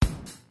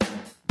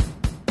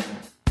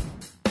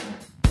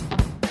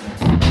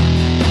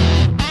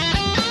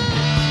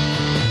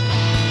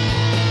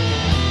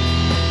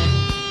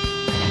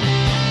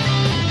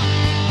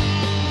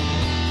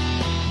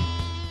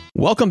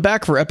Welcome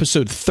back for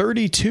episode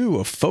 32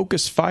 of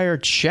Focus Fire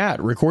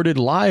Chat, recorded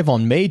live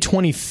on May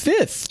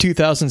 25th,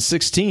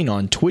 2016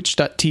 on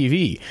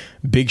twitch.tv.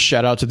 Big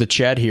shout out to the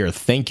chat here.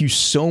 Thank you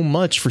so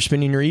much for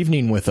spending your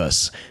evening with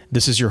us.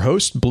 This is your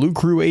host, Blue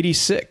Crew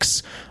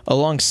 86.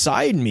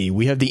 Alongside me,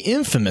 we have the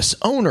infamous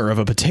owner of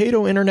a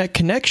potato internet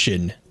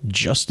connection,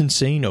 Justin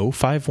Sane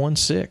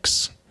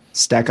 0516.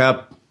 Stack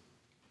up.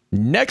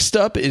 Next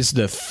up is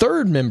the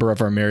third member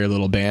of our merry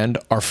little band,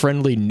 our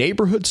friendly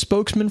neighborhood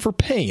spokesman for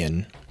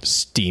Payin,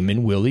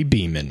 Steamin' Willie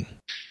Beeman.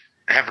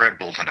 I have Red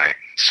Bull tonight,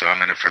 so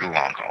I'm in it for the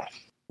long haul.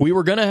 We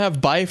were going to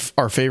have Bife,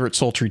 our favorite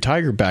sultry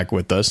tiger, back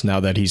with us now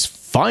that he's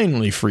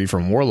finally free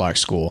from Warlock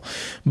School,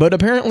 but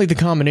apparently the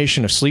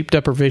combination of sleep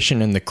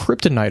deprivation and the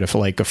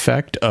kryptonite-like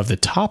effect of the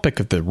topic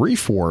of the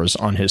Reef Wars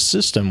on his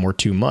system were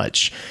too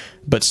much.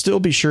 But still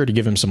be sure to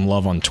give him some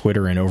love on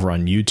Twitter and over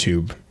on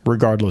YouTube,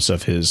 regardless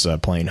of his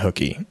playing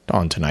hooky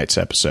on tonight's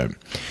episode.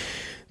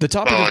 The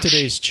topic of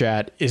today's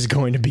chat is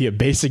going to be a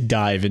basic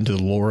dive into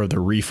the lore of the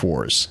Reef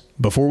Wars.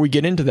 Before we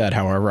get into that,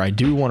 however, I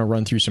do want to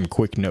run through some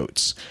quick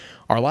notes.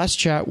 Our last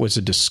chat was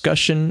a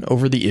discussion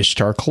over the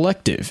Ishtar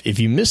Collective. If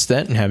you missed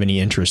that and have any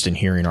interest in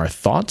hearing our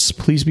thoughts,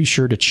 please be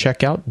sure to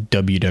check out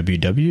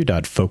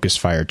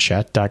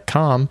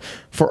www.focusfirechat.com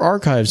for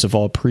archives of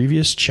all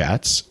previous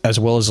chats, as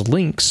well as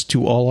links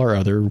to all our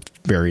other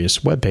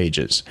various web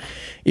pages.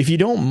 If you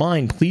don't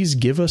mind, please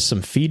give us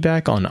some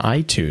feedback on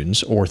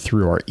iTunes or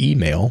through our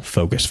email,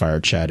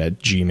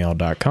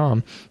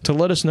 focusfirechat@gmail.com, to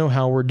let us know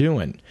how we're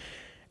doing.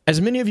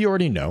 As many of you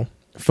already know,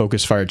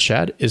 Focus Fire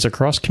Chat is a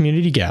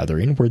cross-community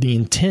gathering where the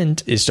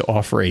intent is to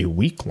offer a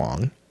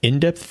week-long,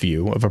 in-depth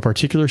view of a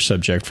particular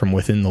subject from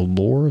within the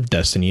lore of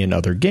Destiny and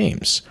other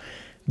games.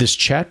 This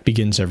chat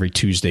begins every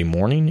Tuesday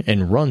morning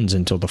and runs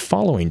until the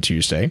following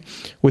Tuesday,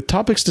 with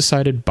topics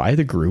decided by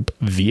the group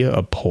via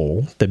a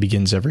poll that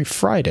begins every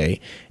Friday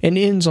and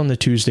ends on the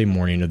Tuesday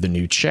morning of the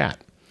new chat.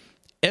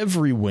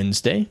 Every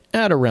Wednesday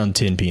at around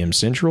 10 p.m.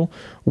 Central,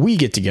 we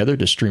get together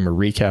to stream a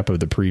recap of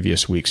the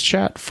previous week's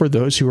chat for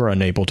those who are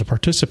unable to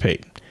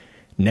participate.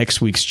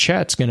 Next week's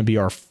chat's going to be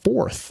our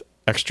fourth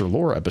extra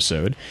lore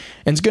episode,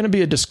 and it's going to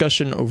be a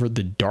discussion over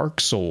the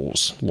Dark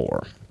Souls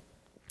lore.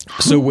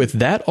 So with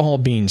that all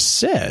being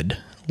said,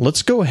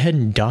 let's go ahead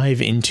and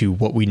dive into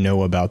what we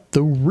know about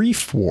the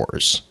Reef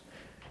Wars.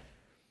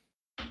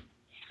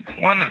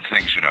 One of the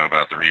things we know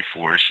about the Reef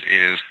Wars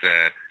is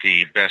that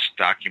the best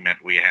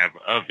document we have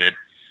of it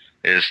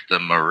is the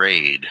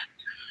Maraid,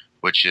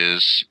 which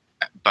is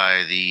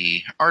by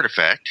the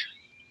artifact,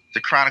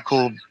 the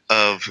Chronicle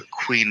of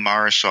Queen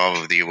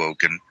Marisol of the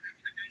Awoken,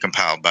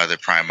 compiled by the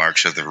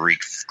Primarchs of the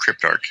Reef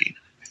Cryptarchy.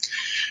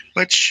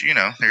 Which, you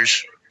know,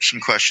 there's some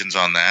questions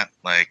on that.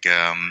 Like,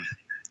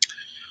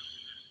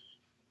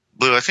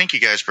 Blue, I think you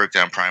guys broke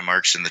down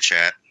Primarchs in the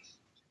chat.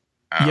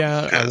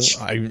 Yes.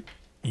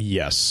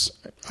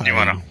 You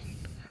want to?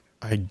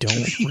 I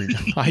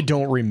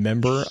don't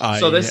remember.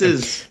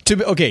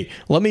 Okay.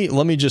 Let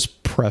me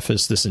just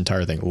preface this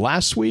entire thing.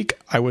 Last week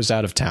I was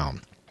out of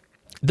town.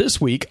 This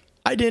week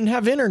I didn't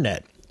have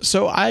internet,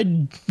 so I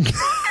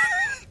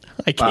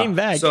came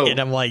back and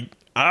I'm like,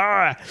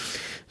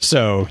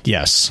 So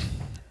yes.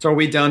 So are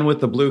we done with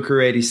the Blue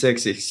Crew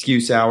 86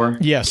 excuse hour?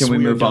 Yes. Can we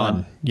move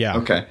on? Yeah.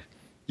 Okay.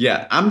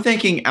 Yeah, I'm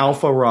thinking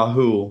Alpha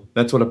Rahul.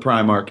 That's what a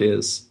Primarch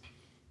is.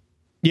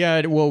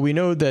 Yeah, well, we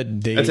know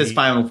that that's his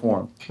final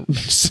form.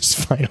 It's his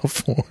final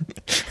form.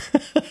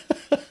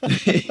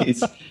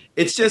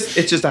 it's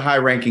just a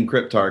high-ranking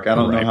Cryptarch. I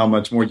don't know how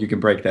much more you can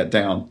break that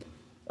down.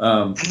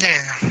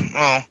 Yeah,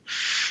 well, I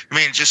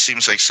mean, it just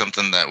seems like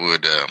something that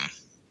would,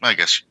 I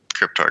guess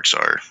Cryptarchs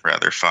are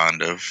rather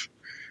fond of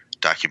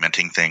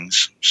documenting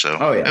things,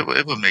 so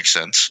it would make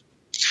sense.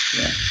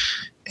 Yeah.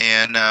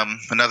 And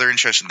another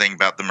interesting thing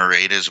about the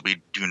Maraid is we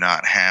do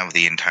not have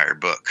the entire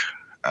book.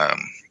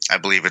 I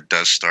believe it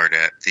does start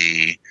at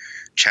the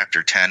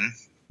chapter 10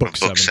 of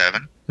book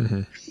 7.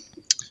 Mm-hmm.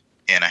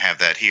 And I have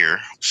that here.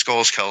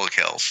 Skulls,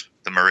 Kells,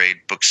 the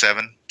Maraid, book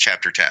 7,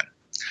 chapter 10.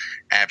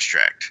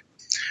 Abstract.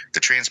 The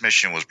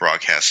transmission was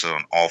broadcasted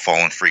on all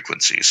fallen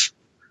frequencies,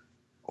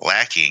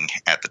 lacking,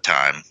 at the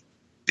time,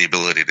 the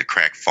ability to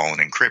crack fallen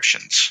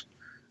encryptions.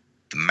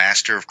 The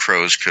Master of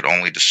Crows could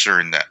only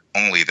discern that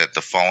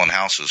the fallen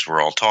houses were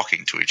all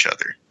talking to each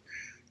other.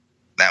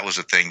 That was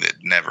a thing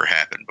that never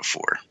happened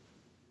before.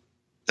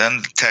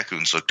 Then the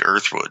Tekuns looked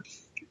earthward.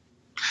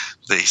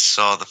 They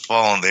saw the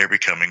fallen there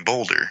becoming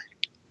bolder.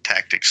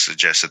 Tactics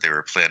suggested they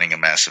were planning a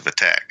massive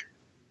attack.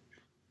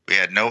 We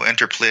had no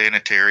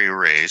interplanetary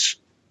arrays,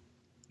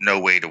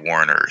 no way to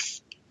warn Earth.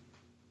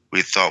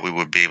 We thought we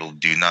would be able to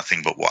do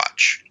nothing but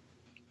watch.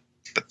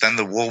 But then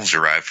the wolves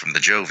arrived from the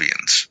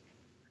Jovians.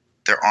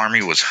 Their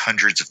army was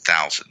hundreds of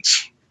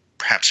thousands,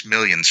 perhaps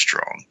millions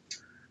strong,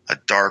 a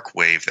dark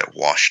wave that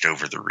washed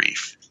over the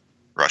reef,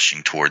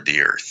 rushing toward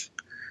the Earth.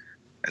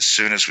 As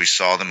soon as we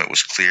saw them, it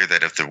was clear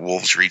that if the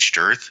wolves reached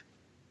Earth,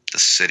 the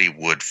city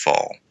would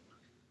fall.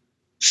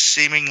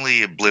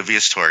 Seemingly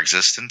oblivious to our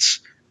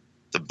existence,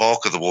 the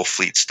bulk of the wolf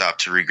fleet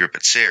stopped to regroup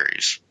at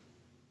Ceres.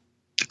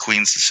 The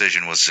Queen's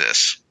decision was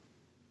this: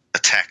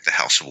 attack the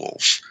House of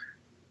Wolves,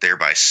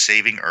 thereby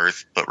saving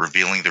Earth but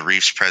revealing the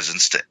reef's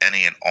presence to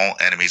any and all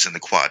enemies in the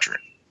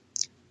quadrant,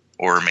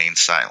 or remain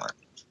silent,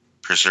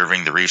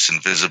 preserving the reef's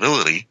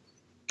invisibility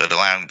but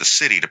allowing the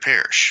city to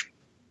perish.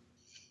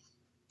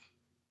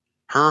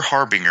 Her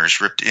harbingers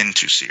ripped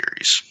into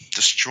Ceres,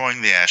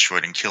 destroying the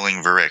asteroid and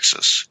killing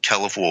Verexis,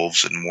 Kell of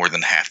Wolves, and more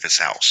than half his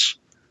house.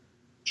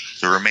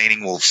 The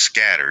remaining wolves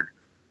scattered,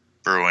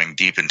 burrowing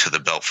deep into the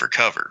belt for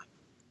cover.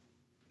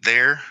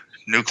 There,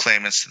 new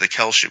claimants to the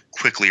Kell ship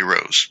quickly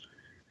arose.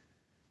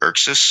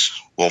 Urxus,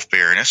 Wolf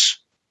Baroness,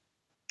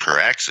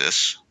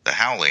 Peraxis, the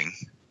Howling,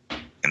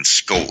 and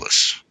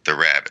Skolas, the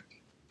Rabbit.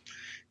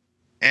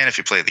 And if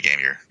you play the game,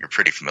 you're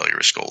pretty familiar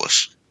with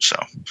Skolas. So,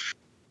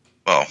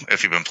 well,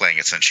 if you've been playing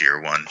it since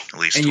year one, at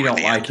least. And you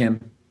don't like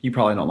him. You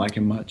probably don't like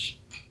him much.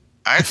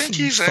 I think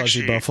he's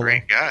actually a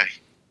great guy.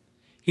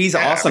 He's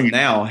awesome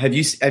now. Have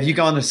you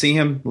gone to see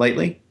him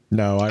lately?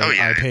 No,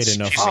 I paid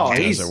enough for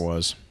him as it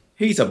was.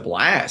 He's a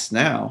blast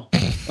now.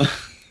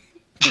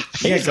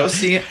 Go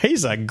see him.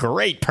 He's a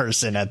great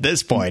person at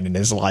this point in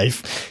his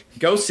life.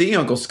 Go see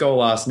Uncle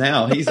Skolas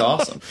now. He's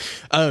awesome.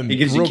 He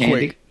gives you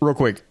candy. Real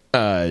quick.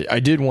 I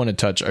did want to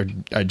touch.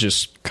 I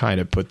just kind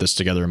of put this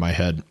together in my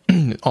head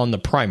on the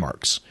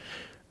Primarchs,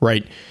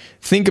 right?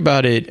 Think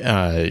about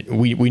it.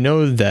 We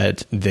know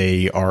that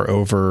they are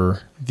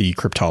over the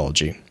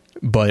cryptology,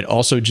 but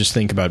also just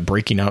think about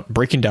breaking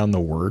down the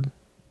word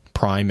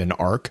prime and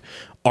arch.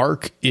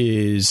 Arch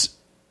is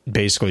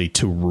basically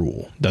to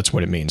rule. That's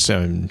what it means.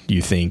 So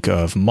you think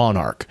of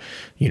monarch,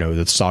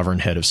 the sovereign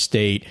head of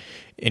state,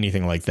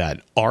 anything like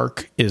that.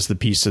 Arch is the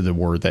piece of the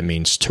word that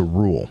means to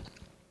rule.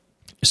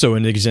 So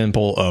an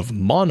example of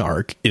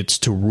monarch, it's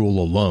to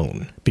rule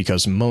alone,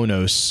 because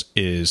monos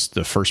is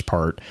the first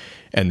part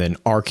and then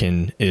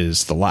archon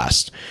is the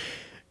last.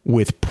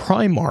 With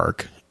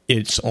Primarch,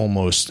 it's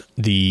almost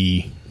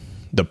the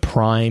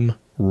prime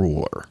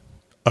ruler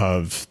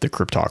of the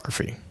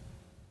cryptography.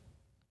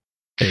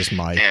 Is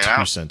my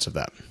 2 cents of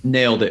that.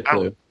 Nailed it,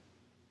 Blue.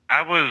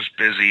 I was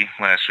busy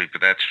last week,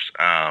 but that's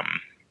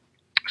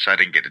so I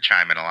didn't get to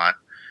chime in a lot.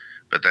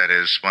 But that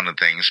is one of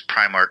the things.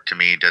 Primarch to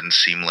me doesn't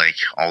seem like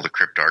all the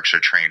cryptarchs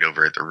are trained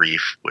over at the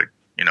Reef.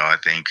 I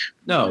think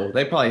no,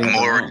 they probably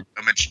have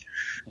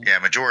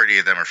majority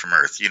of them are from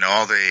Earth.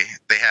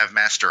 They have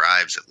Master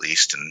Ives at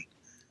least, and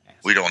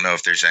we don't know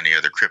if there's any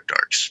other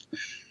cryptarchs.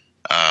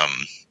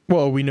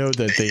 Well, we know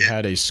that they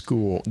had a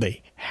school.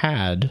 They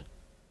had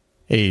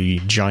a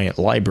giant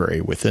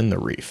library within the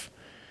Reef.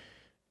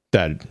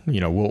 That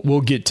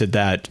we'll get to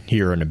that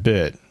here in a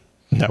bit.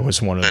 That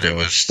was one of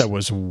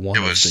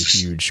the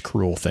huge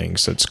cruel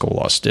things that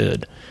Skolas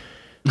did.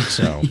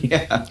 So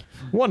yeah,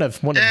 one of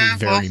the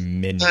very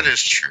many. That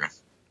is true.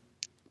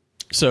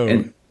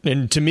 So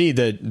and to me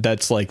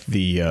that's like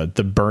the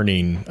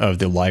burning of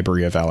the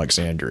Library of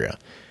Alexandria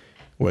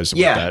was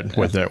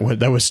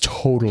that was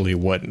totally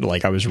what,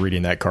 like, I was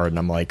reading that card and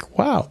I'm like,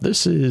 wow,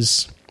 this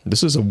is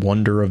a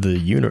wonder of the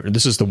universe.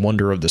 This is the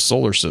wonder of the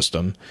solar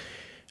system.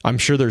 I'm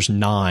sure there's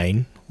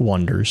 9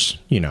 wonders,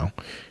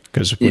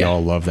 because we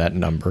all love that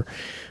number.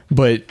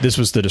 But this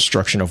was the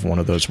destruction of one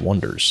of those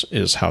wonders,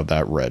 is how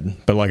that read.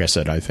 But like I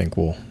said, I think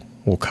we'll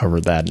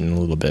cover that in a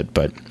little bit.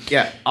 But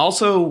yeah,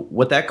 also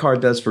what that card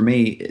does for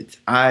me,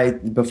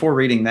 before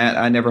reading that,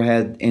 I never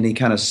had any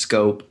kind of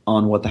scope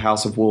on what the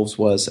House of Wolves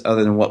was,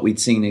 other than what we'd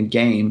seen in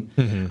game.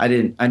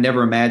 Mm-hmm. I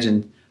never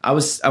imagined. I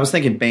was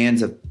thinking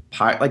bands of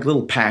like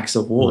little packs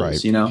of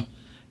wolves, right.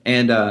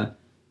 And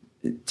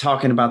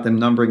talking about them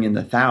numbering in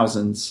the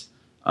thousands.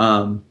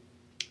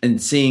 And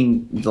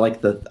seeing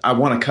I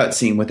want a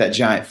cutscene with that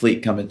giant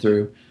fleet coming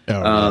through.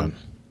 And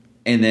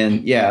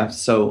then,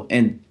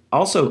 and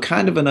also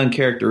kind of an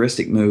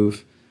uncharacteristic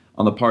move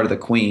on the part of the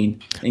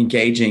Queen,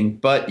 engaging,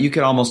 but you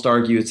could almost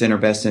argue it's in her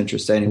best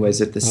interest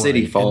anyways if the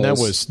city falls. And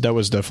that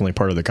was definitely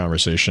part of the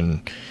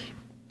conversation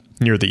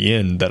near the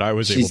end that I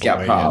was able to She's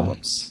got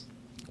problems.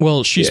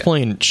 Well, she's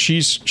playing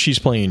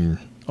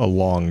a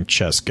long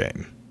chess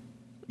game.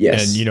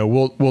 Yes. And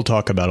we'll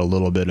talk about a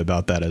little bit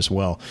about that as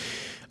well.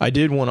 I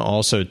did want to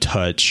also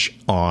touch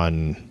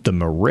on the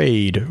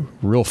Maraid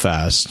real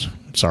fast.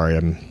 Sorry,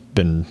 I've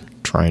been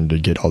trying to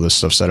get all this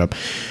stuff set up.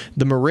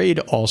 The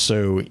Maraid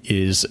also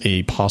is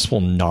a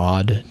possible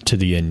nod to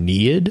the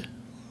Aeneid,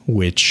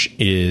 which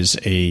is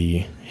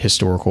a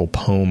historical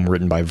poem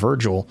written by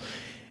Virgil.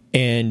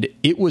 And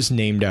it was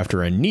named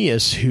after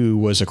Aeneas, who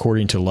was,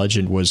 according to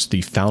legend, was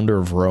the founder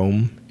of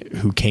Rome,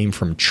 who came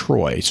from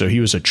Troy. So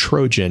he was a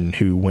Trojan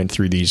who went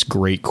through these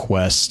great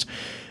quests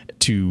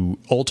to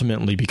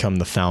ultimately become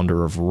the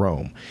founder of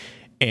Rome.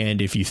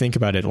 And if you think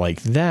about it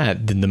like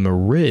that, then the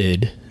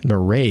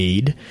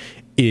Maraid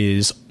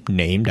is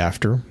named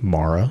after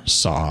Mara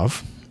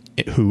Sov,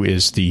 who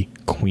is the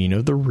Queen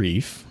of the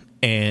Reef.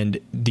 And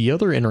the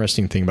other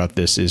interesting thing about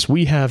this is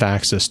we have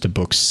access to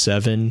books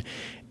 7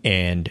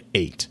 and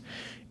 8.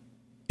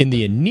 In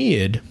the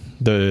Aeneid,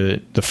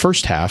 the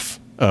first half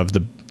of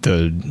the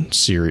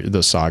series,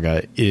 the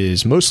saga,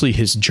 is mostly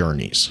his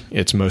journeys.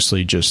 It's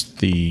mostly just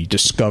the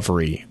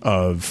discovery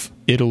of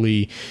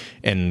Italy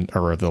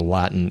or the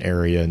Latin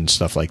area and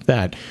stuff like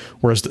that.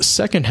 Whereas the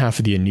second half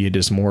of the Aeneid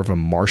is more of a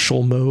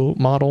martial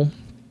model.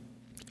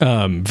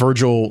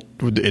 Virgil,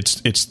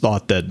 it's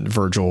thought that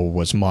Virgil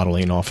was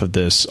modeling off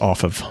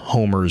of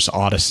Homer's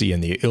Odyssey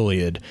and the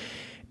Iliad.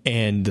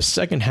 And the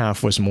second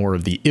half was more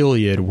of the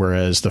Iliad,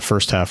 whereas the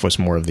first half was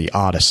more of the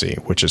Odyssey,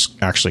 which is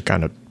actually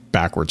kind of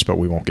backwards, but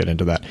we won't get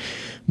into that.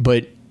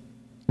 But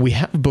we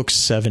have books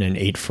 7 and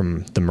 8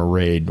 from the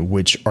Maraid,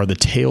 which are the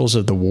tales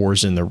of the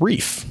wars in the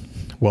Reef.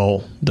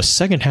 Well, the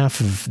second half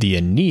of the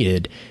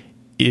Aeneid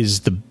is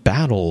the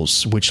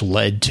battles which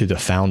led to the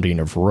founding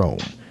of Rome.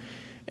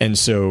 And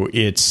so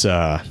it's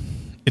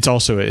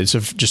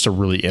just a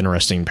really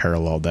interesting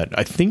parallel that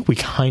I think we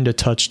kind of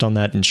touched on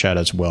that in chat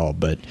as well,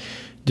 but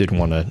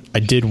I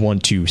did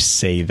want to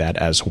say that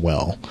as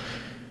well.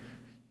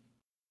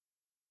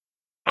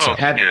 Oh,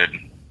 good.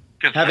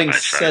 Having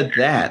said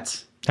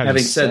that,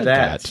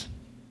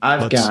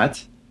 I've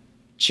got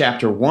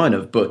chapter 1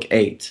 of book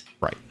 8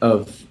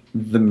 of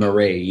the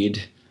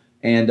Maraid,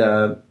 and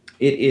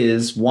it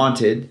is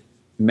Wanted,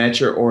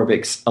 Mecher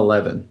Orbix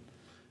 11.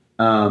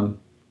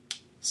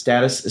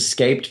 Status: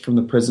 escaped from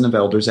the prison of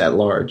elders at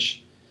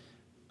large.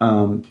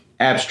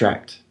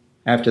 Abstract: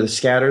 after the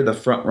scatter, the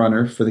front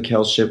runner for the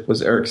Kell ship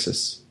was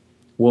Erixus,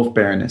 Wolf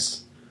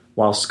Baroness,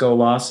 while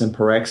Skolas and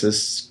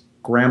Perexus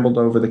scrambled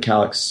over the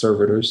Calyx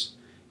servitors.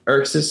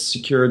 Erixus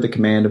secured the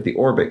command of the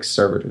Orbix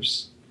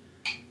servitors.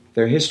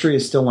 Their history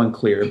is still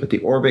unclear, but the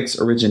Orbix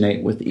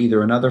originate with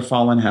either another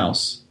fallen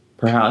house,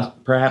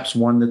 perhaps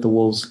one that the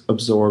wolves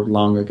absorbed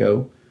long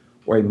ago,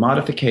 or a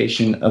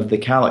modification of the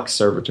Calyx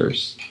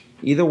servitors.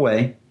 Either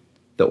way,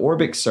 the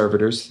Orbix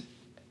servitors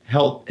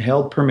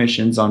held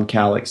permissions on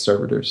Calyx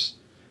servitors,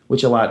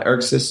 which allowed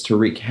Erixus to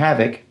wreak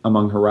havoc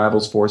among her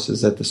rivals'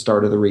 forces at the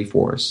start of the Reef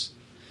Wars.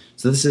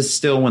 So this is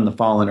still when the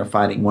Fallen are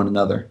fighting one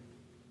another.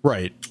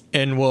 Right.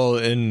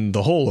 And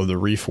the whole of the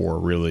Reef War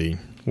really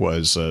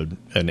was an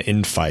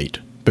infight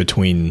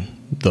between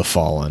the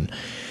Fallen.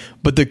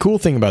 But the cool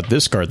thing about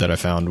this card that I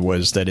found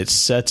was that it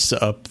sets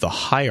up the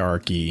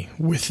hierarchy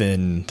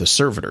within the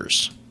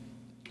servitors.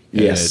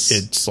 Yes.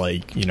 It's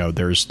like,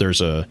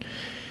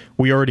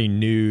 we already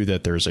knew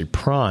that there's a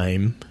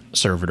prime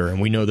servitor, and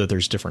we know that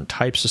there's different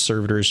types of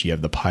servitors. You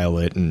have the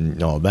pilot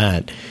and all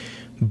that.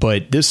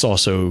 But this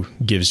also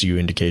gives you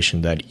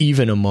indication that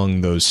even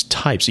among those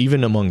types,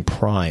 even among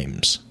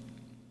primes,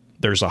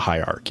 there's a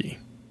hierarchy.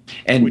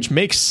 And which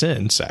makes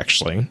sense,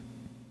 actually.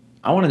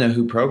 I want to know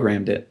who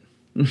programmed it.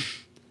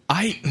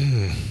 I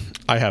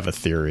have a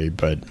theory,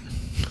 but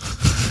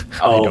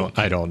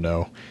I don't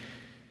know.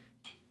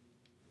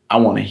 I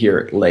want to hear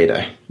it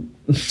later.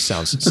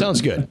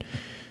 Sounds good.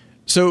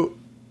 So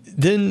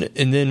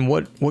then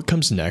what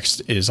comes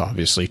next is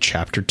obviously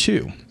chapter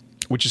 2,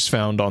 which is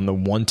found on the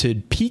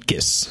Wanted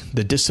Picus,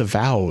 the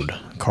Disavowed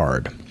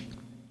card.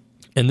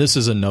 And this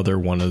is another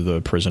one of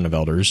the Prison of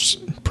Elders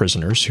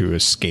prisoners who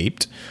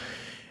escaped.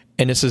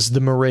 And it says the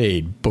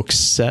Maraid,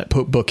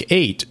 book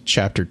 8,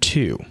 chapter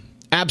 2.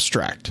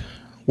 Abstract: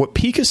 what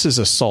Picus's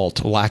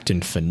assault lacked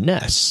in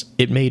finesse,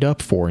 it made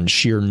up for in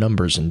sheer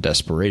numbers and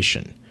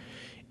desperation.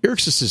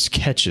 Erixus's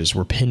catches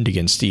were pinned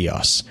against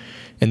Eos,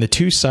 and the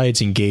two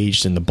sides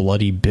engaged in the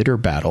bloody, bitter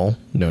battle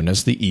known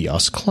as the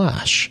Eos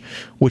Clash,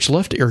 which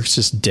left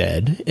Erixus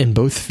dead and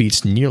both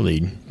fleets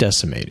nearly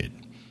decimated.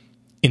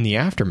 In the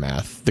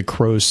aftermath, the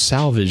Crows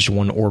salvaged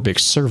one Orbix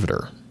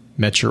servitor,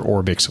 Mecher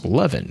Orbix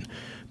 11,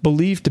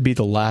 believed to be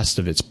the last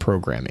of its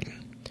programming.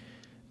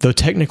 Though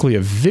technically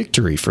a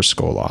victory for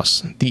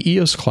Skolas, the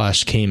Eos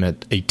Clash came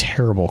at a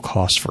terrible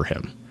cost for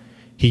him.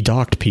 He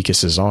docked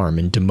Picus's arm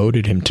and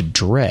demoted him to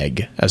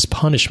Dreg as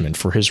punishment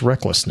for his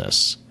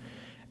recklessness.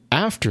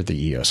 After the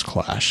Eos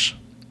Clash,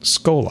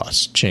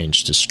 Skolas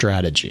changed his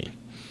strategy.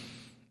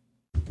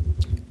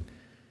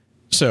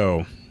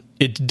 So,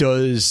 it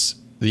does...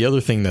 The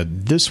other thing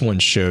that this one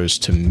shows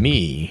to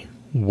me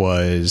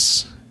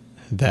was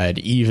that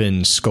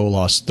even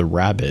Skolas the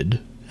Rabid,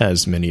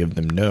 as many of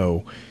them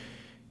know,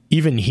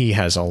 even he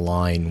has a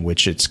line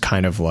which it's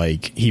kind of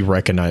like he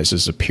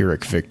recognizes a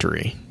Pyrrhic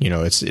victory. You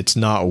know, it's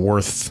not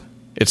worth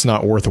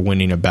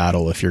winning a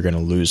battle if you're going to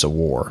lose a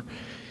war,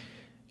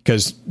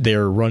 because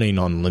they're running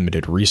on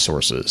limited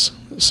resources.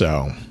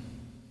 So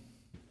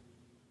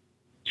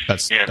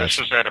this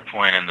was at a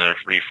point in the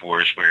Reef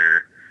Wars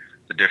where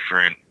the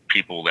different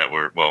people that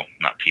were, well,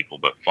 not people,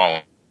 but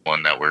Fallen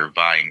that were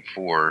vying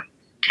for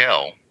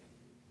Kell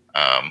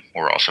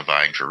were also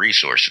vying for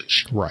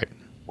resources. Right.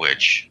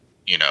 Which,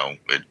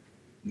 it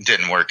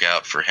didn't work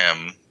out for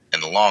him in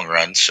the long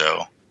run,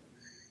 so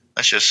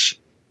let's just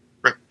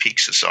rip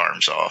Picus's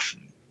arms off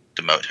and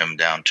demote him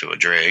down to a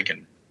Dreg,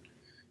 and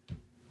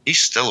he's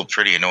still a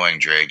pretty annoying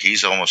Dreg.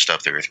 He's almost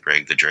up there with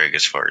Greg the Dreg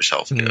as far as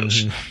health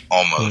goes. Mm-hmm.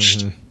 Almost.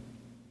 Mm-hmm.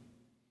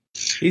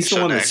 He's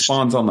the one that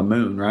spawns on the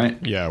moon, right?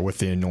 Yeah, with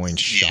the annoying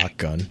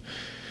shotgun.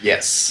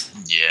 Yes.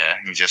 Yeah,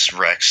 he just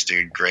wrecks,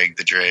 dude. Greg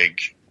the Dreg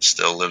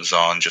still lives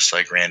on, just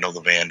like Randall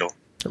the Vandal.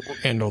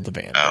 Randall the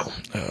Vandal.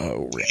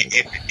 Randall.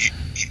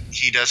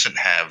 He doesn't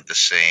have the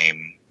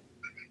same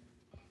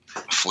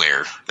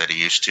flair that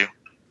he used to.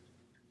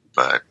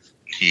 but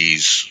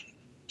he's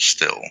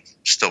still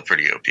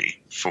pretty OP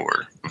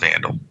for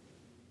Vandal.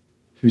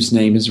 Whose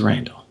name is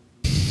Randall.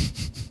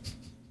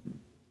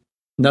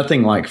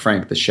 Nothing like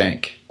Frank the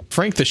Shank.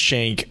 Frank the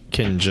Shank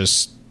can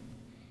just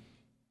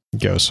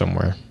go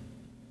somewhere.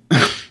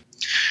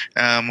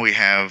 We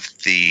have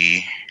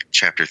the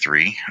Chapter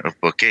 3 of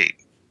Book 8.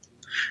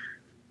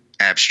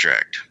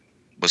 Abstract.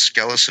 With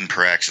Skelos and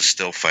Paraxis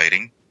still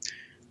fighting,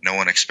 no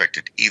one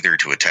expected either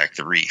to attack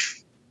the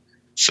reef.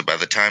 So by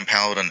the time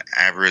Paladin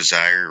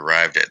Abrazire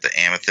arrived at the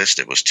Amethyst,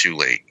 it was too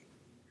late.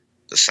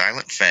 The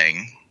Silent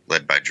Fang,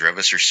 led by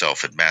Drevis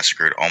herself, had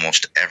massacred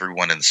almost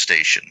everyone in the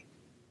station,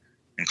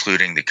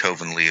 including the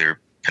Coven leader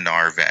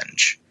Pinar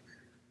Venge.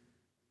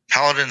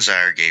 Paladin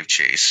Zyre gave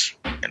chase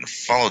and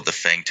followed the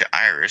Fang to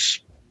Iris,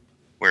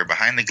 where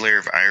behind the glare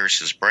of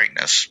Iris's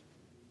brightness,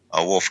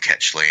 a wolf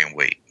ketch lay in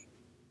wait.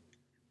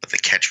 But the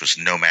ketch was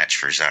no match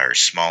for Zyre's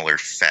smaller,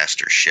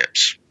 faster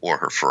ships or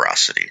her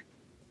ferocity.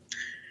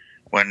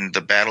 When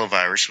the Battle of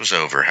Iris was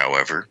over,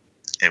 however,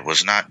 it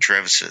was not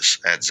Drevis's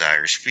at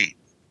Zyre's feet.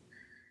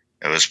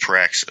 It was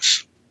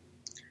Paraxis.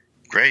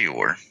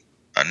 Greyor,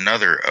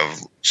 another of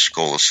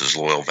Skolas's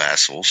loyal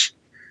vassals,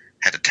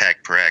 had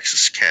attacked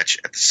Paraxis' ketch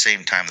at the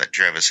same time that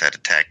Drevis had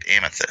attacked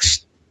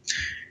Amethyst.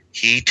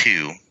 He,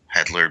 too,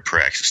 had lured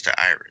Paraxis to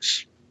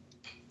Iris.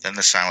 Then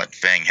the Silent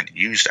Fang had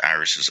used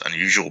Iris's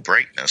unusual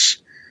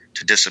brightness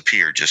to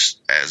disappear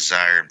just as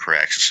Zyre and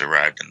Paraxis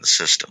arrived in the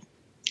system.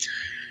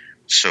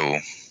 So,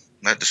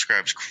 that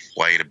describes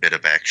quite a bit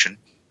of action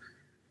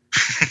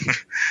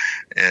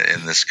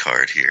in this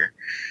card here.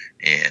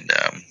 And,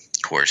 of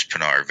course,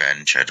 Pinar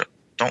Venge, I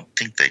don't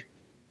think they...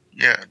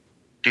 Yeah,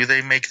 do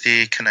they make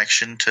the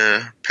connection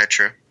to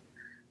Petra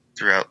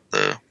throughout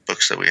the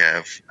books that we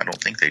have? I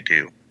don't think they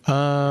do.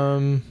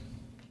 I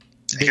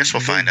guess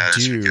we'll find out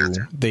as we go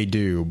through. They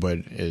do, but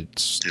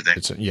it's... Do they?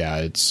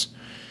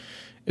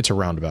 It's a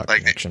roundabout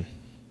connection.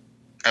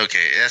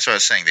 Okay, that's what I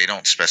was saying. They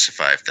don't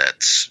specify if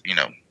that's,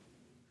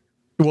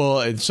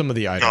 Well, some of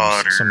the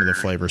items, some of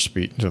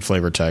the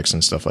flavor text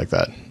and stuff like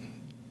that.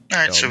 All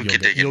right, so we can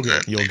dig into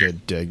that.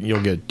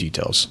 You'll get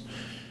details.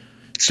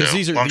 So,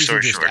 these are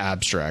just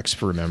abstracts.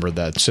 Remember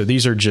that. So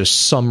these are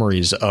just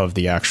summaries of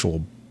the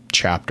actual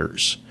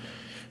chapters.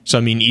 So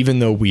I mean, even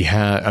though we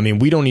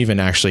don't even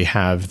actually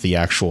have the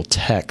actual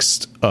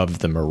text of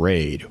the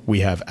Maraid. We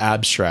have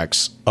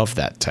abstracts of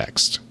that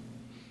text,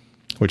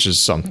 which is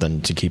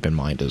something to keep in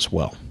mind as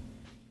well.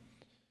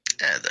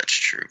 Yeah, that's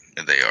true.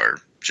 They are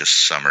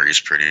just summaries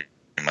pretty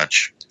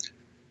much.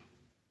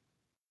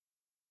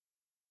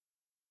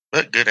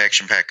 But good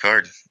action-packed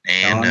card.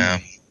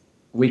 And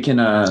we can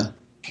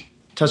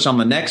touch on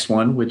the next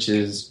one, which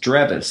is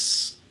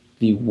Drevis,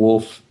 the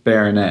Wolf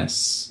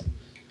Baroness.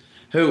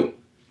 Who,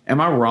 am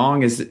I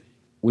wrong?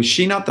 Was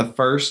she not the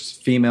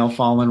first female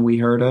Fallen we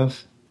heard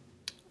of?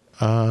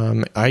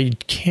 I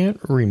can't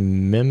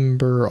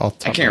remember off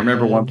the top I can't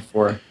remember one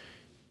before.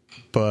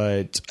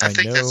 But I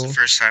think that's the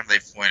first time they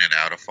pointed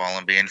out a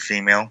Fallen being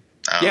female.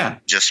 Yeah.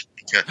 Just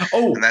because,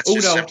 and that's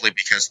simply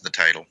because of the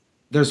title.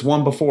 There's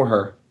one before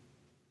her.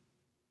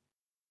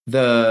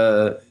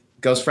 The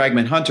Ghost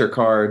Fragment Hunter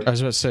card. I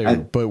was about to say,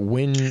 but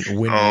when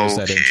was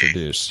that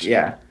introduced?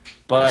 Yeah.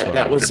 But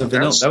that was a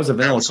vanilla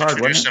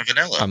card, wasn't it?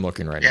 Vanilla. I'm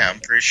looking right now. Yeah, I'm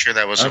pretty sure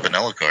that was a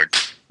vanilla card.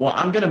 Well,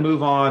 I'm going to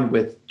move on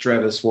with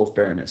Drevis Wolf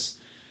Baroness.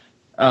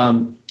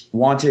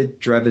 Wanted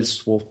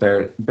Drevis Wolf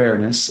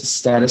Baroness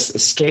status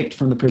escaped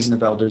from the prison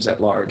of elders at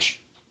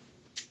large.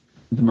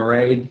 The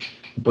Maraid,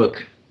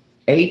 Book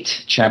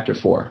 8, Chapter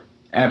 4.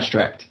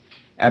 Abstract.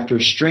 After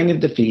a string of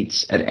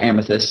defeats at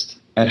Amethyst,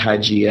 at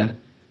Hygeia,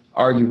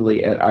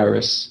 arguably at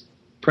Iris,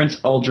 Prince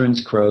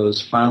Uldren's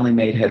crows finally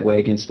made headway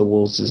against the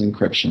Wolves'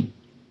 encryption.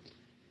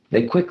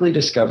 They quickly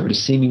discovered a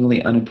seemingly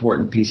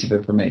unimportant piece of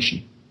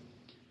information.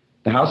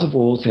 The House of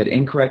Wolves had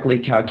incorrectly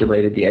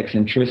calculated the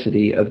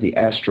eccentricity of the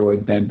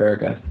asteroid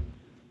Bamberga.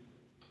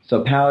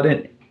 So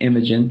Paladin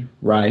Imogen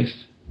Rife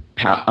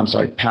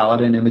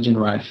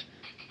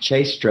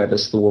chased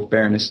Drevis, the Wolf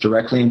Baroness,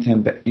 directly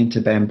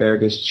into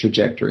Bamberga's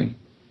trajectory.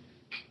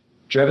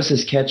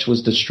 Drevis's ketch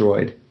was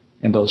destroyed,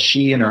 and both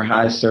she and her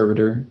high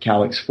servitor,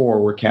 Calix IV,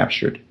 were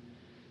captured.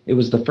 It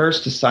was the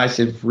first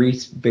decisive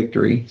Reese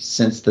victory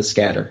since the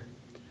scatter.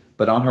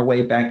 But on her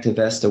way back to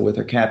Vesta with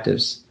her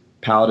captives,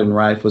 Paladin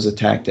Rife was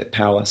attacked at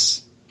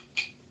Pallas.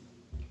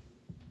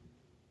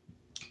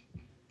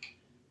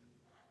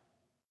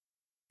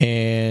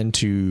 And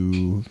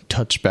to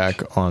touch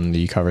back on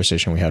the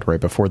conversation we had right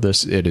before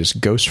this, it is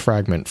Ghost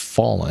Fragment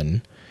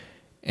Fallen.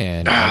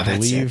 And I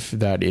believe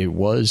that it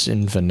was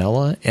in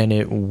vanilla, and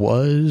it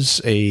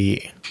was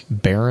a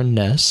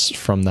Baroness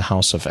from the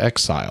House of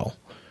Exile.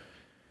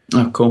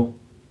 Oh, cool.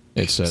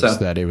 It says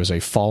that it was a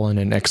Fallen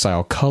in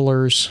Exile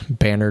colors,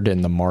 bannered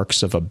in the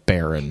marks of a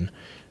Baron.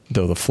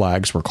 Though the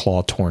flags were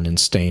claw-torn and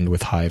stained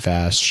with high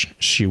vash,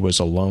 she was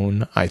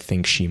alone. I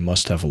think she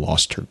must have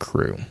lost her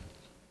crew.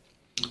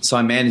 So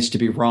I managed to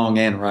be wrong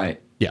and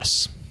right.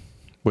 Yes.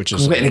 Which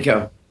is... Way to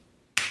go.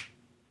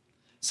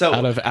 So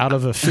out of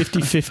a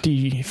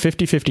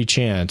 50-50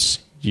 chance,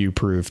 you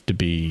proved to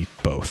be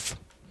both.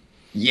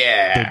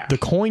 Yeah. The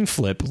coin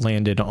flip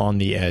landed on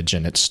the edge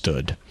and it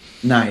stood.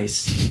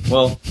 Nice.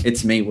 Well,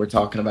 it's me we're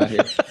talking about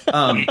here.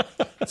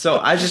 So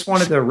I just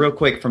wanted to real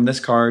quick from this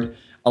card.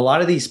 A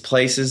lot of these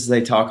places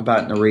they talk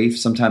about in the reef,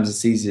 sometimes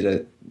it's easy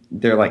to,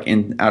 they're like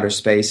in outer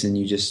space and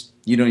you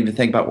don't even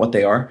think about what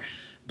they are.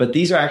 But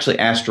these are actually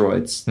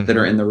asteroids that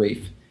are in the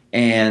reef.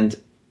 And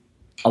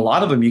a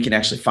lot of them you can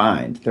actually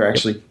find. They're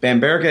actually,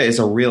 Bamberga is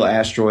a real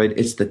asteroid.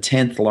 It's the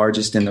 10th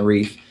largest in the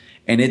reef.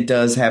 And it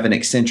does have an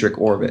eccentric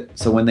orbit.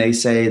 So when they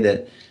say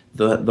that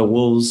the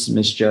wolves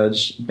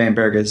misjudged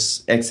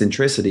Bamberga's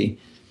eccentricity,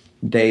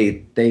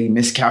 they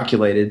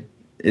miscalculated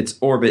its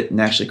orbit and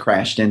actually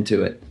crashed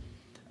into it.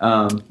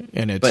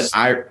 But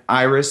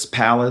Iris,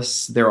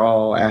 Pallas, they're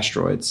all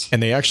asteroids.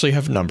 And they actually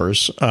have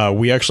numbers.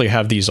 We actually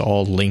have these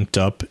all linked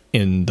up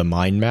in the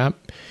mind map.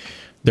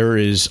 There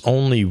is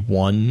only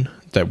one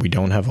that we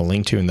don't have a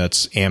link to, and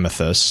that's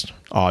Amethyst,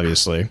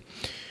 obviously.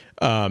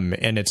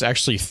 And it's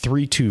actually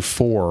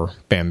 324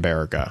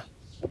 Bamberga.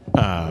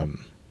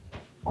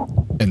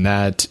 And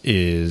that's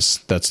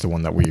the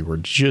one that we were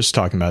just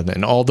talking about.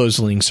 And all those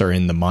links are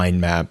in the mind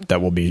map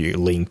that will be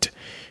linked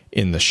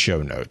in the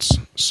show notes.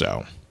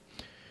 So,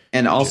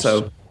 and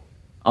also,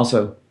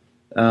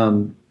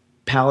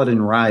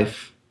 Paladin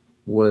Rife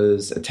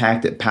was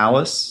attacked at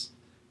Pallas.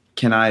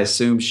 Can I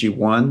assume she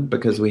won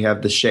because we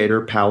have the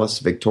shader Pallas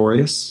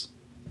victorious?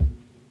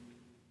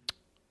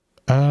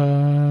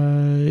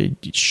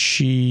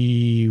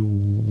 She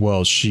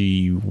won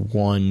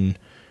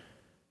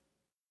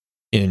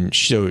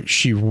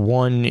she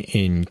won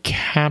in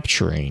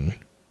capturing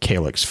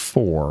Calyx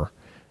 4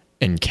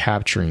 and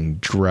capturing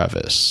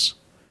Drevis.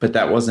 But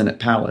that wasn't at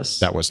Pallas.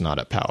 That was not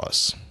at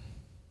Pallas.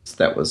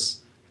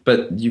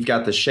 But you've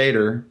got the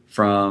shader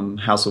from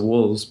House of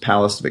Wolves,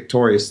 Pallas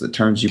victorious, that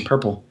turns you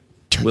purple.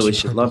 Willie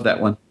should love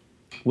that one.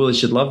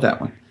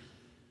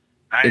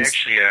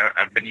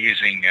 I've been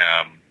using,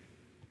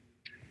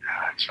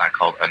 it's not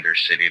called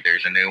Undercity.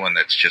 There's a new one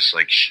that's just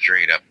like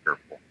straight up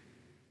purple.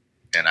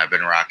 And I've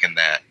been rocking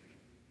that.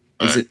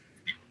 Is it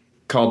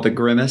called the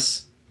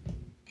Grimace?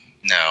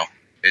 No,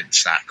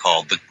 it's not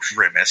called the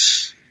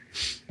Grimace.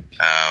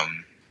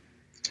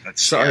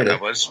 Sorry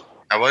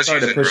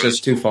to push us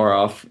too far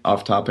off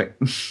topic.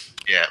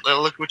 Yeah,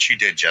 look what you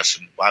did,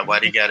 Justin. Why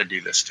do you got to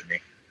do this to me?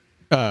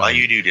 Why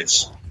you do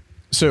this?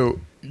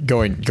 So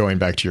going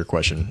back to your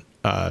question,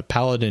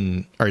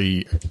 Paladin,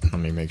 let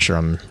me make sure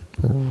I'm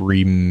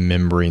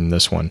remembering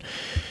this one.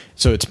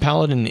 So it's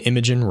Paladin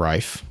Imogen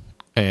Rife,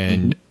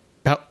 and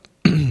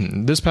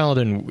this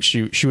Paladin,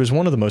 she was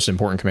one of the most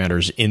important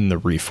commanders in the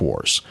Reef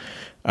Wars.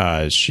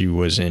 She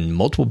was in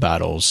multiple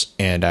battles,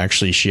 and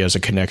actually she has a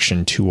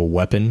connection to a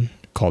weapon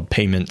called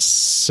Payment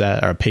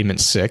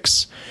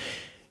 6.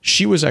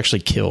 She was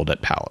actually killed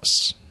at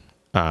Pallas.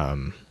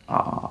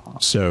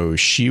 So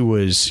she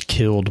was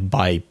killed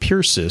by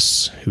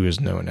Persis, who is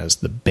known as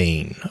the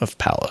Bane of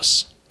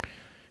Pallas.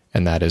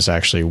 And that is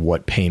actually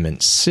what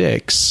Payment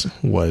 6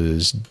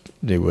 was.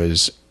 It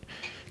was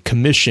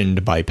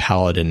commissioned by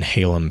Paladin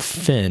Halem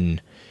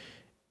Finn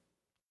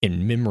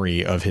in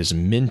memory of his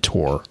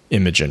mentor,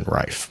 Imogen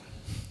Rife.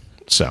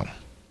 So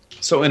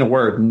in a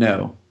word,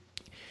 no.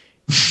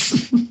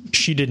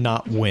 She did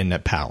not win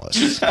at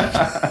Pallas.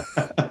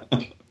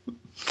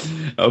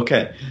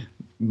 Okay.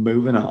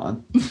 Moving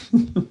on.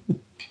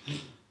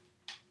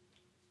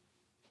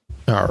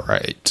 All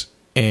right.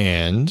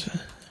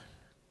 And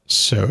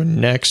so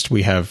next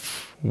we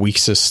have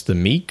Weexus the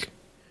Meek.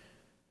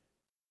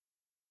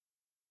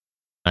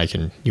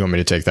 You want me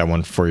to take that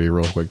one for you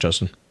real quick,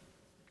 Justin?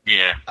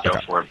 Yeah, go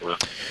for it, Blue.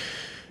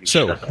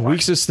 So,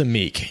 Weexus the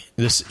Meek.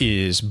 This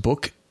is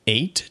Book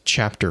 8,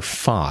 Chapter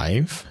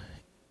 5,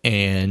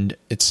 and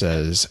it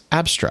says,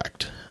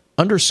 Abstract.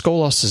 Under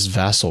Skolos'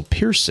 vassal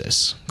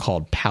Persis,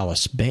 called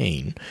Pallas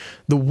Bane,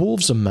 the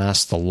wolves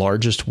amassed the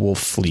largest wolf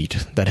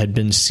fleet that had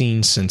been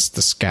seen since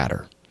the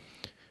scatter.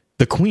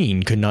 The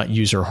queen could not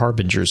use her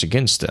harbingers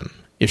against them.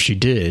 If she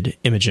did,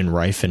 Imogen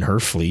Rife and her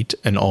fleet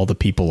and all the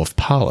people of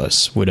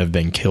Pallas would have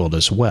been killed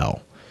as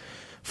well.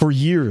 For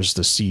years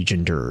the siege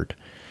endured.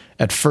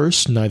 At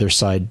first, neither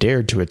side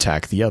dared to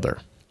attack the other.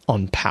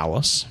 On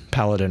Pallas,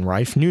 Paladin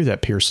Rife knew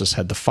that Persis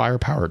had the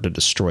firepower to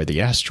destroy the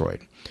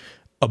asteroid.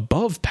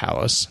 Above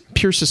Pallas,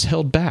 Persis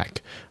held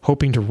back,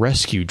 hoping to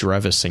rescue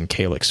Drevis and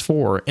Calyx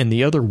 4 and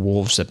the other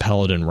wolves that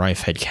Paladin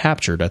Rife had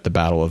captured at the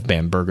Battle of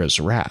Bamberga's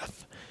Wrath.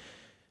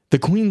 The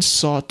queen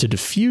sought to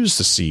defuse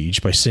the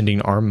siege by sending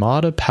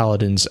Armada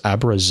Paladins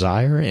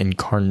Abrazire and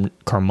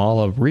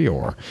Karmala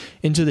Rior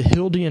into the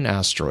Hildian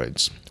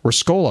asteroids, where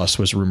Skolos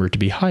was rumored to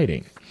be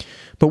hiding.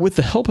 But with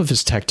the help of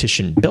his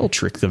tactician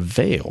Beltrick the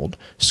Veiled,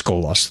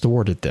 Skolos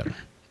thwarted them.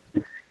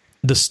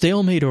 The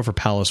stalemate over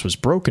Pallas was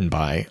broken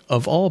by,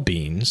 of all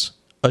beings,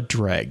 a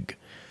Dreg.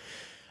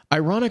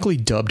 Ironically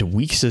dubbed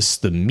Weexus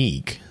the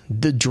Meek,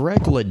 the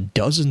Dreg led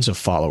dozens of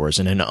followers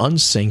in an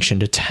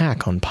unsanctioned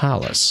attack on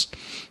Pallas.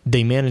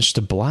 They managed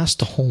to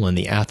blast a hole in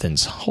the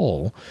Athens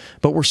hull,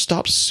 but were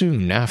stopped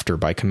soon after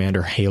by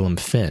Commander Halem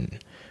Finn.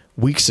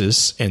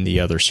 Weexus and the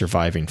other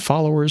surviving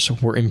followers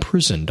were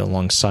imprisoned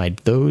alongside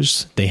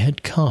those they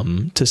had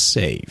come to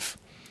save.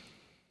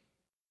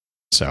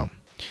 So,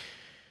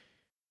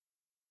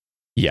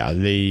 yeah,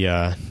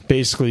 they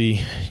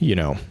basically,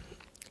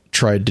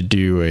 tried to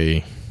do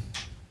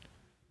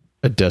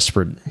a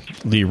desperate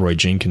Leroy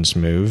Jenkins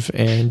move,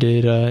 and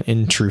it,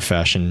 in true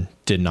fashion,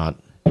 did not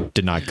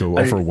go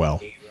over well.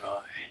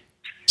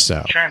 So,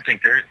 I'm trying to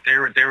think.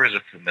 There was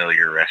a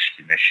familiar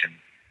rescue mission.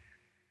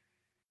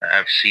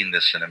 I've seen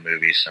this in a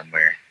movie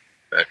somewhere,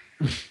 but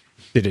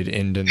did it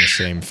end in the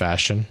same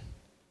fashion?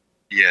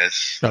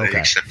 Yes, okay.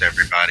 Except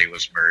everybody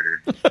was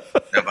murdered.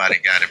 Nobody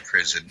got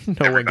imprisoned.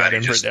 No one got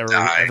imprisoned.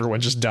 Everyone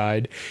just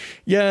died.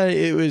 Yeah,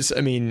 it was.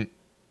 I mean,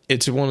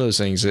 it's one of those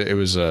things. It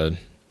was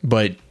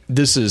but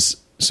this was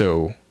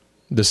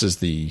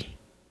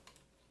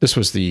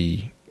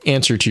the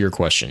answer to your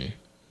question,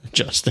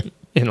 Justin.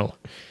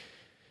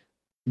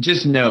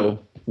 Just no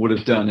would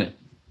have done it.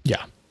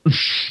 Yeah.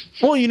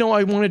 Well,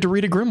 I wanted to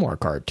read a grimoire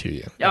card to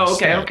you. Oh,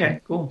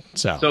 okay, cool.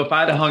 So if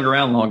I'd have hung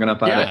around long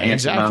enough, I'd have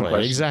answered my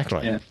question.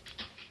 Exactly. Yeah.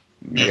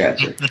 I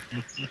gotcha.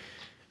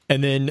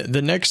 And then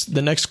the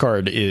next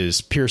card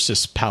is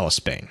Pierce's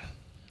Palace-Bane.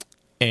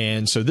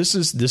 And so this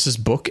is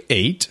book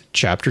 8,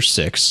 chapter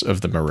 6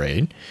 of the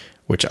Maraid,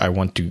 which I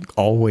want to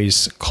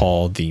always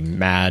call the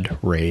Mad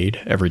Raid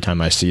every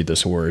time I see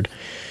this word.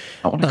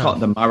 I want to call it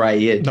the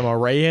Maraid. The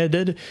Maraid?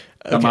 Okay.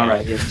 The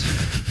Maraid.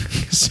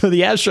 So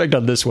the abstract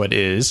on this one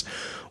is,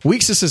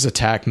 Weexus's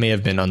attack may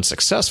have been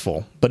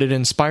unsuccessful, but it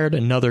inspired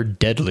another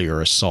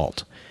deadlier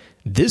assault.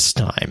 This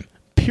time,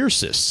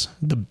 Pierces,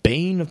 the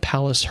Bane of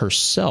Pallas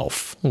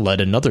herself,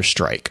 led another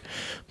strike,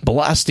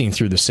 blasting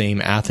through the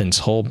same Athens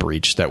hull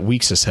breach that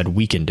Weexus had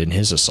weakened in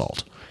his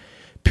assault.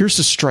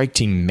 Pierce's strike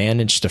team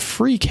managed to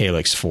free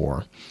Calyx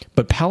 4,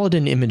 but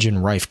Paladin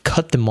Imogen Rife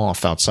cut them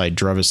off outside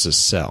Drevis's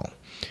cell.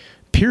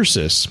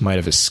 Pierces might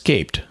have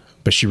escaped,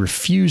 but she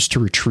refused to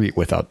retreat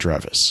without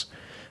Drevis.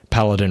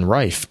 Paladin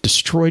Rife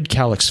destroyed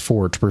Calyx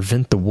 4 to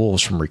prevent the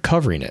wolves from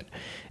recovering it,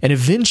 and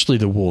eventually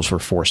the wolves were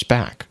forced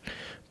back,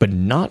 but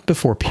not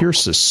before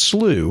Pierces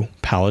slew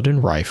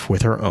Paladin Rife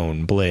with her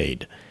own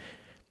blade.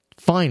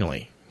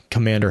 Finally,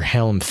 Commander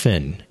Hallam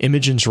Finn,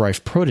 Imogen's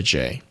Rife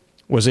protege,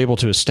 was able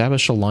to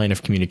establish a line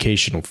of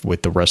communication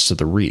with the rest of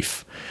the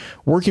reef.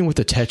 Working with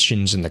the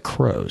Tetchins and the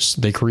Crows,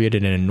 they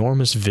created an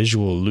enormous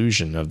visual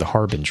illusion of the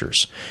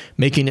Harbingers,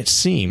 making it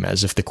seem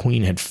as if the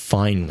Queen had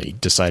finally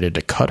decided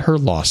to cut her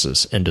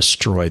losses and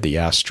destroy the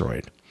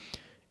asteroid.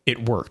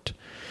 It worked.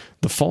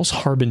 The false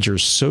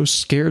Harbingers so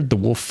scared the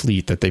Wolf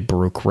fleet that they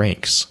broke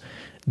ranks.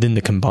 Then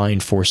the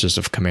combined forces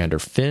of Commander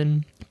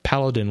Finn,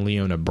 Paladin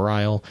Leona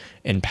Bryle,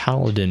 and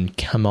Paladin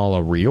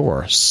Kamala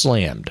Rior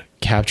slammed,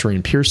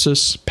 capturing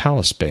Pierces,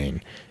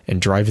 Palace-Bane,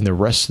 and driving the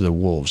rest of the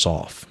wolves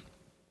off.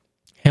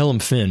 Hallam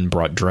Finn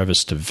brought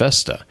Drevis to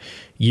Vesta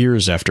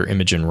years after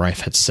Imogen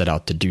Rife had set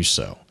out to do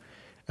so.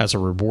 As a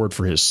reward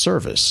for his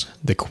service,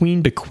 the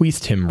Queen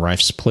bequeathed him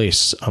Rife's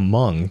place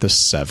among the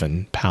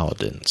 7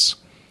 Paladins.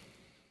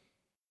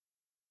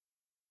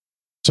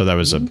 So that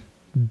was a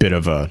bit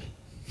of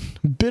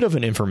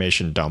an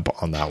information dump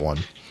on that one.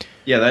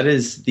 Yeah, that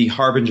is the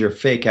Harbinger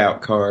fake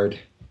out card.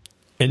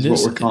 And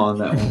this, what we're calling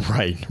that one.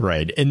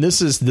 Right. And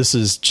this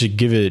is to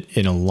give it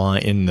in a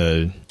line in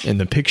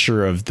the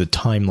picture of the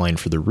timeline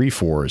for the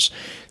Reef Wars.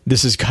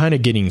 This is kind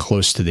of getting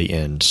close to the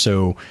end.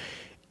 So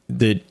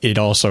that it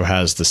also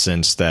has the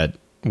sense that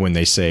when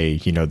they say,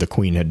 the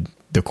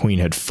Queen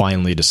had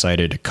finally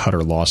decided to cut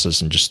her losses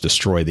and just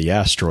destroy the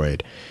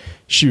asteroid,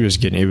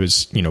 it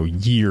was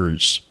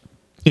years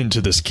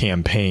into this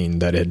campaign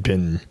that had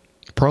been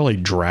probably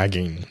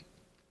dragging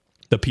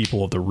the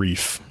people of the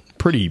Reef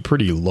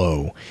pretty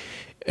low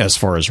as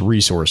far as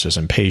resources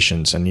and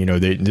patience. And,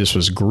 this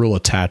was guerrilla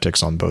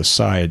tactics on both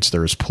sides.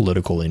 There was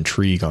political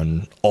intrigue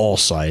on all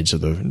sides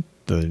of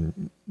the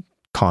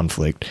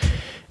conflict.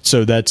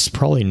 So that's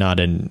probably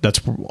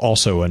that's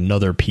also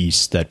another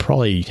piece that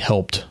probably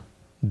helped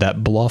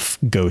that bluff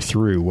go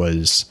through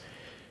was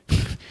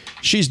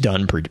she's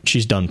done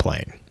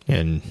playing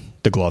and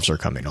the gloves are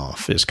coming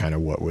off is kind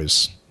of what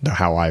was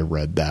how I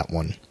read that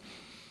one.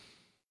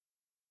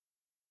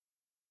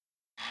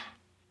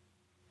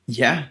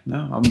 Yeah,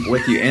 no, I'm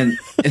with you. And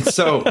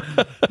so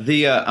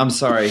I'm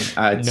sorry,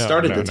 I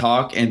started to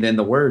talk and then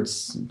the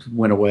words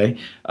went away.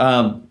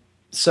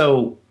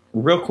 So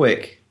real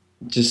quick,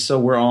 just so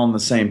we're all on the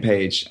same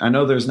page, I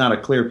know there's not a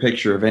clear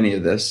picture of any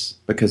of this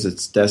because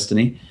it's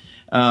Destiny.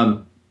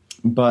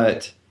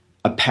 But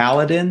a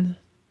paladin,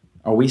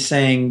 are we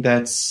saying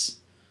that's,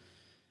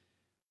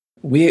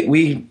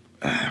 we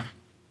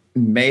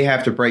may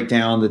have to break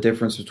down the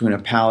difference between a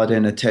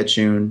paladin, a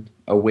Tetchun,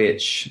 a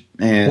witch,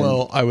 and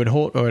I would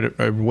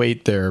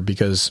wait there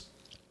because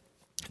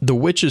the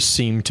witches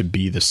seem to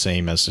be the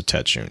same as the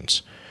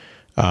Tetchuns.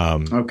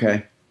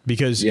 Okay.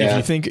 Because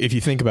if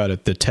you think about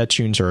it, the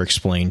Tetchuns are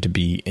explained to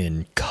be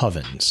in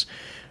covens,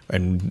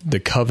 and the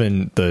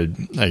coven,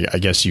 I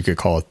guess you could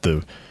call it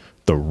the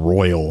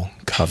royal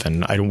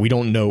coven. We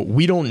don't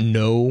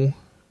know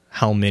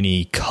how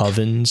many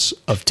covens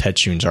of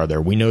Tetsuns are there.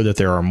 We know that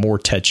there are more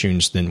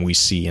Tetsuns than we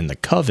see in the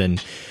coven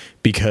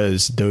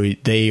because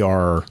they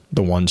are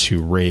the ones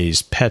who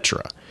raised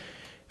Petra.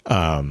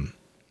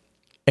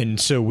 And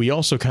so we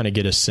also kind of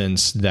get a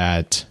sense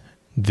that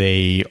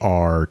they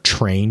are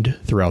trained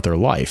throughout their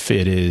life.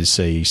 It's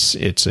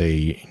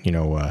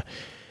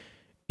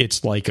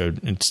like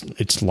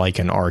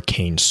an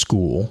arcane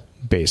school,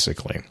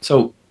 basically.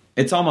 So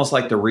it's almost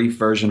like the Reef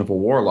version of a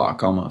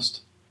warlock,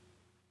 almost.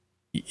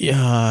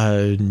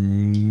 Yeah,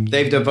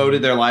 they've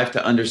devoted their life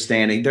to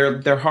understanding.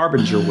 They're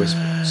harbinger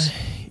whisperers.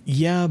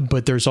 Yeah,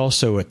 but there's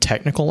also a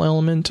technical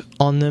element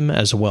on them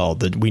as well.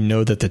 That we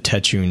know that the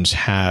Tetsuns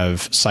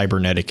have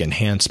cybernetic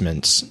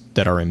enhancements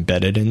that are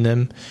embedded in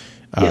them.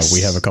 Yes.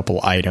 We have a couple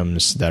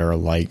items that are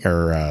I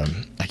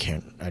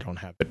don't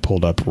have it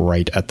pulled up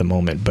right at the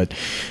moment, but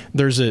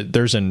there's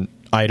an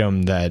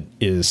item that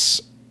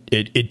is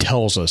it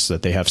tells us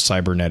that they have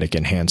cybernetic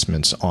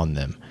enhancements on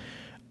them.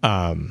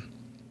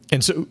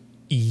 And so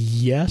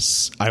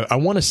yes, I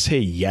want to say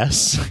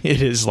yes.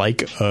 It is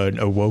like an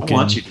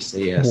awoken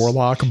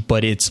warlock,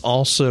 but it's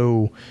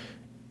also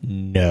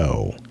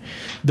no.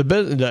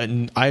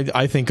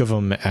 I think of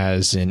them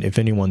as in, if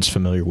anyone's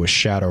familiar with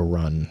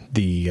Shadowrun,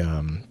 the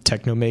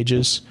techno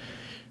mages.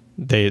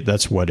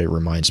 That's what it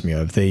reminds me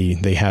of.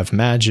 They have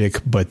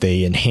magic, but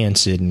they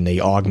enhance it and they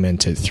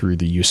augment it through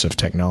the use of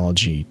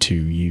technology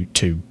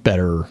to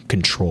better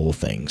control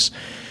things.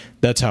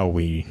 That's how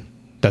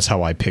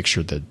I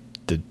picture the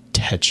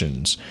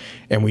Tetsuns.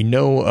 And we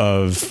know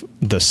of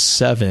the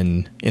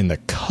 7 in the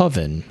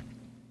Coven,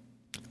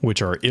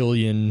 which are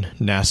Ilion,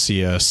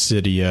 Nasia,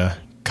 Cydia,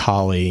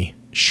 Kali,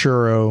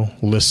 Shuro,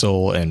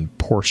 Lissel, and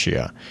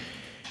Portia.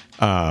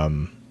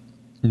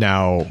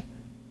 Now,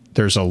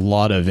 there's a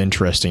lot of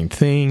interesting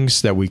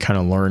things that we kind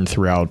of learn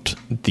throughout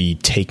the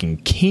Taken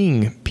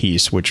King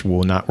piece, which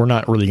we're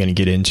not really going to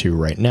get into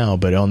right now.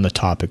 But on the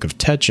topic of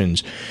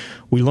Tetsuns,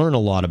 we learn a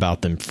lot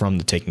about them from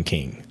the Taken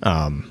King.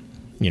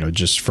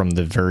 Just from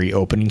the very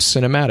opening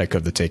cinematic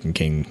of the Taken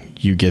King,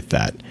 you get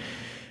that.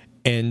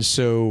 And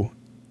so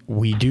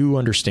we do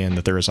understand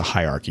that there is a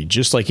hierarchy.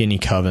 Just like any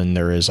coven,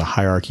 there is a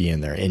hierarchy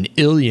in there. And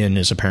Ilion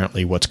is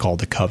apparently what's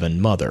called the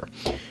Coven Mother.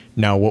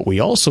 Now, what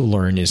we also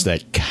learn is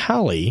that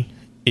Kali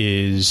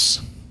is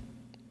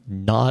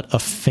not a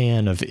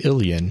fan of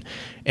Ilion.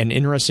 And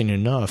interesting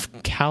enough,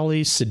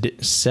 Kali,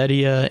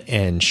 Cydia,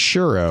 and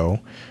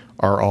Shuro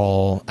are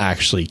all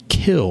actually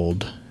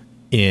killed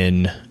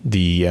in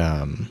the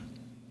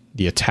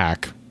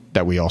attack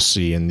that we all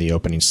see in the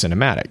opening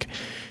cinematic.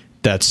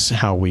 That's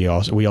how we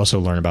also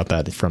learn about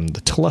that from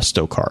the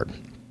Telesto card.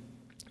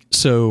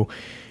 So,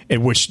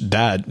 in which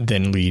that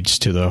then leads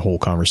to the whole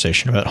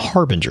conversation about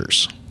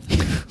harbingers.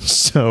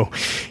 So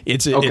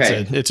it's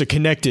a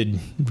connected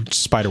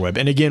spiderweb.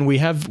 And again, we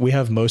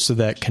have most of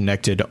that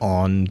connected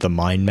on the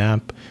mind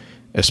map,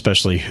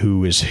 especially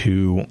who is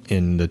who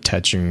in the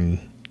Tetsun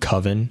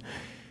Coven.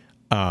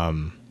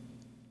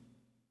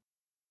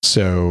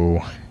 So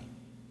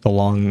the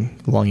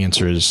long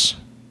answer is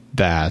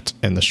that,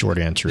 and the short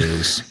answer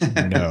is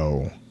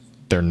no,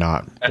 they're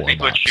not. I think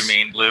what you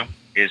mean, Blue,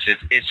 is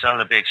it's on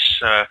a big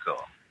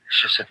circle.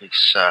 It's just a big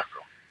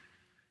circle.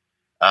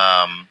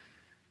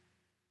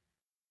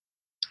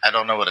 I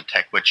don't know what a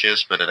tech witch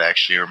is, but it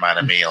actually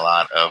reminded me a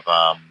lot of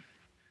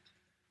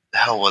the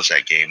hell was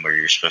that game where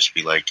you're supposed to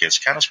be like, it's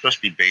kind of supposed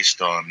to be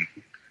based on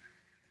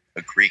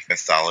a Greek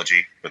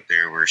mythology, but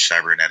there were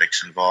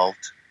cybernetics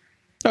involved.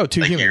 Oh,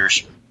 Too Human.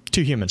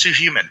 Too Human. Too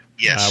Human.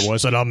 Yes, that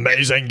was an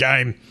amazing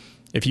game.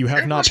 If you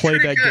have not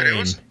played that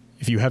game,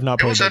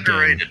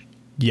 game,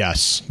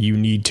 yes, you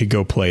need to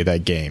go play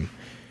that game.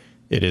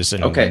 It is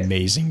an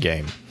amazing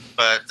game.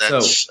 But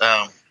that's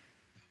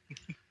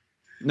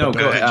no,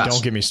 go ahead.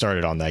 Don't get me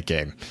started on that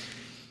game.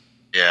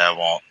 Yeah, I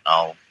won't.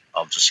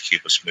 I'll just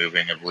keep us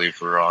moving. I believe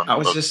we're on. I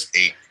was just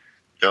 8.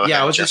 Go ahead,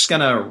 I was just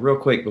gonna real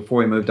quick before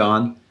we moved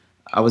on.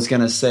 I was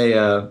gonna say,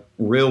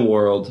 real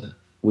world.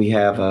 We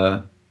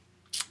have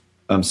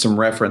some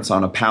reference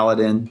on a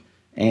paladin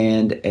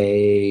and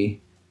a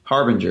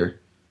harbinger.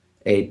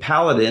 A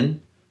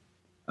paladin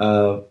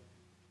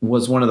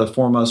was one of the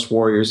foremost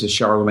warriors of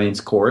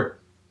Charlemagne's court.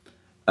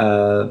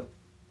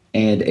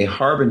 And a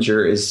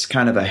harbinger is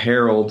kind of a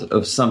herald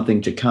of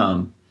something to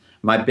come.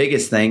 My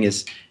biggest thing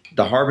is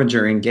the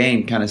harbinger in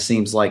game kind of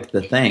seems like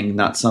the thing,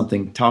 not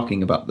something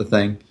talking about the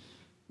thing.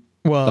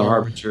 Well, the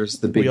harbinger is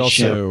the big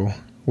ship.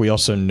 We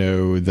also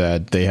know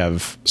that they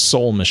have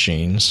soul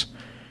machines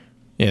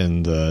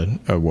in the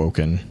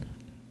Awoken,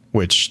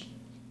 which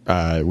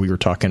we were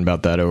talking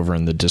about that over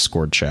in the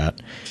Discord chat.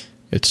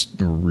 It's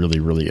really,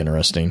 really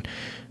interesting.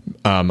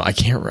 I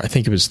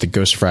think it was the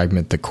Ghost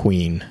Fragment, the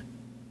Queen.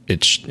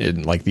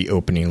 Like the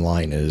opening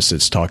line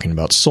it's talking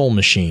about soul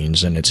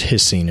machines and it's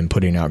hissing and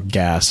putting out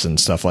gas and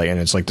stuff and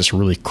it's like this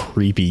really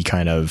creepy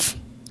kind of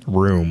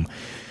room.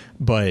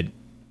 And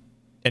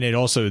it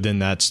also, then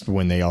that's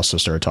when they also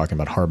started talking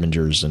about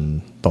harbingers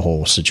and the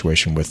whole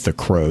situation with the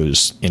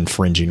crows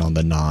infringing on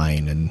the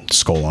 9 and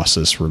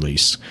Skolas's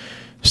release.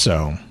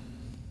 So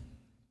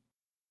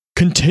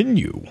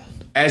continue.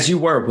 As you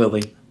were,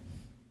 Willie.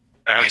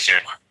 Okay.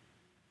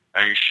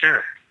 Are you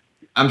sure?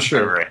 I'm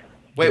sure. All right.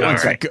 Wait one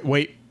second.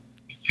 Wait.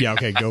 Yeah,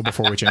 okay, go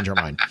before we change our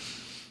mind.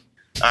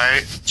 All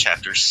right,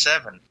 Chapter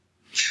 7.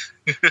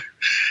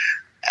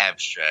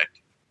 Abstract.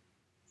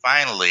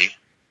 Finally,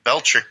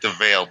 Beltrick the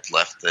Veiled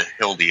left the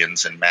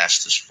Hildians and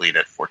massed his fleet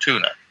at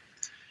Fortuna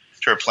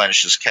to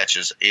replenish his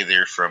catches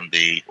either from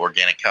the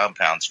organic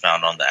compounds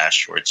found on the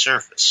asteroid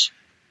surface.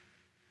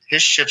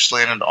 His ships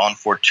landed on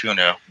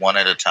Fortuna one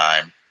at a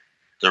time,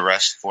 the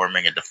rest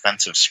forming a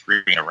defensive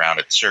screen around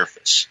its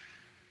surface.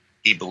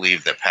 He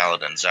believed that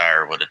Paladin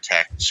Zyre would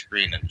attack the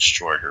screen and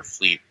destroy her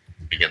fleet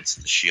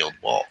against the shield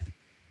wall.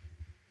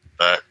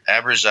 But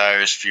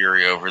Abrazyre's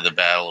fury over the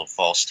Battle of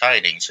False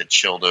Tidings had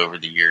chilled over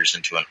the years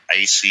into an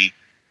icy,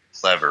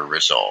 clever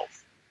resolve.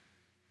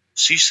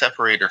 She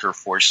separated her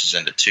forces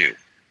into two,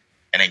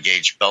 and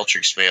engaged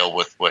Beltrick's Veil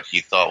with what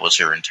he thought was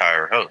her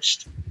entire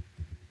host.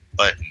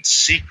 But in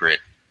secret,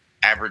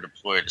 Abra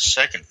deployed a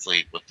second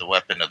fleet with the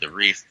weapon of the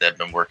Reef that had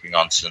been working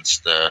on since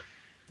the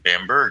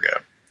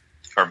Bamberga,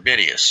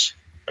 Carbidius,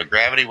 a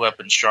gravity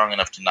weapon strong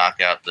enough to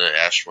knock out the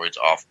asteroids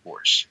off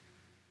course.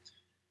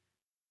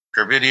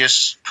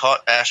 Carbidius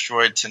caught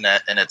asteroid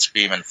Tenet in its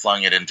beam and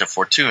flung it into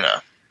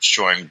Fortuna,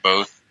 destroying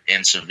both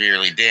and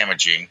severely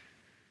damaging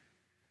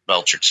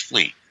Beltrick's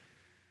fleet.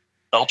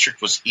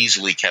 Beltrick was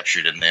easily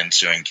captured in the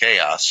ensuing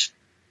chaos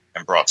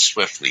and brought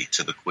swiftly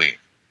to the Queen.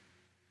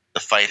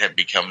 The fight had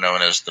become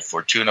known as the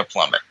Fortuna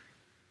Plummet,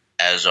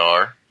 as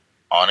are,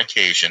 on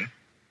occasion,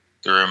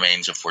 the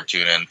remains of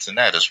Fortuna and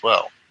Tenet as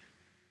well.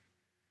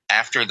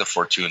 After the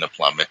Fortuna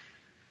Plummet,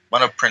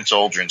 one of Prince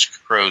Aldrin's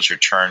crows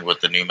returned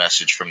with a new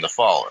message from the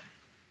Fallen,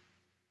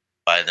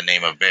 by the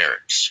name of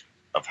Varix,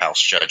 of House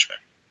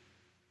Judgment.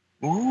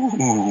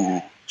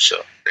 Ooh. So,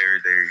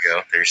 there you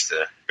go. There's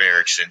the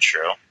Varix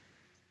intro.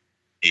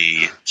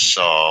 He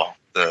saw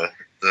the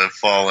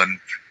Fallen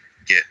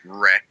get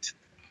wrecked.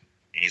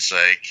 He's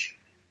like,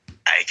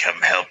 I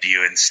come help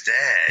you instead.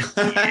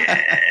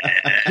 Yeah.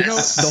 You know,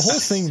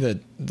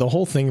 the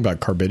whole thing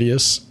about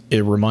Carbidius,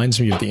 it reminds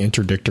me of the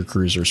interdictor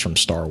cruisers from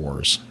Star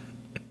Wars.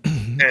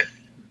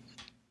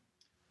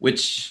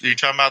 Which are you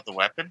talking about the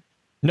weapon?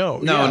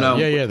 No.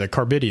 Yeah, the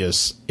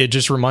Carbidius. It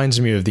just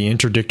reminds me of the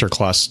interdictor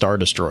class Star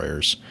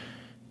Destroyers.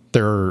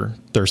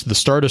 There's the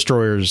Star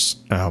Destroyers.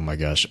 Oh my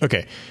gosh.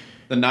 Okay.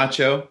 The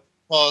Nacho.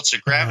 Well, it's a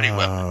gravity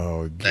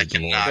weapon.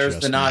 There's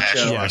the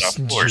Nacho. Yes,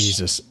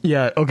 Jesus.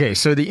 Yeah. Okay.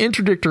 So the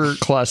interdictor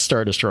class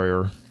Star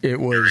Destroyer. It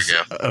was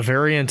a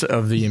variant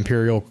of the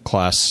Imperial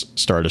class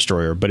Star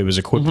Destroyer, but it was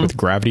equipped with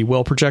gravity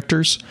well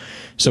projectors.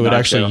 So it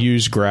actually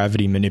used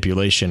gravity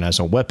manipulation as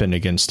a weapon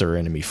against their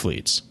enemy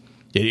fleets.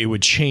 It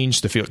would change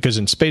the field because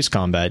in space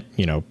combat,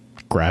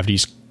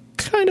 gravity's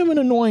kind of an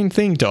annoying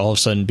thing to all of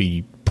a sudden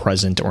be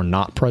present or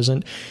not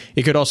present.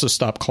 It could also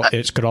stop.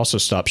 It could also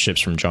stop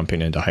ships from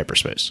jumping into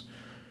hyperspace.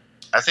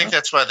 I think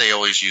that's why they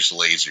always use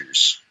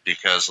lasers,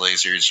 because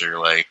lasers are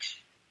like,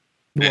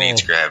 it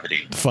needs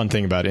gravity. The fun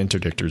thing about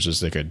interdictors is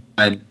they could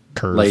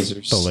curve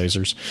lasers. The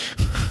lasers.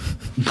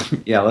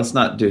 Yeah, let's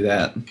not do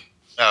that.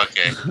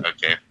 Okay.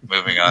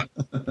 Moving on.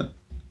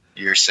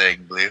 You're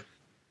saying Blue?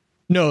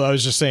 No, I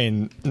was just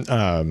saying,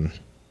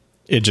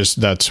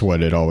 that's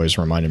what it always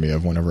reminded me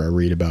of whenever I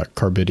read about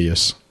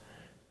Carbidius.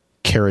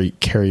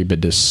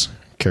 Carybidis.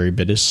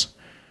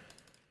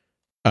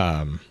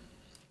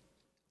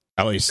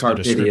 At least the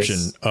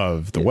description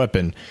of the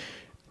weapon.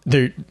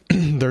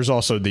 There's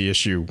also the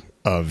issue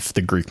of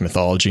the Greek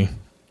mythology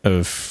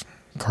of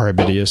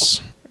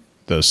Charybdis,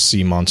 the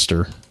sea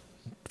monster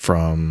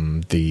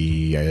from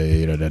the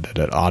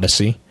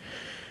Odyssey.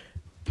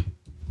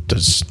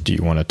 Do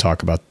you want to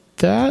talk about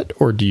that,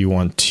 or do you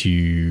want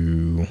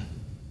to?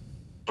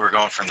 We're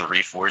going from the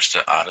Reef Wars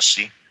to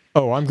Odyssey.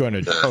 Oh, I'm going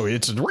to.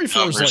 It's the Reef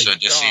Wars.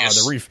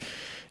 Odysseus. The Reef.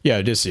 Yeah,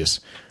 Odysseus.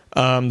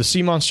 The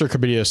sea monster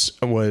Carbidius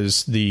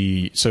was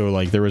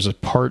there was a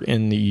part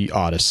in the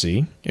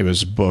Odyssey. It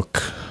was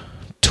book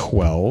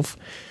 12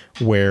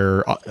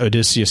 where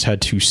Odysseus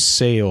had to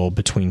sail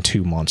between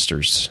two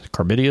monsters,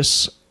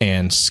 Carbidius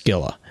and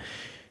Scylla.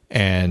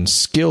 And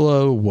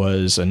Scylla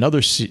was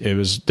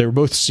they were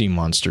both sea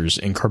monsters,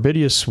 and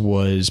Carbidius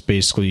was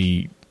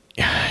basically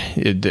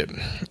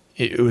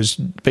it was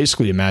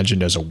basically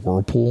imagined as a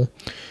whirlpool,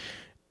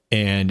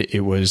 and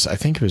I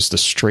think it was the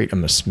Strait of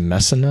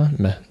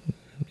Messina.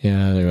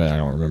 Yeah, I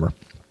don't remember.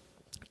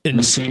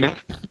 Messina?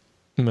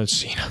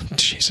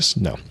 Jesus,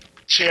 no.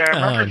 See, I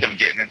remember them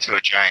getting into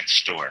a giant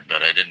storm,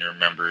 but I didn't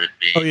remember it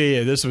being. Oh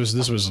yeah. This was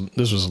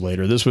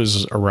later. This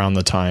was around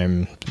the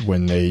time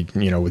when they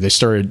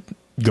started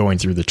going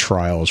through the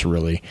trials,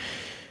 really,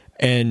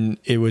 and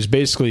it was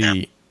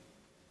basically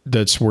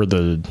that's where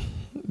the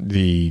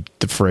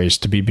phrase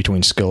 "to be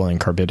between Scylla and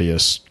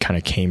Carbidius" kind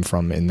of came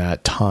from. In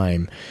that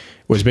time,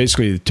 was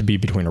basically to be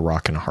between a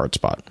rock and a hard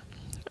spot.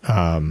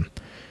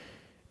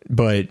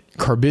 But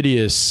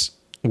Carbidius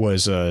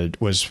was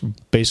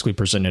basically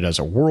presented as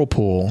a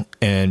whirlpool,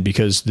 and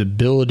because the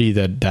ability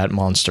that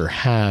monster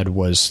had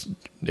was,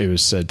 it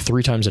was said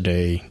 3 times a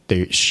day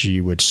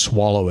she would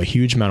swallow a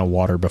huge amount of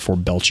water before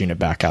belching it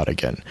back out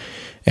again.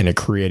 and it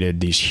created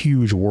these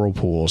huge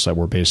whirlpools that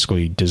were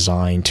basically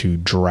designed to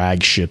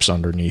drag ships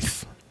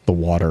underneath the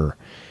water.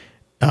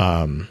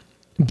 And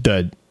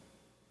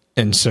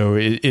so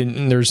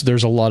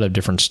there's a lot of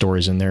different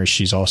stories in there.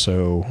 She's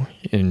also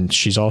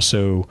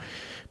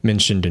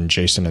mentioned in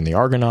Jason and the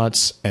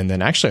Argonauts, and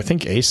then actually I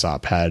think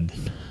Aesop had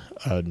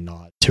a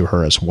nod to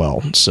her as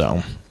well.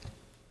 So,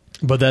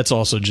 but that's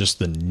also just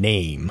the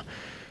name.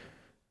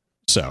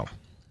 So,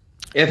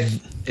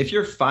 if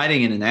you're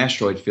fighting in an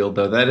asteroid field,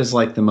 though, that is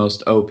like the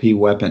most OP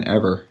weapon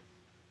ever.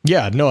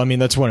 Yeah, no, I mean,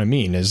 that's what I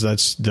mean, is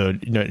that's the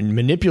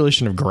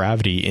manipulation of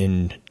gravity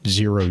in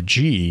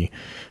 0G.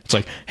 It's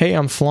like, hey,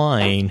 I'm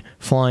flying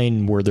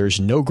where there's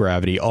no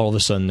gravity. All of a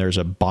sudden, there's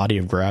a body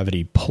of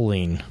gravity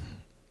pulling.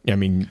 I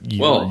mean,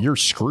 you're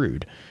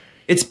screwed.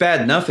 It's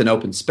bad enough in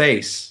open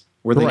space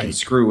where they can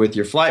screw with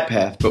your flight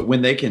path, but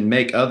when they can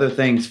make other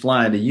things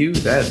fly into you,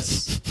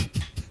 that's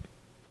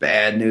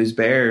bad news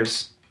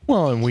bears.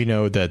 Well, and we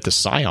know that the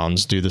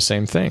Scions do the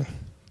same thing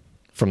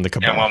from the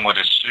Cabal. And one would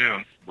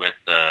assume with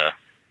the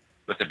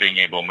being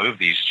able to move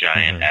these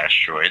giant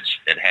asteroids,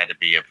 it had to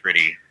be a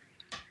pretty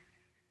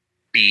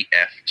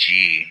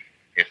BFG,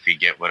 if you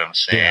get what I'm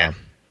saying.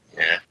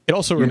 Yeah. It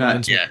also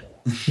reminds me.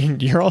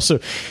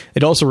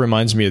 It also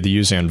reminds me of the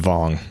Yuuzhan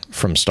Vong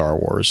from Star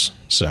Wars.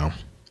 So,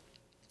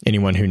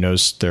 anyone who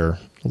knows their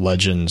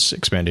Legends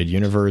expanded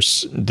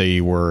universe, they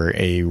were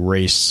a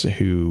race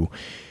who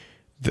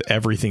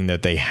everything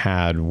that they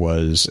had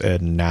was a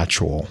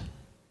natural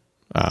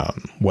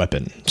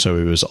weapon. So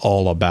it was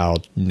all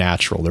about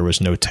natural. There was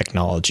no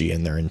technology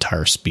in their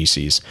entire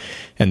species,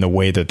 and the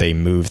way that they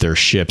moved their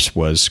ships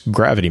was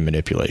gravity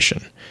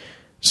manipulation.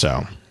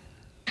 So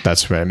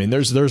that's what I mean.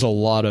 There's a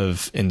lot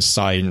of, in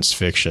science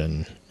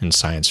fiction and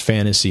science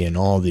fantasy and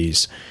all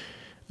these,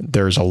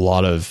 there's a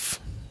lot of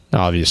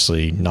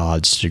obviously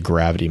nods to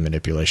gravity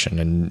manipulation,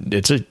 and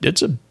it's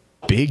a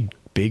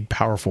big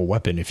powerful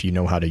weapon if you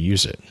know how to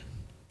use it.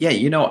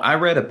 Yeah, I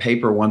read a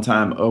paper one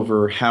time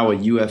over how a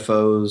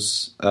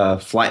UFO's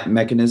flight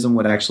mechanism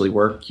would actually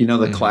work.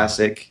 The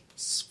classic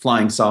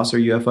flying saucer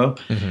UFO.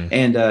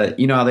 And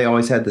how they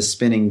always had the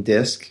spinning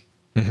disc?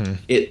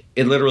 It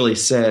literally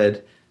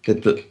said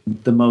that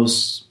the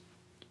most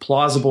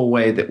plausible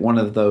way that one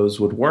of those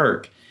would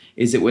work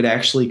is it would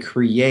actually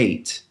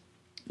create,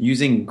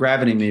 using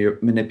gravity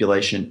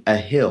manipulation, a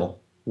hill.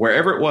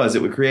 Wherever it was,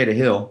 it would create a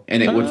hill,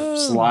 and it would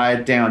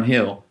slide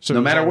downhill. So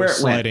no matter where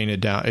it went,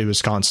 it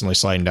was constantly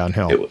sliding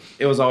downhill.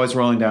 It was always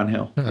rolling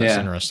downhill. Oh, that's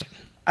interesting.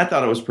 I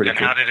thought it was pretty cool.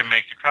 And how did it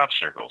make the crop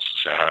circles?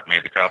 Is that how it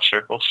made the crop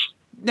circles?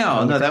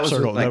 No, that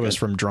was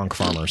from drunk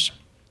farmers.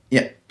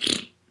 Yeah.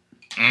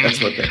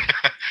 That's what they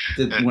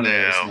did. One of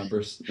those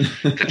numbers.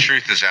 The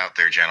truth is out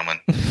there, gentlemen.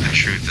 The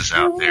truth is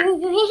out there.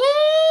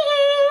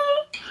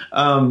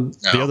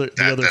 The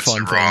other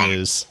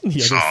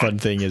fun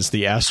thing is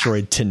the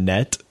asteroid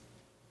Tenet.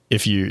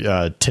 If you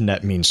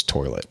Tenet means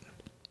toilet.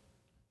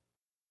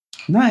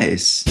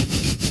 Nice.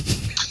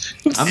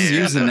 I'm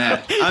using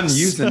that. I'm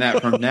using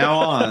that from now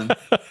on.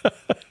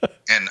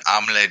 And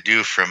omelette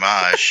du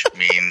fromage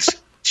means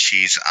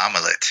cheese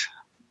omelette.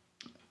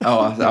 Oh,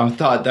 I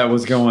thought that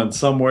was going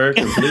somewhere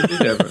completely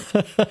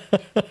different.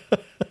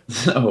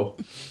 So,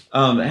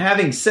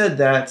 having said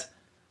that,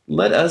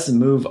 let us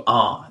move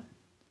on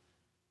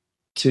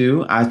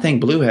to, I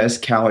think Blue has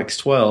Calyx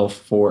 12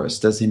 for us,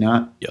 does he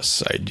not?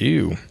 Yes, I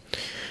do.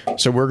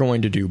 So we're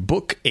going to do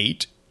Book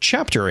 8,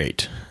 Chapter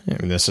 8.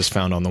 And this is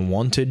found on the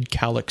Wanted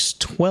Calyx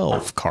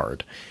 12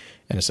 card.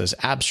 And it says,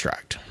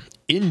 Abstract.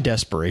 In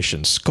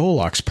desperation,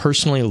 Skolox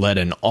personally led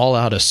an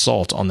all-out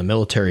assault on the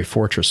military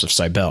fortress of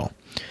Cybele.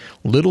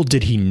 Little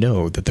did he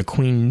know that the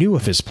Queen knew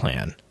of his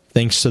plan,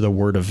 thanks to the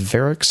word of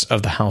Varix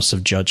of the House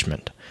of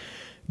Judgment.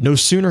 No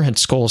sooner had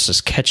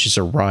Skolas' catches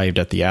arrived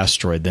at the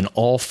asteroid than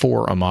all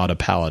four Armada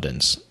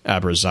paladins,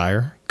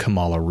 Abrazire,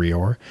 Kamala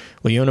Rior,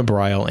 Leona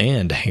Brile,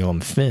 and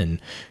Halem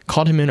Finn,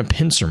 caught him in a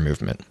pincer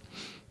movement.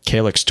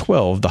 Calyx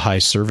 12, the High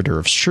Servitor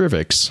of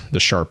Strivix, the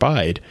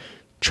Sharp-Eyed,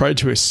 tried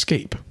to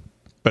escape,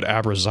 but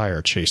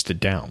Abrazire chased it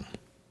down.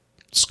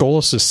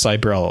 Skolas'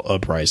 Cybele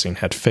uprising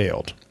had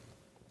failed.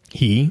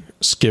 He,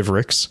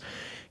 Skivrix,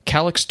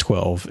 Calyx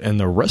 12, and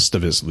the rest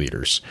of his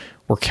leaders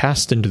were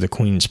cast into the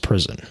Queen's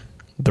prison.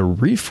 The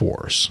Reef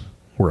Wars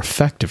were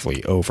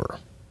effectively over.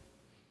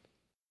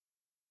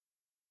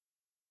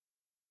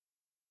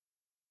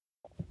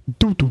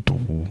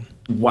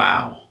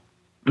 Wow.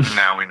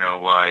 Now we know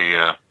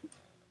why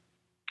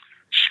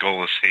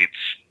Skolas hates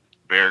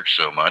Varric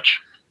so much.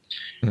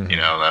 Mm-hmm.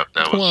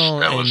 That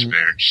was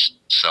Varric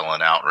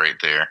selling out right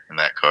there in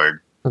that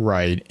card.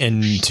 Right,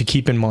 and to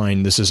keep in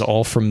mind, this is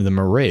all from the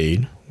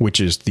Maraid, which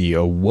is the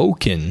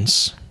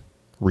Awoken's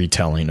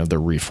retelling of the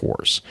Reef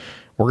Wars.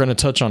 We're going to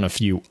touch on a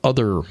few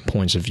other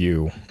points of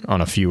view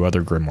on a few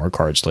other Grimoire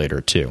cards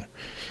later, too.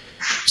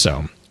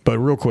 So, but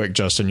real quick,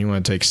 Justin, you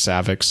want to take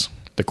Savix,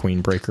 the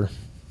Queenbreaker?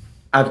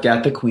 I've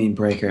got the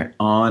Queenbreaker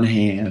on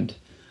hand.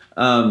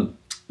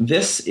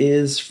 This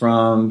is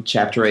from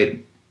Chapter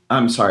 8.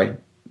 I'm sorry,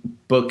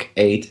 Book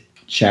 8,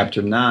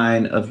 Chapter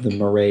 9 of the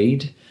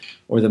Maraid,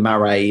 or the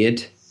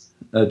Maraid.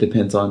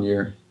 Depends on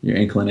your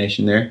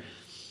inclination there.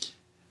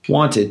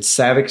 Wanted,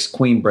 Savix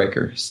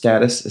Queenbreaker.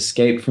 Status,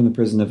 escaped from the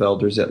prison of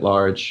elders at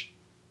large.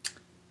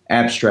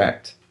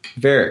 Abstract.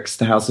 Varix,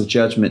 the House of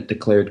Judgment,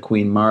 declared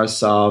Queen Mara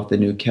Sov the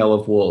new Kell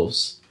of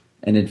Wolves,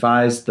 and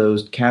advised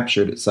those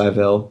captured at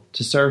Cybele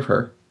to serve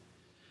her.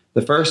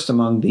 The first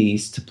among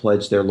these to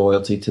pledge their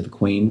loyalty to the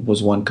Queen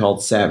was one called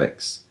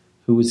Savix,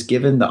 who was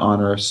given the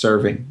honor of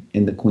serving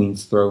in the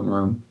Queen's throne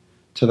room,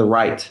 to the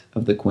right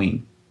of the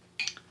Queen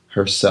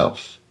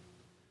herself.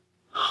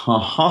 Ha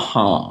ha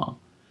ha.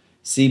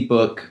 See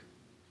book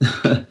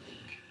 9,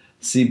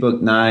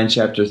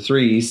 chapter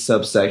 3,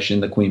 subsection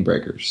The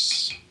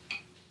Queenbreakers.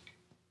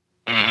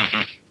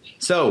 Mm-hmm.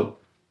 So,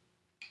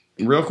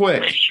 real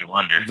quick, Makes you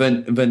wonder.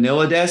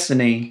 Vanilla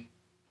Destiny,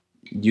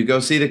 you go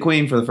see the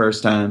Queen for the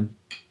first time.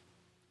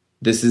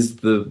 This is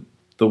the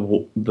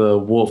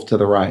wolf to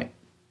the right.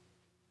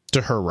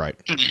 To her right.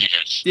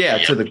 Yes. Yeah,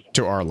 Yep.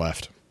 To our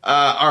left.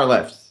 Our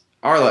left.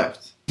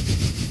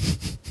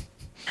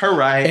 Her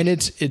right. And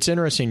it's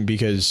interesting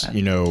because,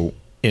 you know,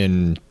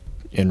 in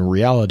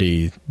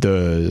reality,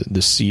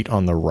 the seat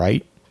on the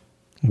right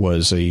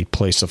was a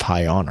place of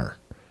high honor.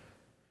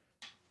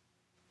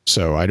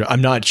 So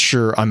I'm not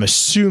sure. I'm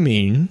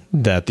assuming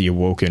that the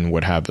Awoken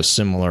would have a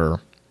similar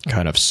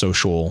kind of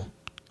social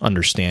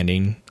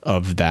understanding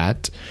of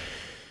that.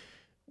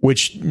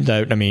 Which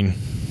that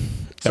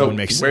would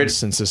make sense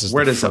since this is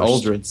where the does the first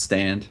Aldred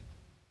stand?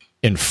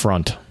 in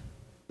front.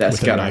 That's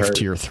with a gotta knife hurt.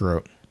 to your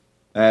throat.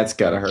 That's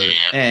gotta hurt.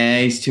 Yeah.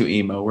 He's too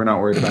emo. We're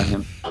not worried about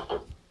him.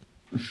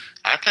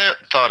 I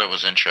thought it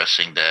was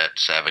interesting that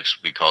Savix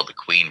would be called the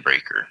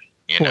Queenbreaker.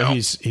 You know, Well,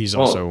 he's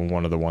also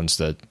one of the ones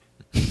that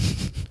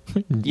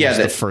was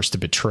the first to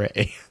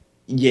betray.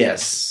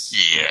 Yes.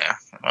 yeah.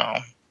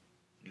 Well,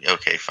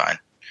 okay, fine.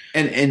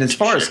 And as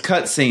far as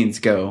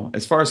cutscenes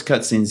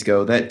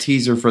go, that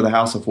teaser for the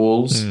House of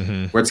Wolves,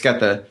 where it's got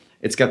the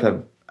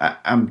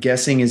I'm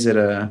guessing, is it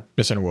a?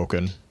 It's an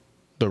Awoken.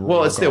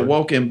 It's the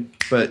Awoken,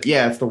 but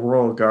yeah, it's the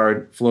Royal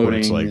Guard floating.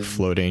 It's like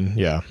floating.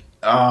 Yeah.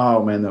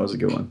 Oh man, that was a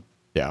good one.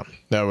 Yeah,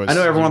 that was. I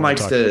know everyone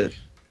likes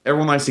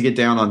to get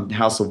down on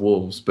House of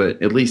Wolves,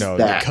 but at least the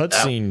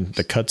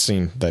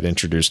cutscene that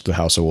introduced the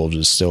House of Wolves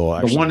is still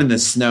actually the one in the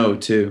snow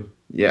too.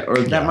 Yeah, or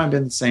that might have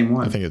been the same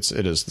one. I think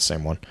it is the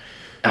same one.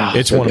 Oh,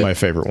 it's so one good. of my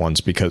favorite ones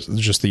because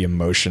just the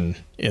emotion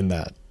in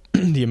that.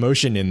 The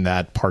emotion in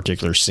that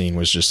particular scene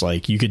was just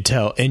like you could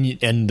tell, and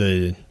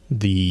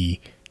the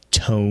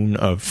tone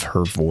of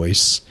her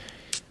voice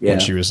when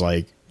she was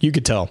like, you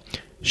could tell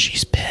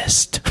she's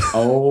pissed.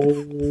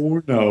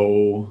 Oh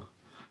no!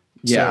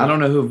 Yeah, So- I don't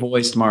know who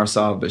voiced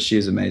Marsov, but she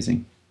was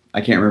amazing.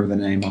 I can't remember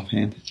the name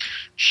offhand.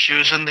 She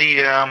was in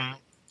the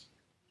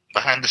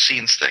behind the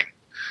scenes thing.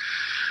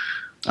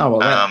 Oh well,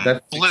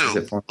 that fixes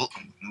Blue, it for me.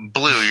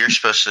 Blue, you're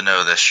supposed to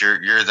know this.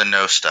 You're the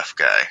know stuff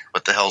guy.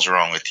 What the hell's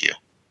wrong with you?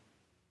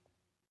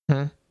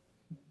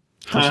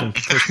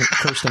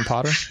 Kirsten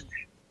Potter.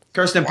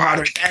 Kirsten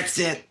Potter. That's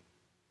it.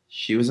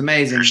 She was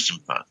amazing. Kirsten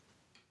Potter.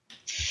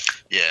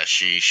 Yeah,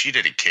 she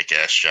did a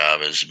kick-ass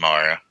job as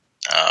Mara.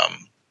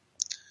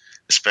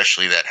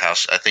 Especially that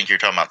house. I think you're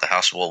talking about the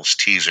House of Wolves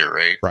teaser,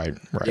 right? Right.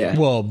 Yeah.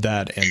 Well,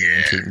 that and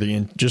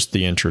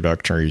the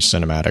introductory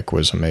cinematic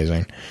was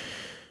amazing.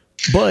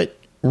 But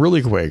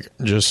really quick,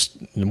 just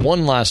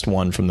one last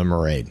one from the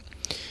Maraid.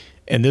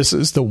 And this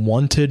is the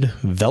Wanted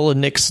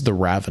Velenix the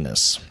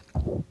Ravenous.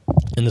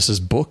 And this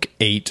is Book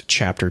 8,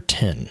 Chapter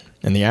 10.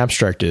 And the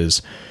abstract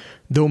is,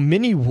 though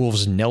many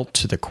wolves knelt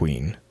to the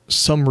queen,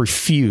 some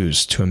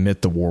refused to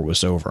admit the war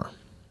was over.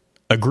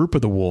 A group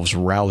of the wolves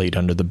rallied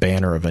under the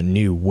banner of a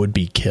new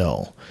would-be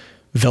kill,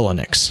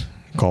 Velenix,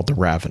 called the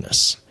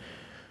Ravenous.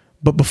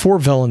 But before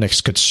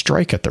Velenix could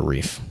strike at the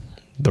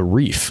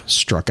reef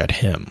struck at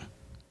him.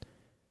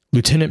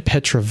 Lieutenant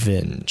Petra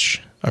Vinge,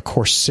 a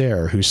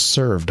corsair who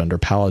served under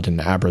Paladin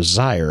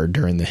Abrazyr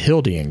during the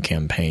Hildian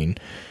campaign,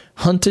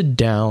 hunted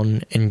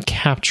down and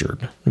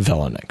captured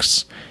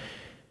Velenix.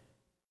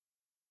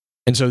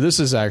 And so this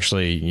is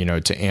actually,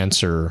 to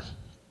answer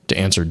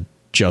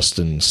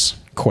Justin's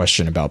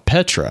question about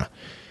Petra,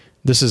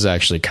 this is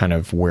actually kind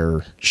of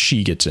where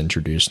she gets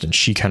introduced and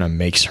she kind of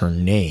makes her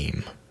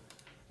name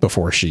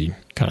before she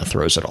kind of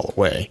throws it all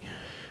away.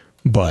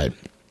 But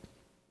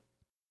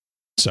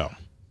so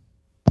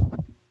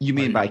You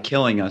mean by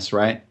killing us,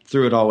 right?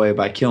 Threw it all away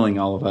by killing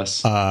all of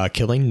us.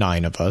 killing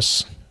 9 of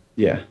us,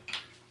 Yeah.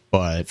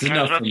 but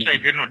I was about to say,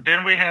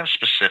 didn't we have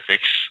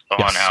specifics on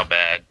Yes. how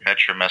bad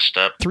Petra messed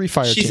up? 3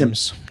 fire She's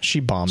teams.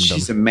 She bombed them.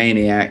 She's a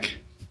maniac.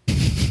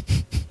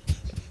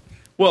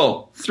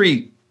 Well,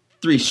 three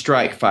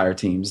strike fire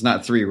teams,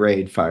 not 3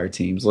 raid fire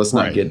teams. Let's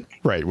not get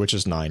Right, which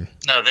is 9.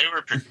 No,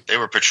 they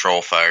were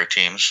patrol fire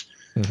teams.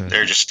 Mm-hmm.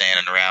 They're just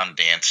standing around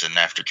dancing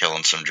after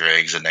killing some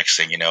dregs, and next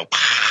thing you know,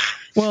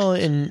 Well,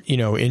 and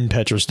in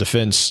Petra's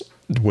defense,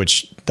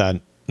 which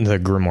that the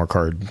Grimoire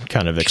card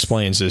kind of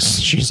explains,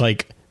 is she's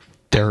like,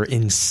 they're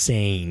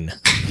insane.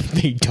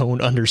 They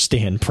don't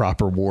understand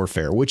proper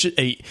warfare. Which,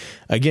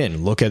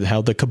 again, look at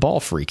how the Cabal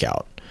freak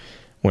out.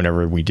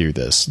 whenever we do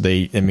this.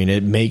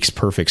 It makes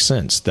perfect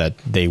sense that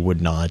they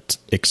would not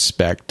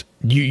expect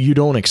you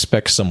don't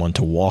expect someone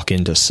to walk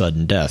into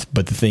sudden death.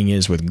 But the thing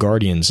is with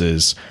Guardians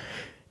is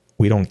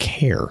we don't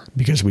care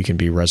because we can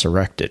be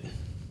resurrected.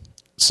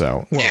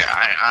 So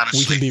I honestly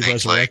we can be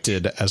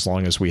resurrected as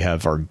long as we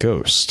have our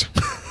ghost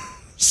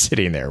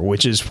sitting there,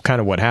 which is kind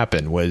of what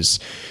happened. Was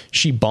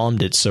she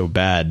bombed it so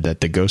bad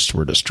that the ghosts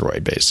were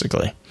destroyed,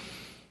 basically.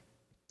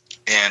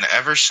 And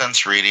ever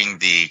since reading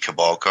the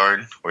Cabal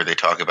card, where they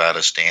talk about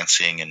us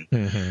dancing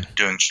and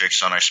doing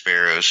tricks on our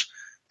sparrows,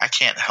 I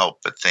can't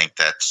help but think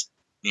that's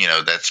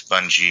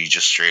Bungie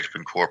just straight up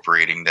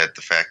incorporating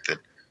the fact that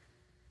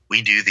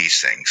we do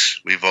these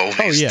things. We've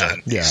always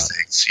done these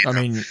things.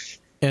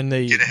 And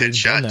they've get a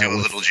headshot, do a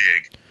with, little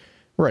jig.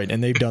 Right,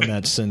 and they've done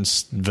that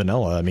since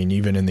vanilla.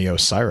 Even in the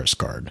Osiris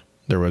card,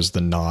 there was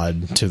the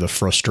nod to the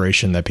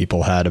frustration that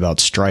people had about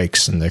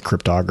strikes and the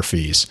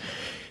cryptographies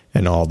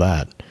and all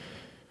that.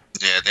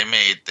 Yeah, they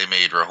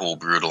made Rahul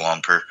brutal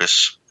on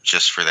purpose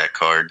just for that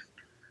card.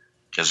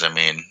 Because,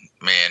 man,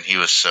 he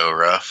was so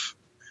rough.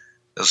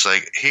 It was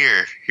like,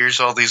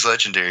 here's all these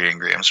legendary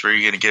engrams. What are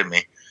you going to give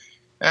me?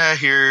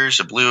 Here's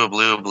a blue,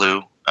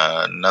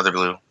 another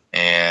blue,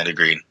 and a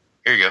green.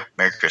 Here you go.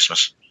 Merry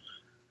Christmas.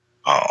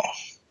 Oh.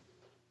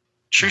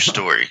 True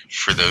story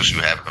for those who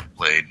haven't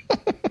played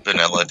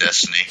Vanilla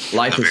Destiny.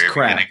 Life is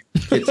crap.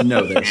 Get to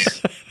know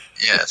this.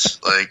 Yes.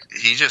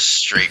 He just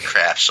straight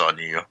craps on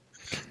you.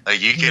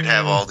 You could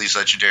have all these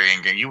legendary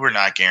engrams. You were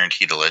not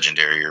guaranteed a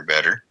legendary or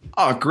better.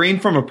 Oh, green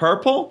from a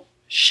purple?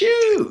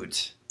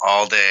 Shoot.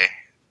 All day,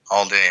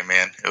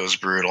 man. It was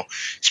brutal.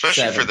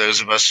 Especially for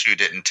those of us who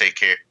didn't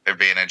take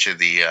advantage of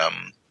the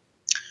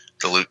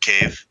loot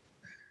cave.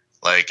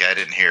 I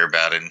didn't hear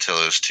about it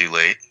until it was too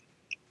late.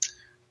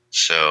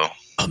 So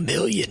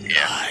 1,000,000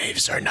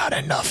 lives are not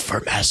enough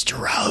for Master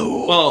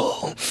Raoul.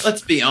 Well,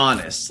 let's be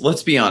honest.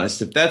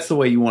 If that's the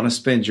way you want to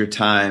spend your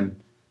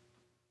time,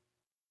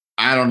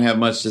 I don't have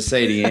much to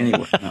say to you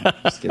anyway. No,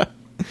 just kidding.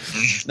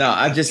 No,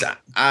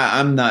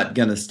 I'm not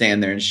going to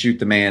stand there and shoot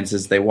the mans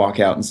as they walk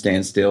out and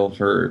stand still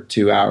for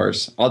 2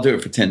 hours. I'll do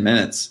it for 10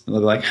 minutes. And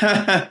they'll be like,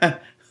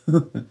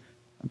 I'm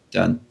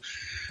done.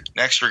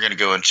 Next, we're going to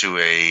go into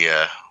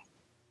a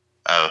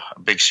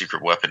big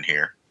secret weapon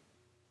here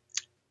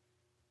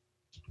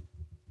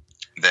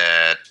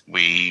that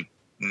we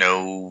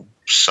know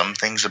some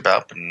things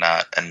about, but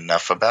not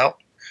enough about,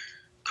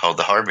 called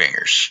the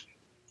Harbingers.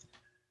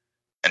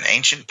 An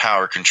ancient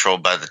power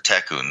controlled by the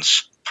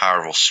Tekuns,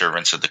 powerful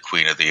servants of the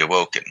Queen of the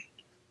Awoken.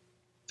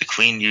 The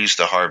Queen used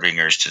the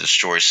Harbingers to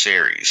destroy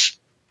Ceres,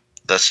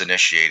 thus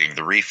initiating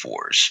the Reef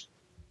Wars.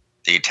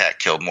 The attack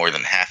killed more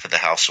than half of the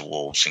House of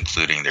Wolves,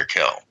 including their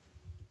Kel.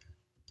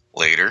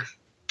 Later,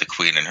 the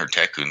Queen and her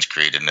Tekuns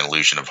created an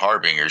illusion of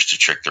Harbingers to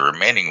trick the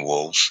remaining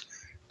wolves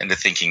into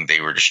thinking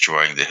they were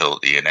destroying the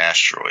Hildian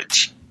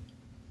asteroids.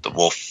 The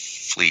wolf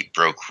fleet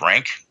broke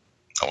rank,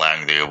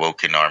 allowing the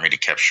Awoken army to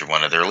capture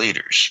one of their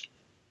leaders.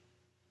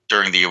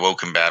 During the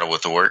Awoken battle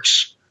with the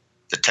orcs,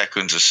 the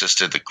Tekuns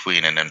assisted the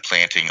Queen in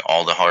implanting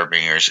all the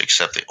Harbingers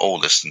except the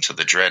oldest into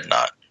the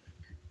Dreadnought.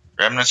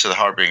 Remnants of the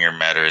Harbinger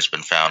matter has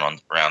been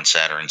found around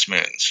Saturn's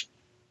moons,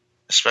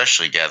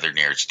 especially gathered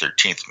near its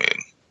 13th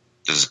moon,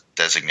 the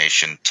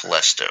designation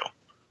Telesto.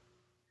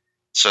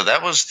 So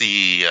that was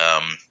the,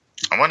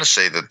 I want to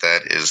say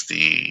that is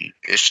the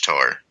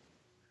Ishtar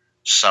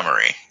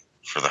summary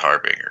for the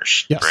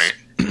Harbingers, yes. Right?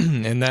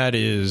 And that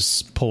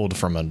is pulled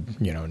from a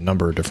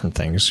number of different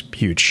things.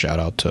 Huge shout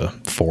out to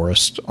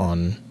Forrest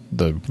on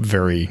the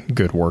very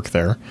good work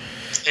there.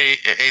 Hey,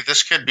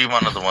 this could be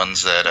one of the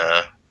ones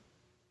that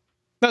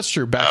that's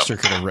true. Baxter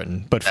could have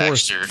written, but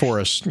Forrest,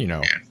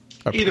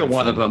 either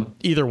one of them,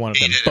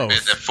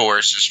 both. That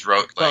Forrest just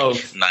wrote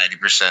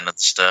 90% of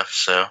the stuff.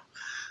 So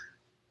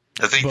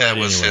I think that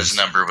was his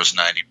number was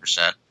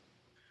 90%.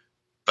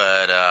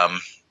 But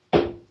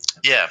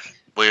yeah,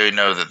 we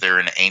know that they're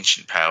an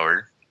ancient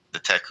power. The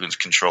Tekuns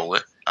control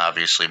it.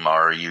 Obviously,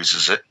 Mara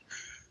uses it.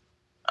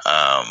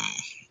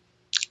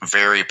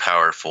 Very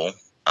powerful,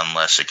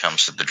 unless it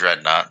comes to the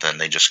Dreadnought. Then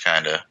they just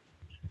kind of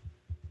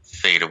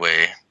fade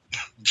away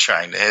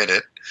trying to hit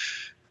it.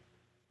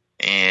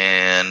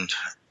 And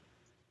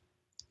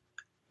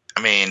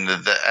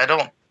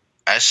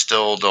I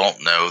still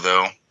don't know,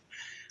 though,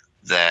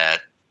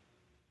 that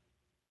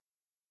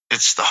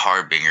it's the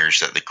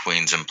Harbingers that the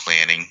Queen's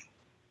implanting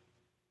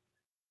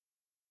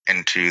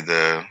into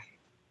the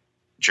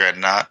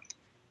Dreadnought.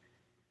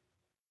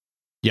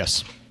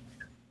 Yes.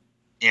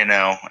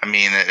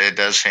 It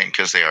does hint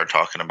because they are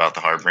talking about the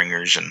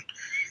Harbingers, and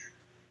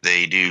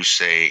they do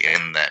say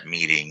in that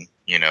meeting,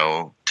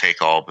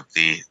 take all but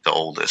the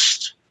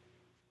oldest.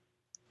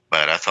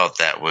 But I thought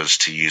that was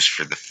to use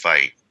for the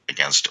fight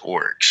against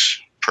orcs,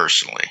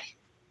 personally.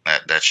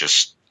 That's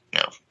just,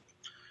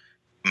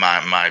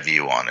 my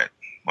view on it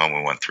when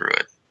we went through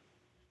it.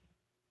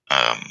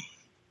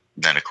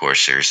 Then, of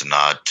course, there's a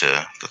nod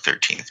to the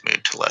 13th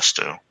moon,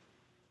 Telesto.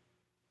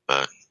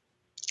 But,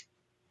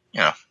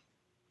 a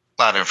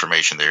lot of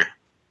information there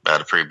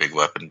about a pretty big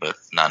weapon, but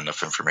not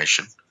enough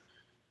information.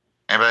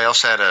 Anybody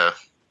else had a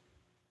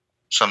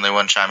Something they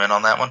want to chime in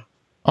on that one?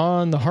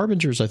 On the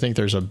Harbingers, I think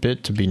there's a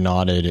bit to be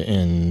nodded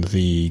in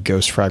the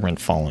Ghost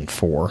Fragment Fallen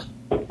 4.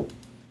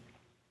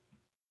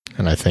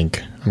 And I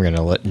think I'm going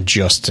to let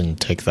Justin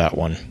take that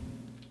one.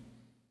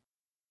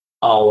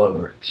 All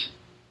over it.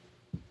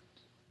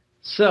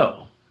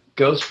 So,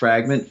 Ghost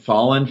Fragment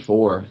Fallen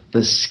 4,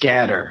 The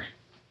Scatter.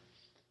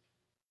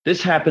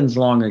 This happens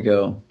long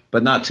ago,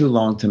 but not too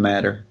long to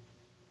matter.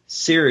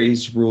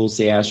 Ceres rules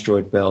the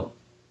asteroid belt.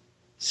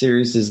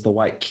 Ceres is the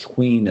white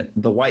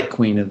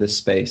queen of this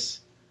space.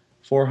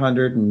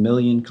 400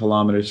 million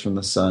kilometers from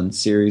the sun,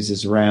 Ceres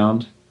is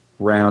round.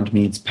 Round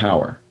means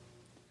power.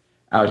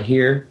 Out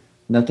here,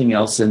 nothing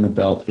else in the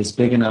belt is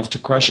big enough to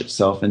crush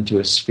itself into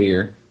a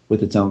sphere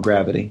with its own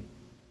gravity.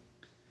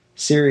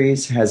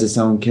 Ceres has its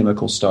own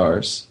chemical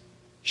stars,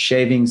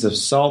 shavings of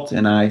salt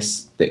and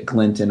ice that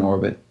glint in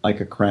orbit like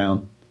a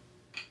crown.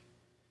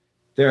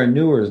 There are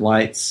newer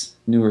lights,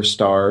 newer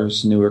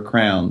stars, newer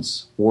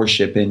crowns,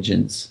 warship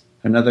engines.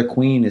 Another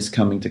queen is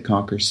coming to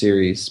conquer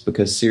Ceres,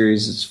 because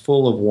Ceres is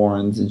full of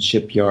warrens and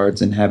shipyards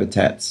and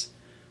habitats,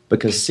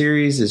 because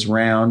Ceres is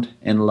round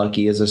and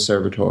lucky as a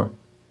servitor,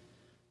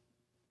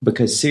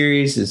 because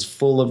Ceres is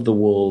full of the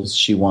wolves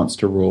she wants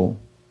to rule.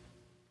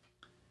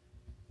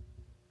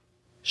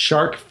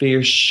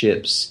 Shark-fierce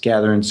ships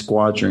gather in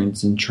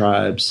squadrons and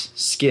tribes,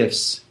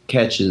 skiffs,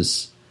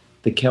 ketches.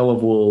 The Kell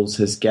of Wolves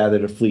has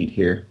gathered a fleet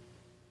here.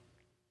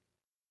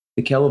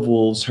 The Kell of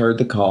Wolves heard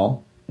the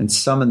call and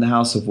summoned the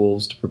House of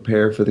Wolves to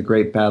prepare for the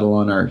great battle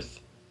on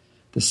Earth.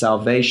 The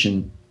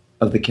salvation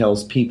of the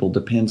Kell's people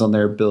depends on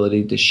their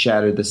ability to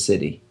shatter the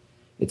city.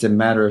 It's a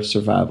matter of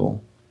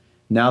survival.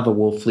 Now the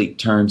wolf fleet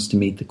turns to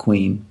meet the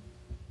queen.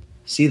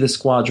 See the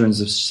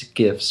squadrons of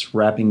skiffs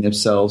wrapping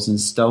themselves in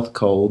stealth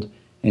cold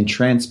and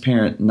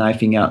transparent,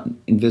 knifing out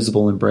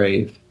invisible and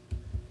brave.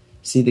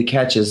 See the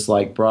catches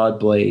like broad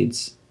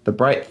blades, the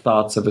bright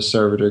thoughts of a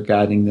servitor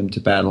guiding them to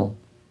battle.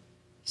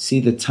 See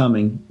the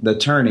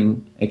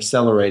turning,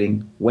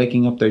 accelerating,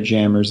 waking up their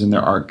jammers and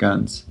their arc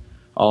guns.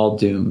 All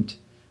doomed.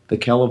 The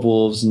Kell of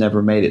Wolves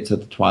never made it to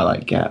the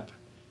Twilight Gap.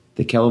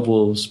 The Kell of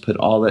Wolves put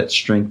all that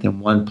strength in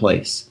one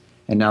place,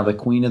 and now the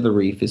Queen of the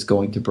Reef is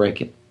going to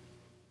break it.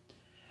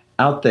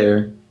 Out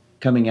there,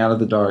 coming out of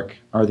the dark,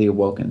 are the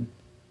Awoken.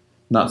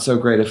 Not so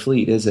great a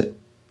fleet, is it?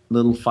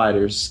 Little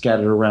fighters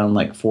scattered around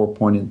like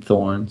four-pointed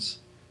thorns.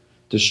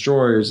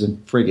 Destroyers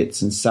and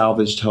frigates and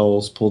salvaged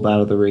hulls pulled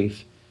out of the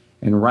reef.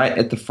 And right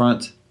at the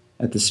front,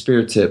 at the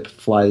spear tip,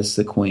 flies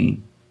the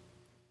queen.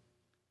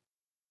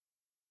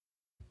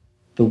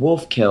 The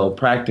wolf Kell,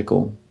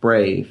 practical,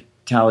 brave,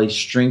 tallies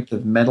strength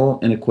of metal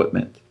and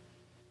equipment.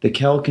 The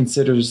Kell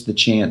considers the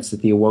chance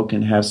that the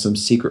Awoken have some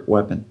secret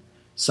weapon,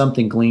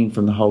 something gleaned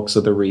from the hulks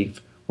of the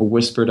reef, or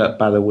whispered up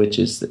by the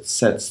witches that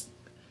sets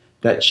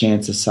that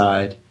chance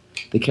aside.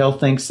 The Kell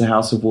thinks the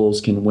House of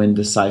Wolves can win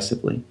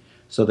decisively,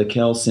 so the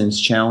Kell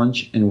sends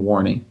challenge and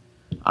warning.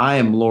 I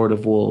am Lord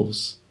of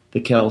Wolves. The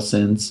Kell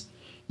sends,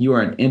 you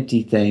are an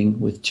empty thing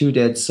with 2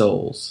 dead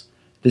souls.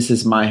 This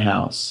is my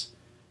house.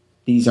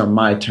 These are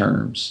my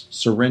terms.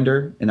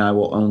 Surrender, and I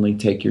will only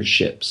take your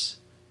ships.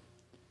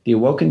 The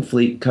Awoken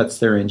fleet cuts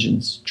their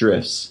engines,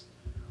 drifts.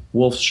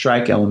 Wolf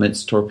strike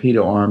elements,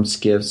 torpedo-armed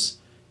skiffs,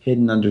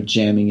 hidden under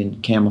jamming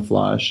and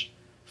camouflage,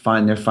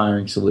 find their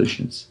firing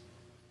solutions.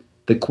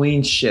 The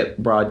Queen's ship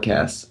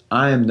broadcasts,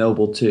 I am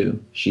noble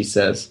too, she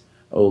says,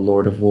 O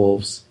Lord of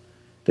Wolves.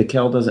 The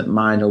Kell doesn't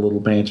mind a little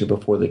banter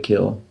before the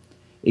kill.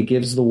 It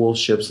gives the wolf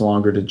ships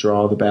longer to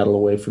draw the battle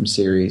away from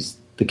Ceres.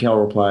 The Kell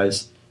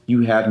replies,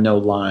 you have no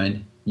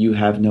line. You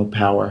have no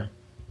power.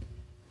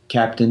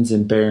 Captains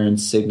and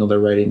barons signal their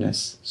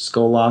readiness.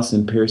 Skolas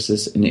and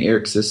Persis and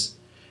Erixus,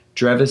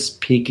 Drevis,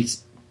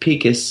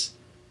 Picus,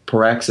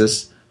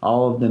 Paraxis,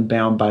 all of them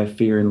bound by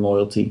fear and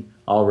loyalty,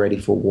 all ready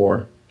for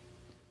war.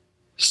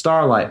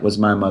 Starlight was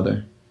my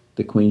mother,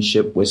 the Queen's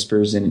ship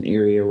whispers in an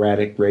eerie,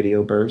 erratic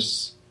radio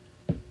bursts.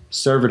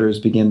 Servitors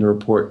begin to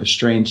report a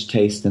strange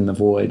taste in the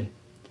void.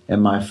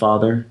 And my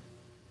father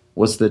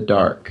was the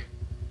dark.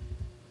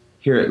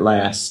 Here at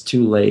last,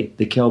 too late,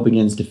 the Kell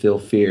begins to feel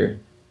fear.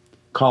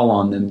 Call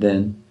on them,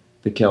 then,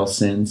 the Kell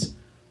sends.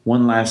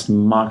 One last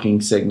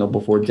mocking signal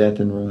before death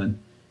and ruin,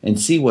 and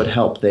see what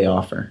help they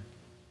offer.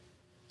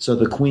 So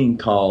the Queen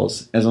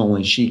calls, as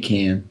only she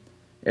can.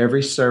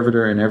 Every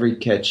servitor and every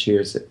ketch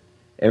hears it.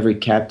 Every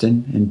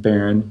captain and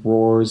baron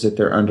roars at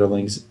their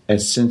underlings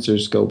as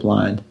sensors go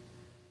blind.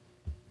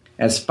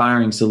 As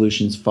firing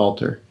solutions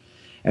falter.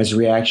 As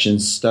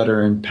reactions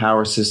stutter and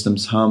power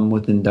systems hum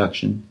with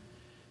induction.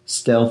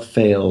 Stealth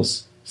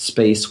fails.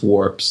 Space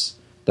warps.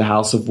 The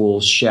House of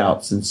Wolves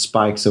shouts and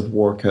spikes of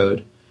war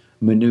code.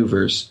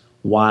 Maneuvers.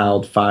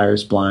 Wild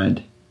fires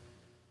blind.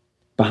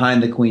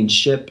 Behind the Queen's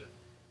ship,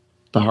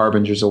 the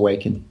Harbingers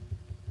awaken.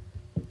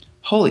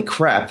 Holy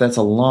crap, that's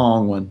a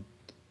long one.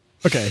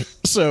 Okay,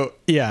 so,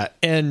 yeah,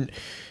 and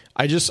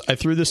I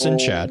threw this in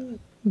chat,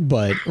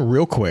 but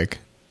real quick,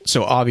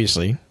 so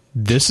obviously,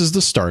 this is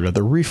the start of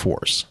the Reef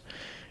Wars.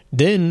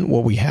 Then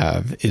what we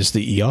have is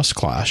the Eos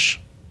Clash,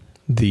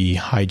 the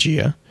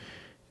Hygeia,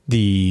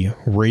 the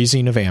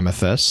Raising of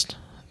Amethyst,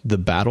 the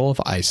Battle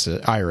of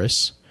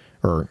Iris,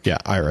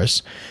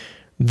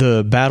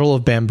 the Battle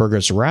of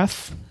Bamberga's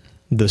Wrath,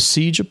 the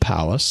Siege of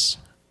Pallas,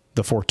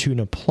 the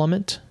Fortuna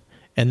Plummet,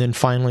 and then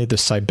finally the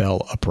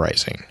Cybele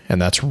Uprising.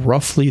 And that's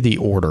roughly the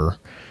order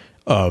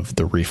of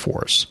the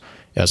Reforce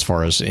as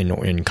far as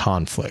in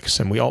conflicts.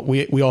 And we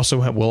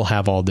also will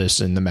have all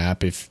this in the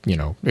map if,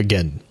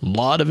 again, a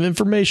lot of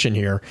information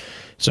here.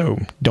 So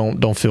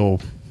don't feel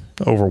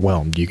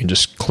overwhelmed. You can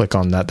just click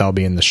on that. That'll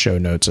be in the show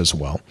notes as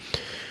well.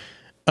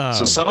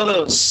 So some of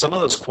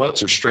those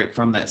quotes are straight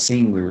from that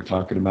scene we were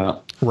talking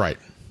about. Right.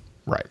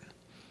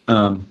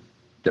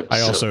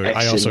 I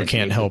also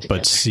can't help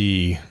but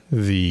see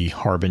the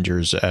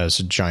Harbingers as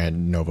giant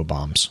Nova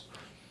bombs.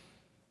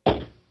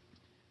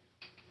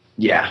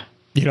 Yeah.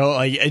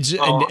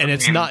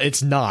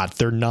 It's not.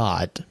 They're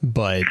not,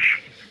 but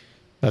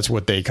that's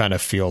what they kind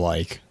of feel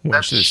like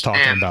when she's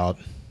talking about.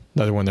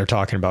 When they're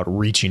talking about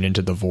reaching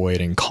into the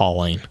void and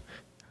calling.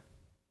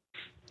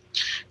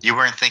 You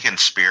weren't thinking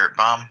spirit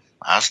bomb?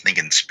 I was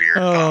thinking spirit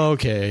bomb. Oh,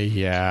 okay,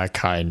 yeah,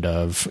 kind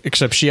of.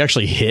 Except she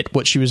actually hit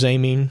what she was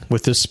aiming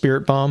with this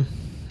spirit bomb.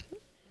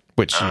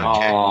 Which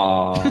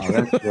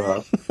that's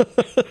rough.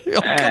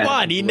 Come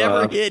on, he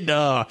never hit.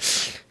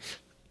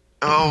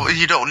 Oh,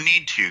 you don't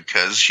need to,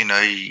 because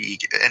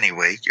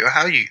anyway.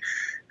 How you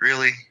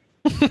really?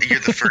 You're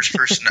the first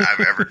person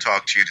I've ever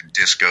talked to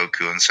diss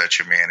Goku in such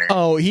a manner.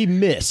 Oh, he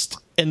missed,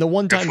 and the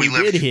one time he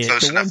did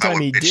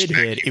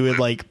hit, it would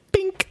like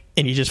pink,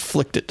 and he just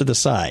flicked it to the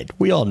side.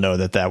 We all know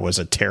that was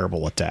a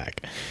terrible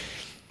attack.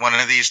 One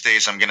of these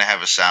days, I'm going to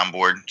have a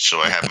soundboard, so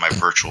I have my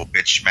virtual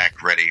bitch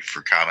smack ready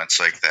for comments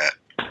like that.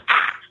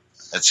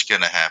 It's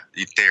going to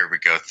happen. There we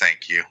go.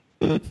 Thank you.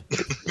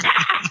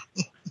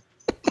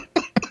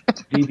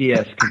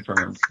 VBS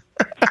confirmed.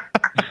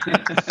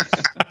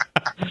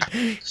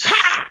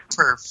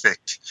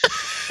 Perfect.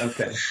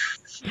 Okay.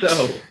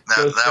 So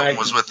that one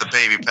was with the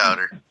baby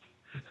powder.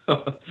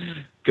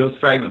 Ghost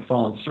Fragment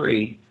Fallen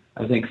 3,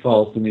 I think,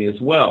 falls to me as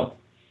well.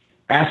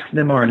 Ask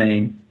them our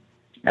name.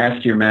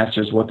 Ask your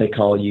masters what they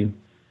call you.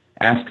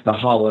 Ask the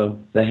hollow,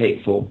 the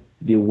hateful,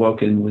 the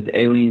awoken with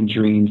alien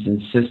dreams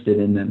insisted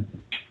in them.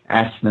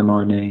 Ask them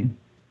our name.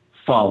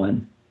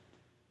 Fallen.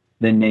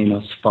 Then name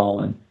us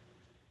Fallen.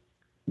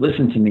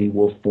 Listen to me,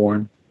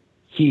 Wolfborn.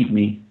 Heed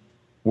me,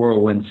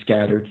 whirlwind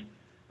scattered.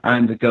 I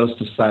am the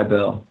ghost of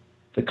Cybele,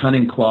 the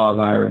cunning claw of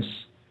Iris,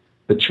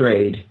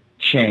 betrayed,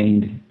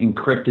 chained,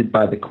 encrypted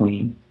by the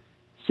Queen,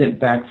 sent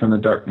back from the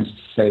darkness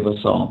to save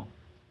us all.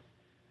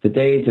 The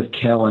days of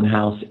Kell and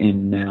House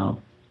end now.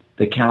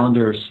 The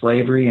calendar of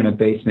slavery and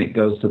abasement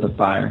goes to the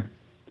fire.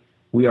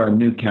 We are a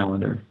new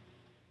calendar.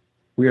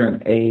 We are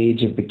an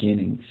age of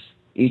beginnings.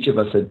 Each of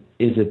us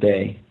is a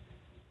day.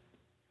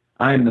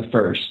 I am the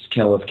first,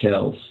 Kell of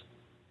Kells.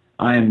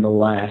 I am the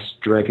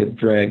last, Dreg of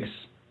Dregs.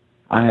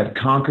 I have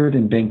conquered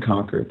and been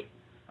conquered.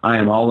 I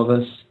am all of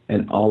us,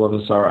 and all of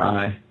us are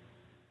I.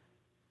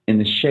 In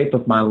the shape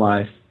of my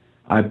life,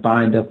 I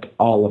bind up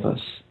all of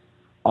us,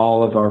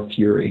 all of our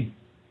fury,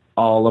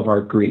 all of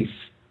our grief,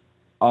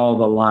 all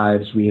the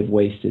lives we have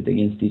wasted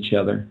against each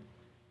other.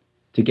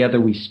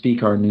 Together we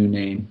speak our new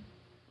name.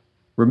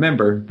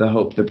 Remember the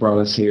hope that brought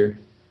us here.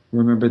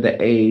 Remember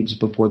the age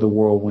before the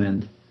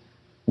whirlwind,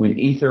 when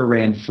ether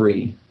ran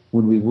free,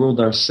 when we ruled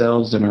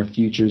ourselves and our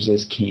futures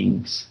as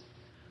kings.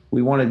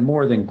 We wanted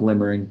more than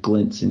glimmer and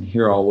glints and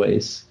here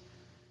always.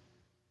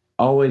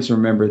 Always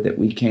remember that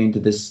we came to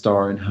this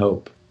star in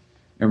hope,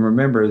 and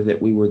remember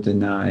that we were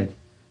denied.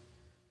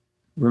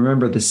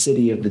 Remember the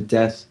city of the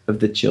death of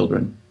the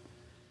children,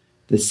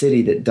 the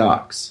city that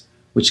docks,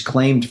 which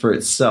claimed for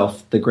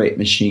itself the great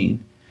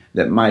machine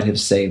that might have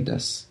saved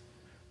us.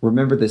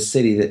 Remember the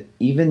city that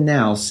even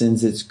now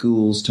sends its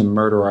ghouls to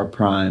murder our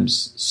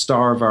primes,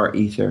 starve our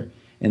ether,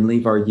 and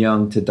leave our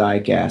young to die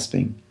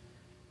gasping.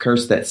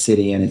 Curse that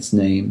city and its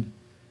name.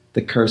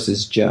 The curse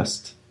is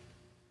just.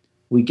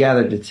 We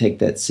gathered to take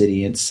that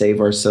city and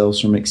save ourselves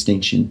from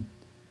extinction,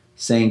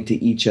 saying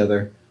to each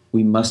other,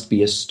 we must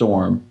be a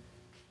storm,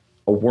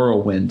 a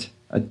whirlwind,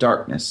 a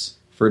darkness,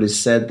 for it is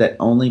said that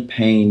only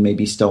pain may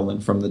be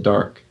stolen from the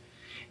dark,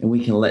 and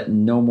we can let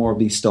no more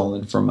be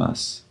stolen from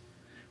us.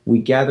 We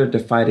gathered to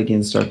fight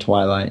against our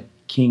twilight,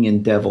 king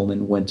and devil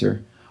in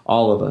winter,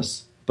 all of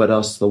us, but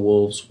us the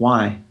wolves.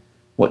 Why?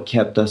 What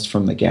kept us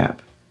from the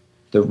gap?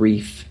 The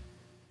reef,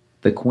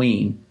 the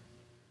queen,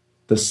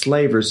 the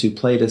slavers who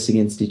played us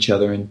against each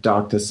other and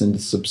docked us into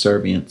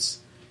subservience,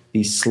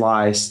 these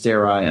sly,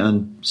 sterile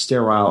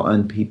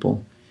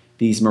unpeople,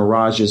 these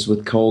mirages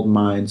with cold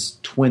minds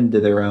twinned to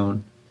their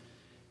own,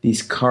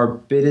 these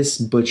carbidous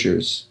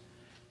butchers,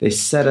 they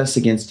set us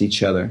against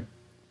each other.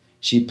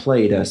 She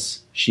played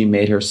us, she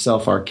made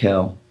herself our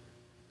Kell.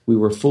 We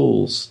were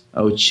fools,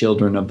 O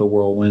children of the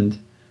whirlwind.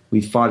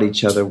 We fought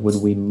each other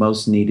when we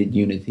most needed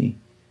unity.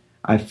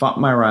 I fought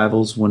my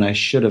rivals when I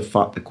should have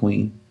fought the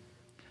queen.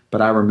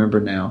 But I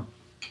remember now,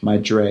 my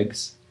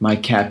dregs, my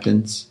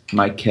captains,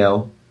 my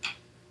Kell.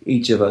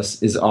 Each of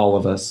us is all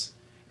of us,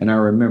 and I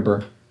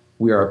remember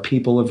we are a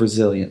people of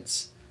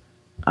resilience.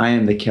 I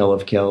am the Kell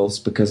of Kells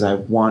because I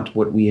want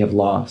what we have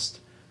lost.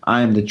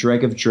 I am the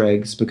dreg of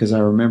dregs, because I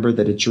remember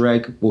that a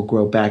dreg will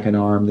grow back an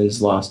arm that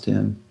is lost to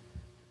him.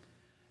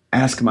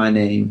 Ask my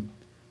name.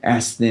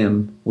 Ask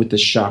them with the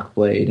shock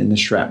blade and the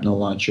shrapnel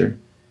launcher.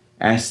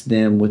 Ask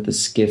them with the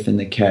skiff and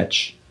the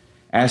ketch.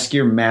 Ask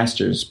your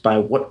masters by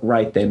what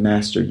right they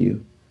master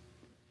you.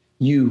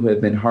 You who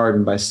have been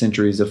hardened by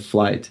centuries of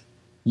flight.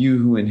 You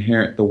who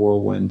inherit the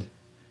whirlwind.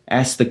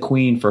 Ask the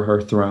queen for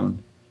her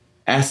throne.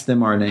 Ask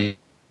them our name.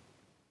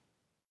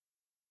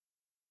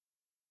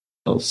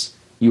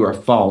 You are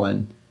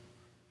fallen.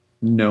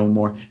 No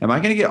more. Am I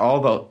going to get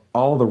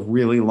all the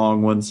really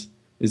long ones?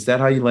 Is that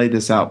how you laid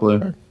this out,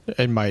 Blue?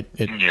 It might.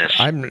 Yes.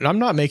 I'm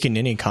not making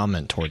any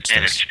comment towards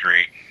And this. it's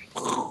great.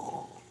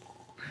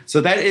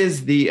 So that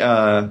is the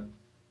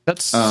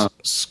That's I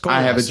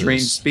Have a Dream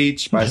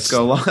speech by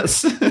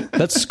Skolas.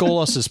 That's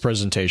Skolas'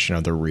 presentation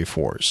of the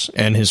Reforce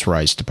and his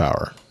rise to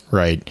power,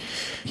 right?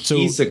 So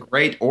He's a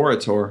great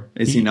orator,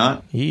 is he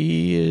not?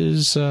 He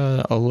is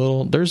a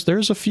little.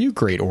 There's a few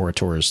great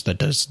orators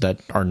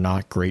that are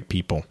not great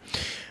people.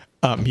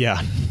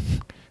 Yeah.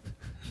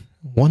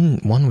 One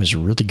was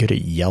really good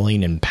at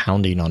yelling and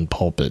pounding on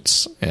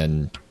pulpits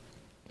and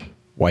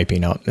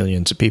wiping out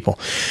millions of people.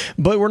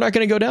 But we're not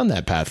going to go down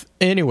that path.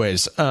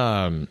 Anyways,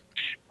 I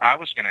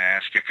was going to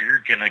ask, if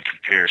you're going to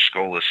compare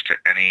Skolas to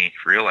any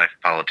real-life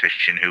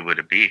politician, who would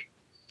it be?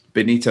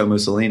 Benito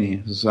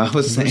Mussolini, is what I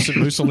was saying.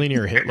 Mussolini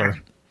or Hitler.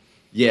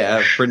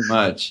 Yeah, pretty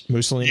much.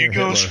 Mussolini You or go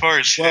Hitler. as far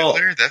as Well,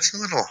 Hitler? That's a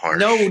little harsh.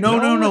 No.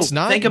 It's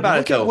not. Think about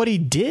Look it, though. at what he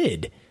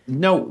did.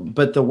 No,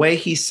 but the way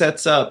he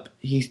sets up,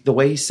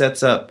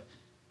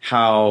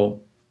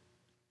 how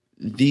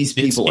these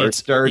people are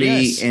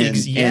dirty and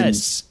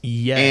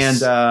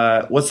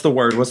what's the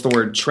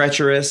word?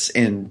 Treacherous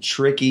and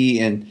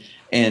tricky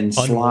and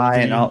sly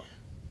and all.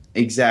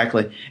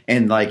 Exactly.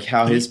 And like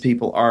how his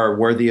people are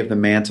worthy of the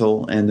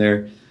mantle, and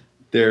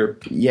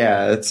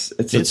it's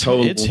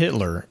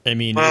Hitler. I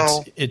mean,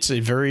 Well, it's a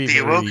very The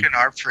Awoken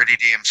are pretty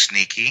damn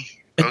sneaky.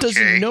 It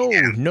doesn't.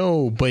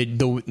 No, but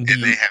And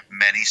they have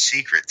many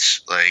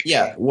secrets. Like,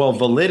 yeah. Well,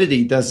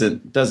 validity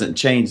doesn't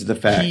change the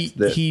fact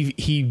that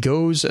he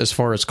goes as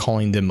far as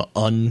calling them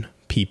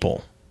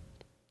unpeople.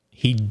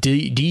 He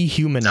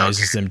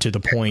dehumanizes them to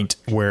the point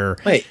where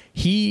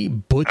he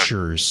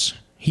butchers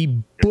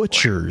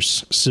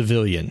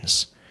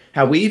civilians.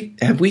 have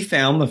we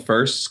found the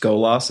first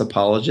Skolas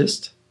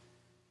apologist?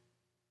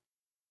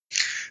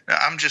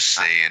 I'm just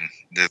saying,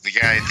 the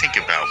guy, think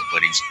about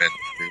what he's been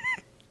through.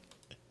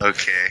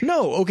 Okay.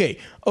 No, okay.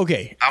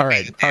 All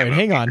right.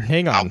 Hang on.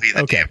 I'll be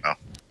the okay. demo.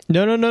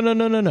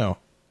 No.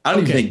 I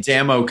don't even think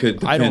Damo could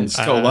defend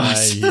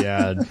Skolas.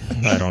 Yeah,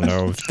 I don't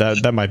know.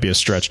 That might be a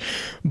stretch.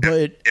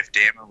 But If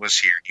Damo was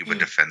here, he would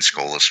defend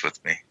Skolas with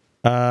me.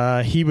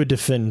 he would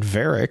defend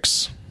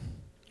Varix,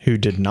 who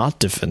did not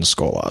defend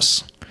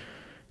Skolas,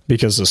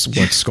 because of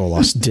what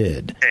Skolas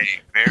did.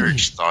 Hey,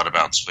 Varix thought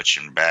about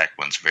switching back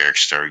once Varix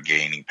started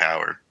gaining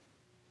power.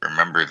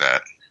 Remember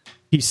that.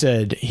 He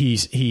said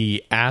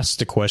he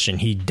asked a question.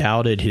 He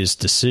doubted his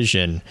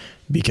decision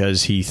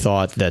because he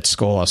thought that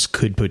Skolas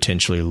could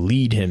potentially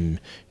lead him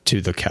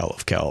to the Kell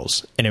of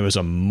Kells, and it was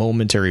a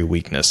momentary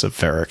weakness of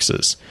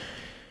Varix's.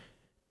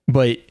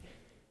 But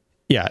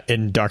yeah,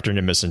 in Dr.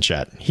 Nimbus in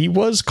chat, he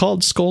was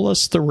called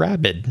Skolas the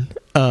Rabid.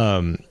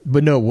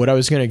 But no, what I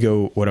was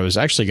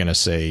actually going to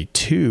say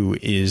too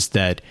is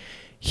that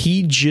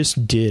he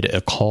just did a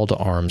call to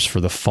arms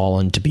for the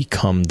Fallen to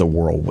become the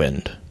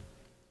Whirlwind.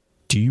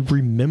 Do you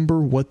remember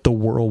what the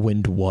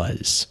Whirlwind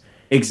was?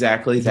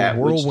 Exactly. The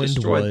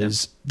Whirlwind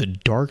was the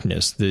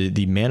darkness,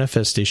 the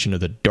manifestation of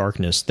the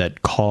darkness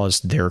that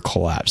caused their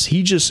collapse.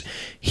 He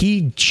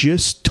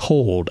just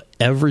told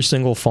every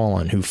single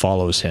Fallen who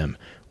follows him,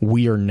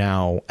 we are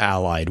now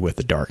allied with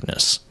the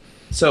darkness.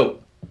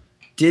 So,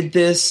 did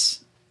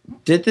this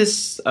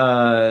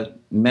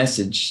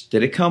message,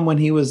 did it come when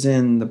he was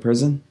in the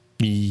prison?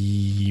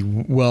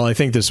 Well, I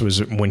think this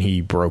was when he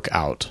broke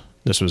out.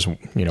 This was,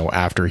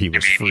 after he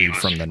was freed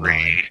from the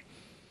Nine.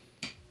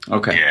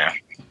 Okay. Yeah.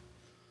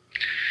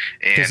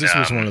 Because this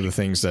was one of the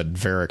things that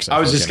Varix... I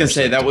was just going to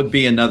say, that would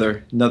be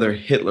another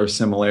Hitler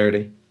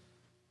similarity.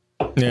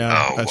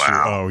 Yeah, that's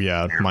true. Oh,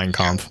 yeah, Mein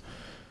Kampf.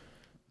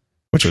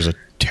 Which was a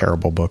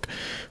terrible book.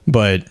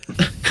 But...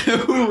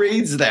 Who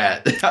reads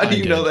that? How do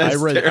you know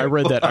that's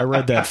terrible? I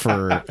read that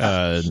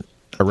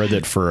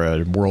for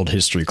a world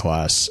history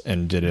class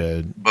and did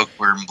a...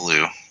 Bookworm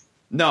Blue.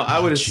 No, I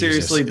would have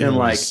seriously been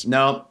like,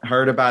 no,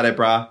 heard about it,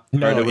 brah.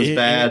 Heard it was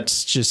bad.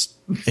 It's just...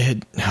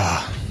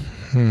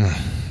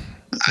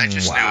 I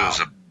just knew it was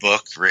a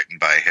book written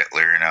by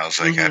Hitler, and I was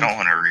like, I don't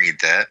want to read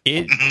that.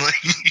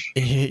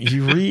 If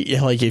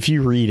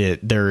you read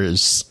it,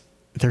 there's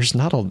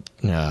not a...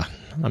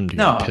 I'm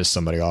going to piss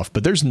somebody off,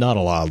 but there's not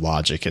a lot of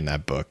logic in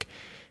that book.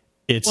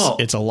 It's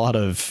a lot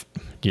of,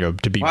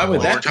 to be... Why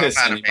would that we're talking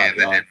about a man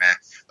that did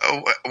math.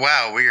 Oh,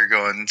 wow, we are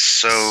going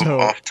so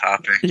off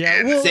topic.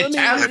 Yeah, well, The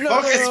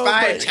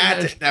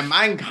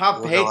Mein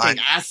Kampf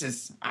hating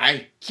asses.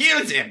 I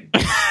killed him.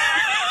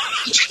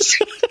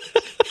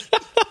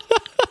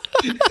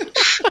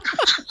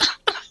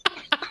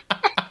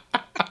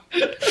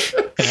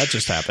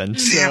 just happened.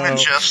 Damn it,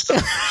 Justin.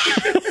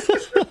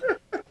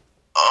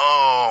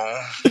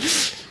 Oh.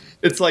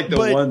 It's like the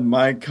one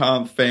Mein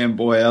Kampf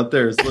fanboy out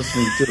there is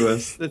listening to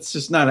us. It's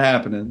just not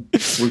happening.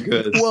 We're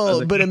good.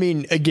 Well, but I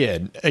mean,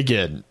 again.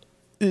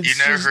 You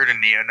never heard of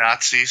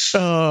neo-Nazis?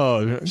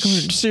 Oh,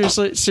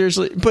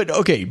 seriously. But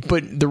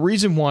the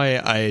reason why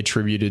I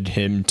attributed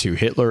him to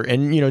Hitler,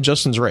 and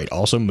Justin's right,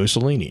 also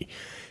Mussolini,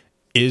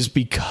 is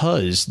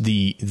because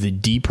the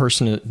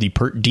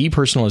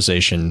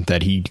depersonalization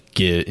that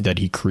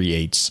he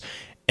creates,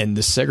 and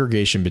the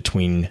segregation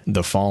between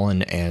the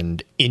fallen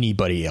and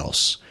anybody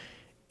else.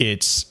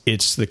 It's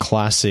just the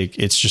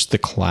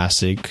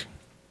classic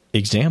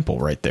example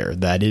right there.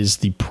 That is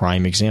the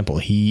prime example.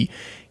 He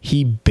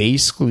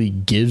basically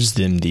gives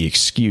them the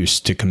excuse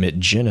to commit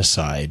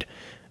genocide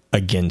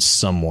against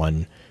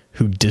someone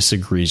who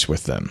disagrees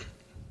with them.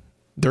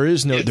 There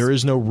is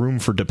no room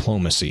for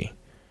diplomacy.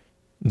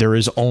 There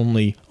is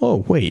only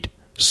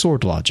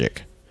sword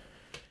logic.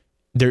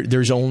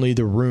 There's only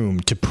the room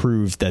to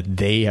prove that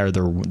they are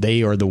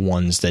the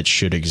ones that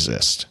should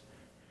exist.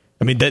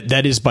 I mean,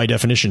 that is by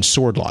definition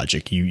sword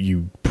logic.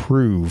 You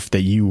prove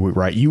that your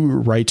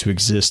right to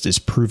exist is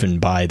proven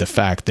by the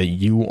fact that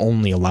you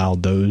only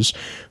allowed those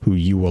who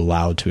you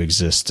allowed to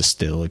exist to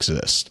still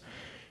exist.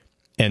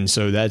 And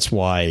so that's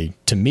why,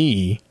 to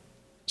me,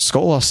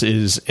 Skolas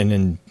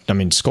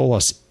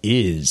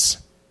is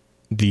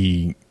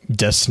the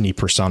destiny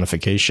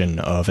personification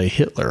of a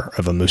Hitler,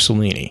 of a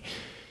Mussolini.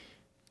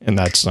 And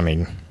that's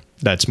going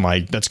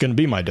to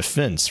be my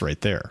defense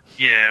right there.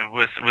 Yeah,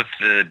 with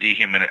the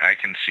I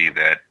can see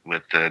that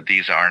with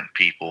these aren't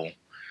people,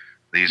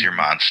 these are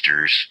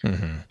monsters.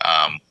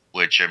 Mm-hmm.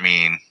 Which, I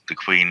mean, the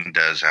Queen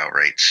does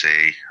outright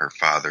say her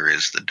father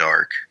is the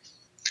Dark.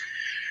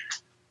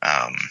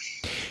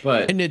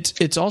 But and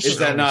it's also, is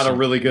that not a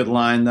really good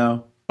line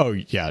though? Oh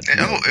yeah,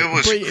 it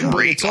was a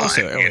great line.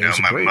 Also,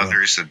 my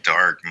mother's the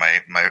Dark,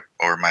 my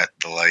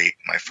the light,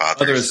 my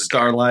father is the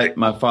starlight,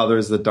 my father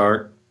is the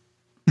dark.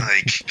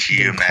 Like, can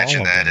you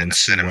imagine that in a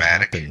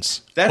cinematic?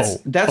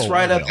 That's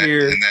right up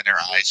here. And then her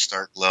eyes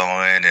start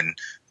glowing, and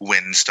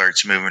wind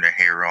starts moving, her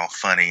hair all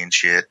funny and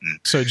shit. And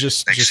so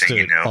just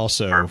to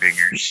also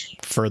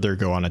further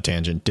go on a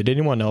tangent, did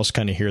anyone else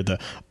kind of hear the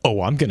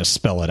I'm going to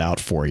spell it out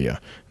for you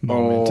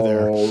moment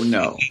there? Oh,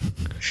 no.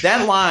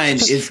 That line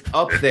is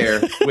up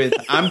there with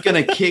I'm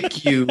going to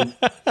kick you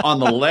on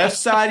the left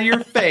side of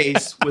your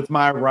face with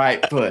my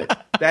right foot.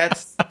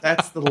 That's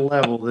the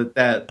level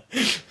that.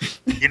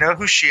 You know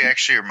who she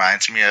actually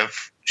reminds me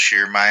of? She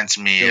reminds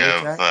me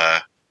of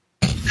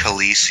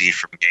Khaleesi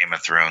from Game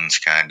of Thrones,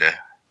 kind of,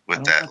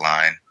 with that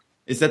line.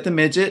 Is that the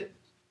midget?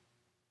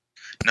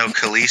 No,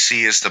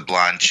 Khaleesi is the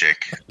blonde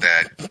chick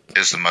that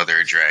is the mother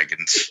of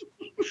dragons.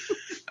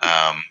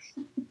 The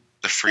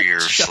freer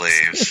of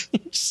slaves.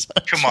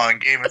 Come on,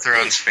 Game of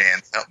Thrones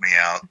fans, help me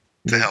out.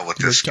 To hell with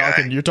this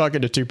guy. You're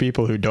talking to two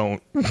people who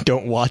don't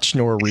watch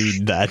nor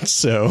read that,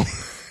 so...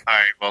 All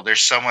right, well,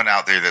 there's someone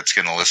out there that's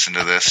going to listen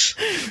to this,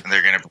 and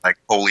they're going to be like,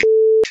 holy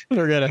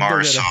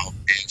Marisol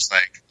is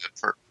like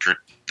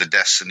the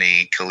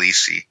Destiny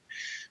Khaleesi.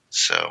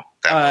 So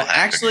that will happen.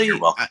 Actually,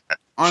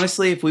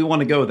 honestly, if we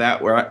want to go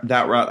that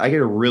route, I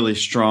get a really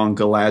strong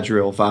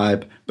Galadriel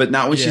vibe, but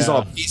not when she's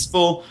all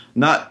peaceful.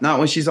 Not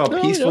when she's all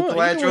peaceful,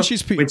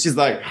 Galadriel. When she's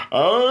like,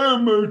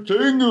 I'm a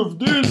king of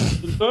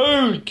this, and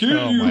I'll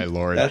kill you. Oh my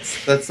lord,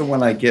 that's the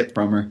one I get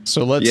from her.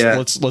 So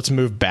let's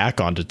move back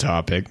onto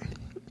topic.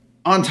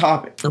 On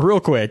topic, real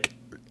quick.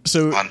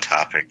 So on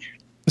topic.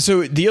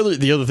 So the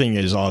other thing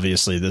is,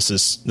 obviously, this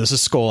is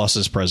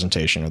Skolas's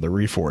presentation of the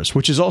Reforce,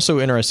 which is also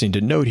interesting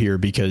to note here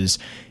because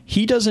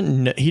he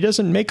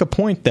doesn't make a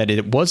point that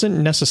it wasn't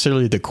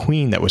necessarily the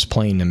Queen that was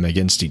playing them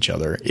against each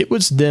other. It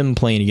was them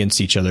playing against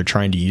each other,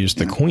 trying to use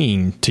the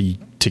Queen to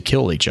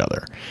kill each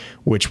other,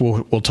 which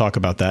we'll talk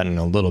about that in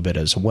a little bit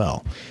as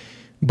well.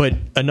 But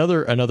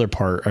another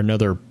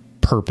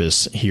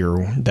purpose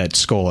here that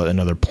Skolas,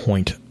 another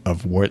point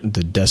of what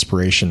the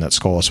desperation that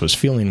Skolas was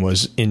feeling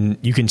was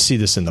you can see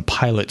this in the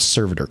pilot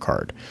servitor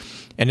card.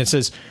 And it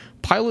says,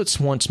 pilots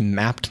once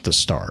mapped the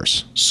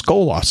stars.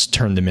 Skolas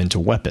turned them into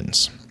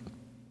weapons.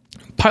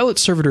 Pilot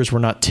servitors were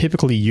not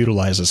typically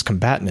utilized as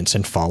combatants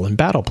in fallen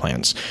battle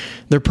plans.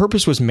 Their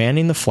purpose was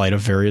manning the flight of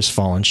various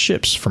fallen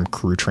ships, from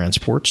crew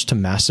transports to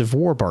massive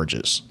war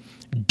barges.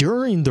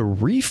 During the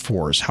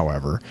Reforce,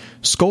 however,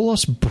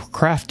 Skolas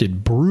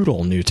crafted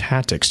brutal new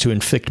tactics to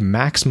inflict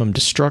maximum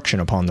destruction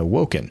upon the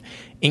Woken,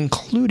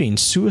 including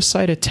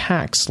suicide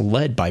attacks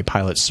led by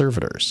pilot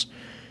servitors.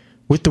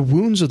 With the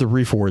wounds of the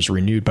Reforce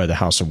renewed by the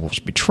House of Wolf's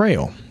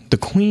betrayal, the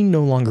Queen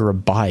no longer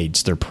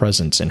abides their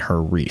presence in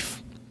her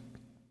reef.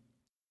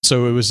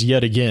 So it was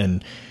yet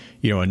again,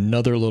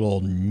 another little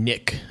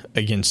nick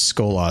against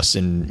Skolas,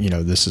 and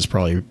this is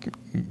probably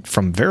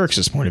from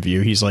Varrix's point of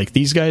view. He's like,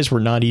 these guys were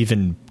not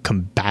even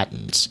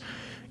combatants.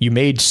 You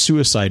made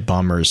suicide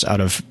bombers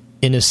out of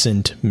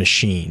innocent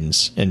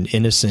machines and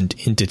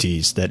innocent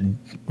entities that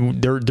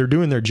they're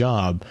doing their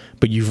job,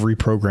 but you've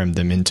reprogrammed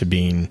them into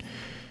being,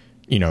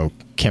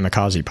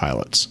 kamikaze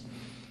pilots.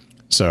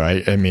 So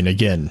I mean,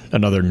 again,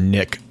 another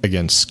nick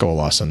against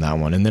Skolas in that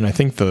one. And then I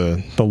think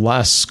the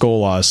last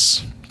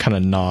Skolas kind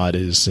of nod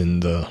is in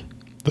the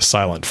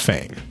Silent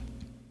Fang.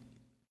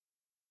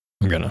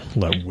 I'm gonna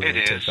let Will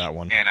take that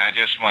one. And I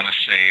just want to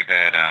say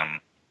that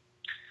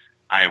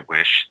I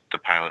wish the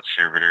pilot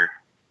servitor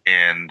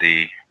in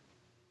the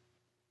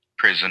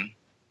prison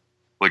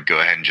would go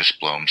ahead and just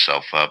blow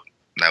himself up.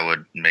 That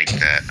would make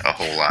that a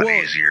whole lot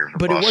easier.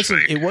 But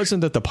it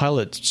wasn't that the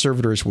pilot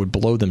servitors would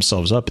blow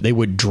themselves up. They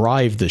would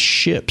drive the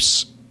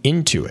ships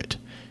into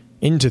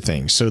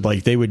things. So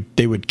like they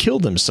would kill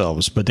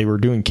themselves, but they were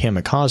doing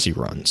kamikaze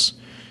runs.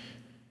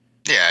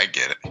 Yeah, I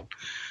get it.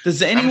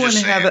 Does anyone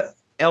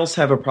else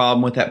have a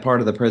problem with that part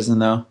of the prison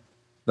though?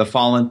 The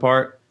fallen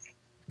part?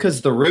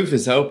 Because the roof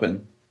is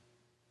open.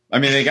 I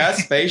mean, they got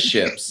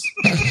spaceships.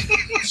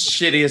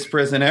 Shittiest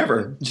prison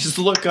ever. Just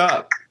look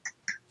up.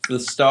 The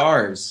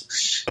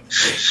stars.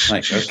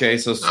 Like, okay,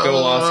 so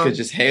Skolas could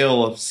just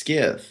hail a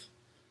skiff.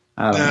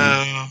 I don't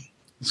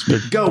know.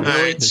 Go,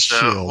 Billy. Right,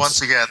 so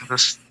once again,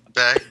 this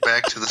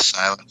back to the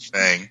Silent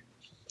Fang.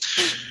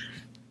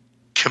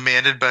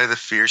 Commanded by the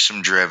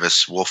fearsome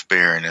Drevis, Wolf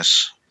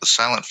Baroness, the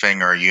Silent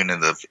Fang are a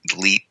unit of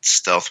elite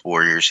stealth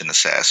warriors and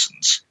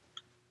assassins.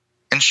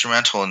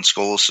 Instrumental in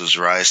Skolas'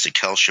 rise to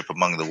Kelship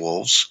among the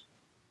wolves,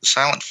 the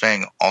Silent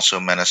Fang also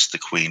menaced the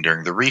Queen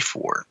during the Reef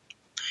War.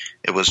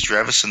 It was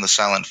Drevis and the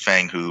Silent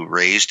Fang who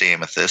raised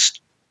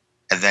Amethyst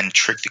and then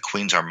tricked the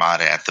Queen's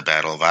armada at the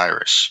Battle of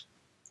Iris.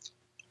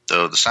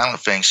 Though the Silent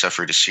Fang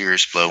suffered a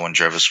serious blow when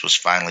Drevis was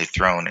finally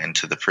thrown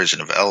into the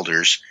Prison of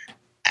Elders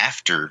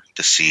after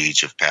the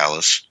siege of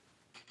Pallas,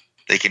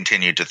 they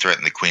continued to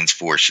threaten the Queen's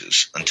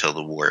forces until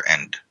the war's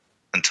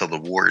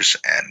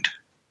end.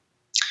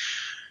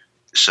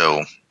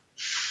 So,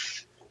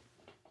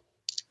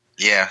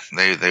 yeah,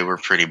 they were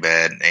pretty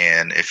bad.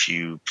 And if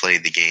you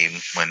played the game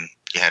when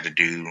you had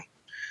to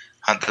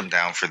hunt them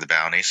down for the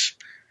bounties,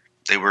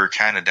 they were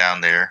kind of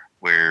down there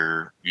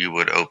where you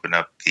would open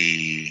up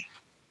the...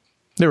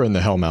 They were in the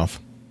Hellmouth.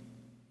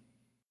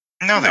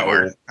 No, they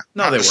weren't.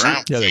 No, they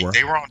weren't. Yeah, they were.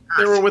 They were on Earth.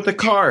 They were with the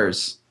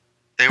cars.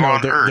 They were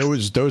on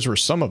Earth. Those were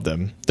some of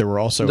them. There were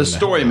also the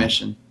story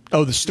mission.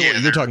 Oh, the story.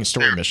 You're talking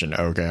story mission.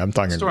 Okay, I'm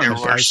talking story there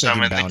mission. were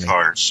some in the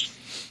cars.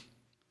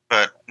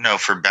 But no,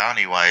 for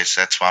bounty-wise,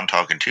 that's why I'm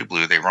talking to,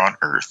 Blue. They were on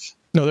Earth.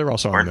 No, they were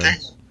also on the moon.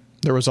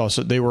 There was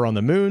also, they were on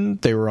the moon,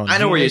 they were on I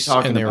know Venus, where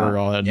you're talking and they about. were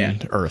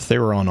on Earth. They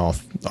were on all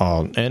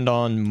and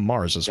on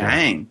Mars as well.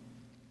 Dang.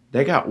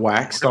 They got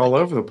waxed all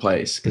over the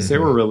place because they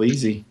were real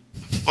easy.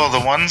 Well,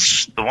 the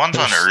ones on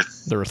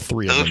Earth, there were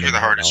three of them. Those were the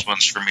hardest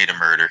ones for me to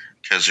murder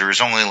because there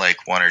was only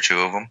like one or two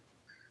of them,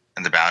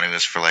 and the bounty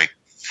was for like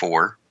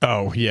 4.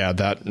 Oh yeah,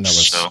 that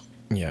was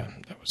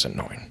that was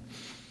annoying.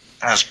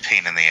 That was a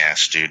pain in the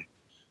ass, dude.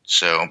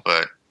 So,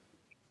 but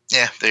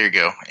yeah, there you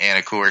go. And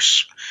of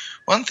course,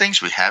 one of the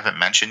things we haven't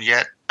mentioned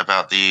yet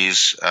about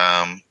these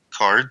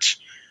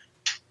cards,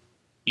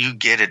 you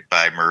get it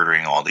by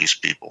murdering all these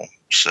people.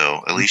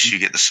 So at least you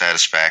get the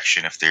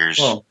satisfaction if there's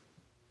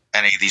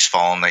any of these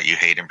fallen that you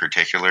hate in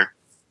particular,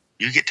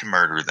 you get to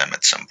murder them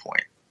at some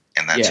point.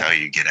 And that's how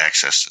you get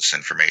access to this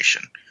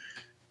information.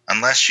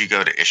 Unless you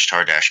go to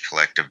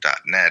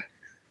ishtar-collective.net,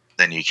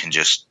 then you can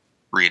just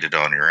read it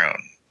on your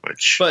own. But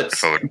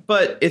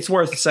it's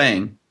worth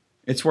saying.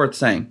 It's worth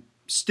saying.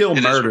 Still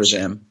murder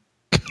them.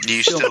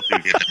 You still do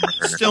get to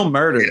murder. Still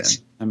murder them.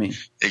 I mean,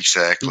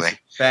 exactly.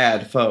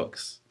 Bad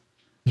folks.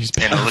 And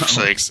it looks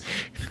like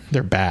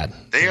they're bad.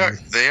 They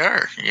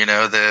are. You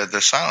know,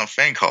 the Silent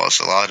Fang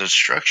caused a lot of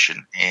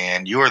destruction,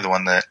 and you are the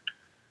one that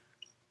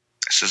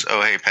says,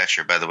 "Oh, hey,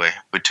 Petra, by the way,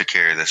 we took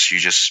care of this. You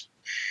just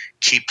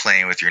keep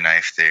playing with your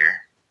knife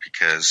there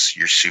because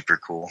you're super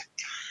cool."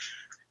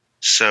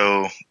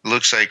 So,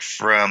 looks like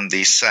from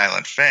the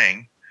Silent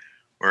Fang,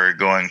 we're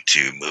going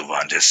to move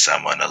on to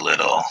someone a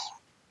little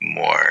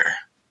more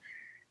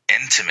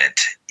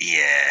intimate.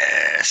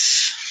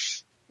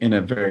 Yes. In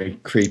a very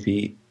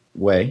creepy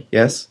way,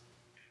 yes?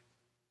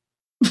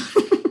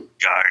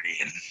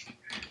 Guardian,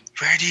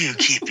 where do you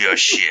keep your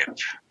ship?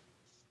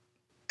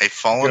 A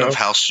fallen of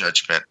House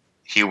Judgment,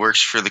 he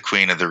works for the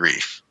Queen of the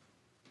Reef.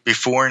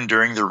 Before and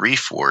during the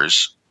Reef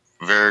Wars,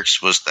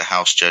 Varix was the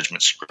House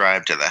Judgment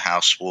scribe to the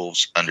House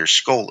Wolves under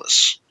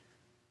Skolas.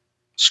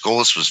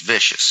 Skolas was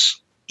vicious,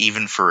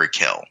 even for a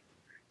Kel,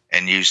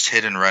 and used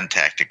hit-and-run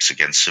tactics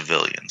against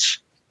civilians.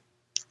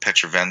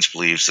 Petra Venz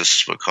believes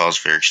this is what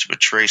caused Varix to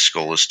betray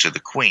Skolas to the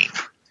Queen.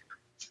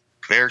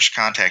 Varix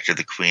contacted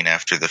the Queen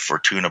after the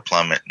Fortuna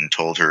plummet and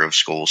told her of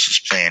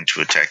Skolas' plan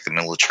to attack the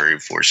military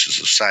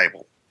forces of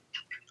Cybele.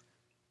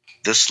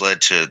 This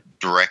led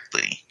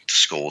directly to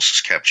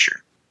Skolas'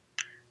 capture.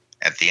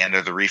 At the end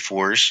of the Reef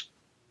Wars,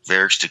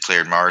 Varix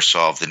declared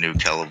Marisov the new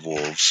Kel of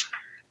Wolves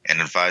and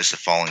advised the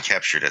fallen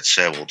captured at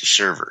Sewell to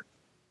serve her.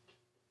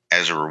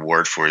 As a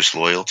reward for his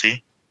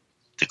loyalty,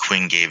 the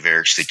Queen gave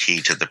Varix the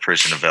key to the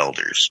Prison of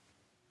Elders,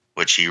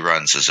 which he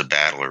runs as a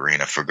battle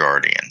arena for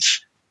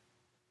Guardians.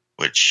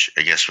 Which,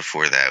 I guess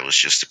before that was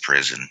just a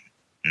prison.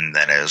 And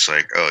then it was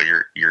like, oh,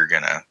 you're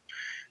gonna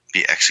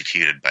be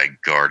executed by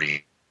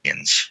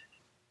Guardians.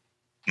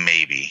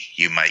 maybe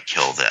you might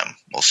kill them.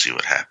 We'll see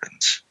what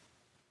happens.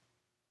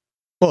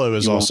 Well, it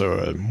was also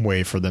a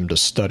way for them to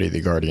study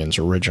the Guardians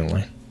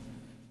originally.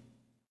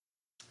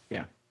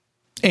 Yeah.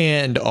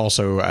 And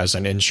also as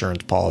an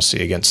insurance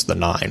policy against the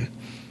Nine.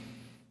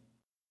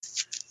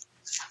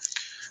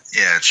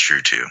 Yeah, it's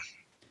true too.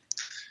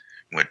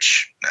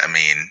 Which, I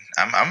mean,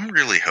 I'm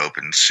really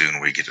hoping soon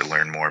we get to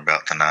learn more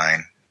about the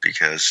Nine,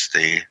 because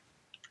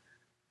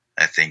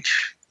I think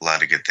a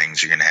lot of good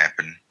things are going to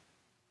happen.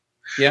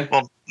 Yeah.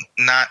 Well,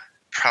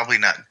 probably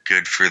not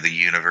good for the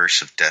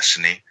universe of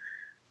Destiny,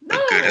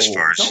 but good as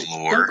far as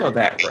lore.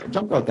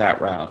 Don't go that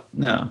route.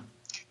 No.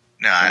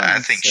 No, I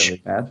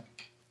think bad.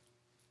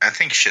 I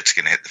think shit's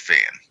going to hit the fan,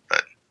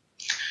 but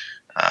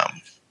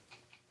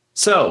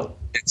so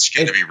it's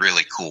going to be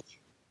really cool.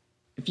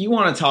 If you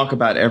want to talk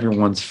about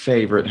everyone's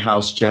favorite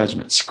House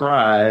Judgment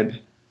scribe,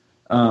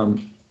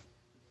 Mr.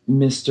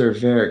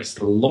 Varric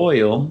the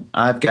Loyal,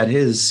 I've got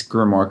his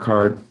Grimoire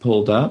card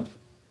pulled up,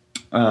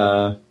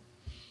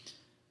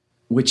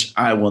 which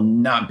I will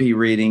not be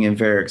reading in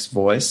Varric's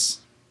voice.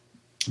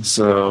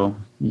 So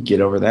you get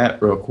over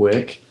that real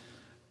quick.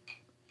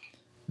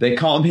 They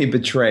call me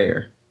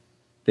betrayer.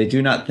 They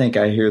do not think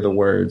I hear the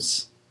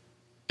words.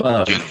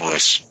 Bug. Do the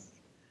voice.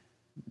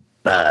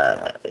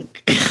 Bug.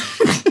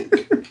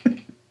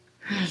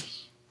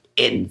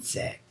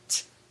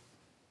 Insect.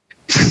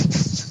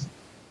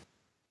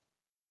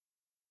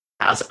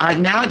 I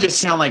now just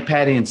sound like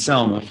Patty and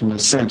Selma from The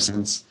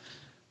Simpsons.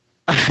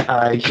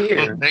 I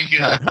hear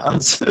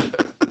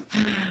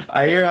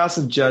House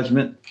of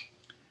Judgment.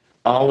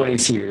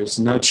 Always hears,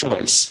 no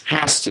choice,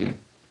 has to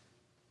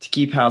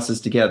keep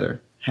houses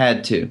together,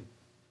 had to.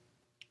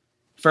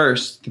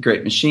 First, the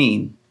great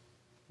machine,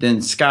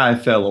 then sky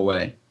fell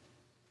away.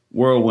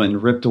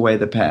 Whirlwind ripped away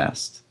the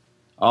past.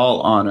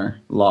 All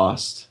honor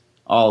lost,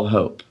 all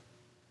hope.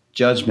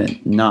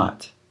 Judgment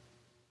not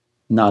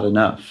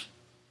enough.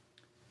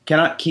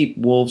 Cannot keep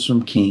wolves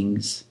from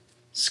kings,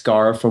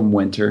 Scar from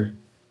winter.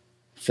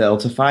 Fell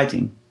to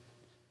fighting,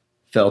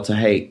 fell to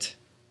hate.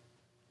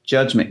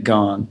 Judgment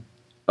gone,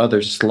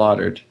 others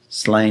slaughtered,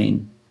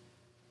 slain.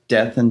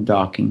 Death and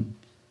docking.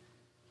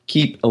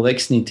 Keep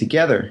Elixni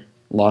together,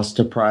 lost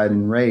to pride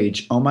and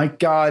rage. Oh my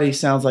God, he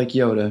sounds like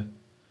Yoda.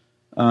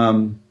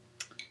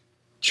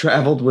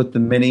 Traveled with the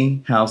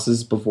many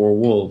houses before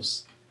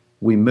wolves.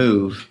 We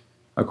move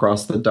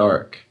across the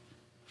dark.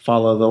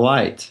 Follow the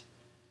light.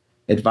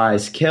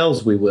 Advise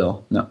Kells we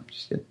will. No,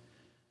 just kidding.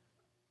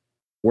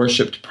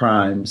 Worshipped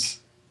primes.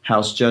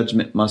 House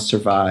Judgment must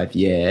survive.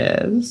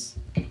 Yes.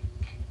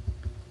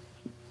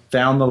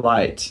 Found the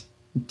light.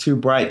 Too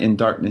bright in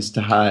darkness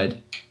to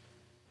hide.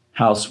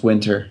 House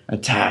Winter,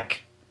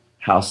 attack.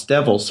 House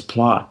Devils,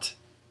 plot.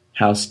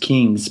 House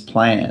Kings,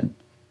 plan.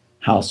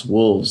 House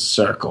Wolves,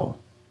 circle.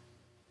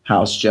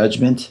 House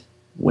Judgment,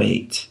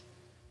 wait.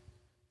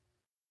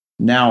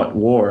 Now at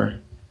war.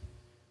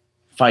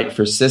 Fight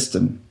for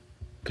system.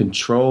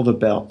 Control the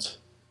belt.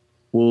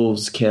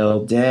 Wolves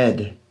kill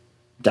dead.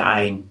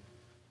 Dying.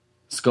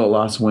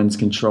 Skolas wins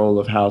control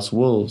of House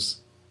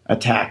Wolves.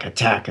 Attack,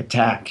 attack,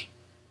 attack.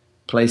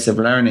 Place of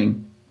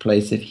learning.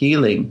 Place of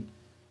healing.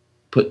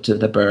 Put to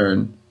the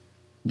burn.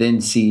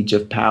 Then siege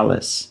of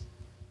palace.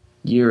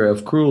 Year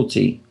of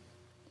cruelty.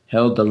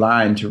 Held the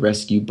line to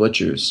rescue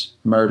butchers,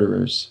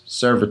 murderers,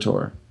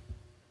 servitor.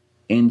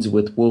 Ends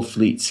with wolf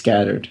fleet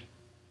scattered.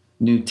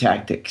 New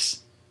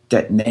tactics.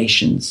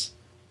 Detonations.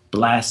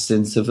 Blasts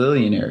in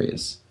civilian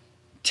areas.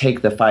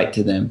 Take the fight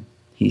to them,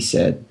 he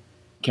said.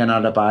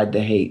 Cannot abide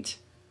the hate.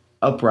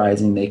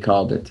 Uprising, they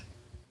called it.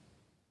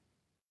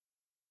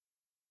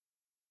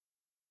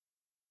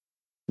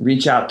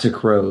 Reach out to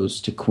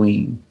crows, to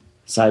queen.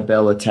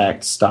 Cybele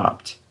attacked,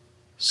 stopped.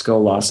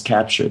 Skolas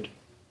captured.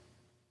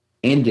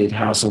 Ended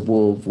House of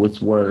Wolf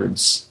with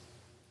words.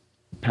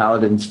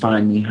 Paladins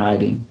find me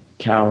hiding,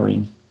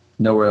 cowering.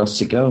 Nowhere else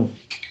to go.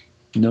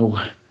 No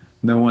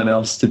one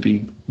else to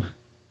be.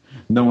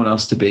 No one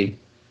else to be.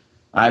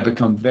 I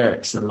become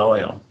Varric the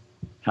Loyal.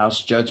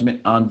 House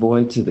Judgment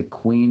envoy to the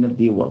Queen of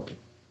the Awoken.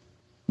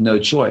 No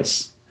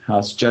choice.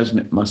 House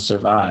Judgment must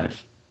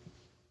survive.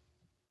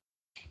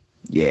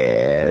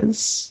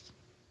 Yes.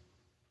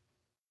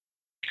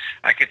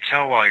 I could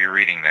tell while you're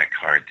reading that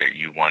card that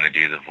you want to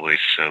do the voice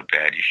so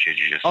bad. You should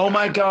just. Oh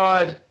my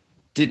God!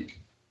 Did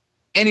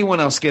anyone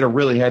else get a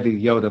really heavy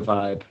Yoda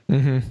vibe?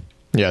 Mm-hmm.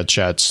 Yeah,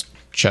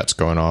 chat's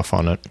going off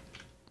on it.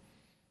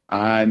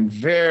 I'm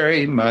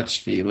very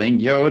much feeling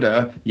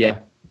Yoda. Yeah.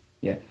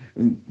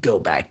 Go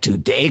back to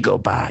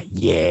Dagobah.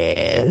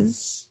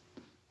 Yes.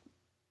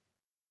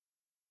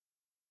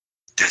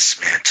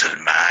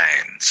 Dismantle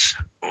minds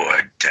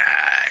or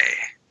die.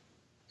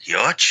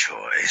 Your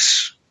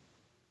choice.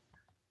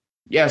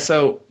 Yeah,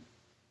 so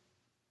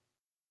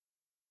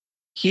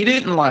he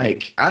didn't I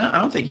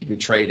don't think he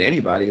betrayed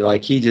anybody.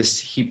 Like he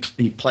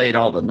played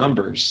all the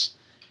numbers.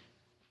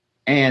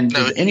 And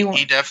no,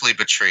 he definitely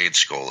betrayed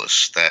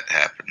Skolas. That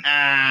happened.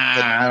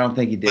 I don't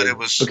think he did.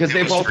 But because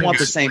they both want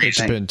the same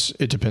thing.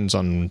 It depends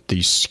on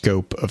the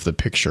scope of the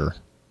picture.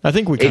 I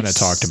think we kind of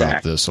talked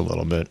about this a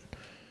little bit.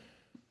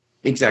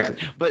 Exactly.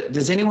 But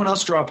does anyone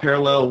else draw a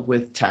parallel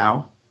with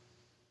Tau?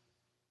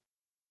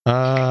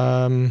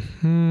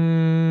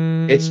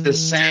 It's the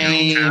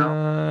same.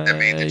 Yeah,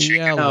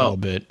 a little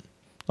bit.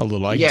 A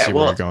little. I can see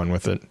where you're going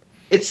with it.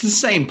 It's the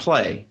same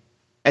play.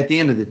 At the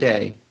end of the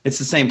day, it's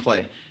the same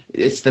play.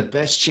 It's the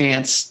best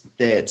chance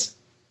that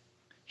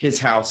his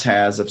house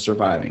has of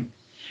surviving.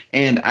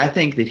 And I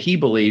think that he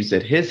believes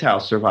that his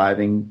house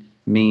surviving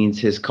means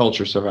his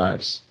culture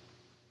survives.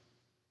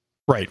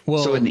 Right.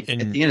 Well, so at the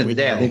end of the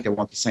day, I think they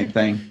want the same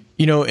thing.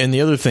 You know, and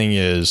the other thing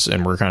is,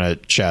 and we're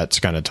chat's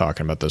kind of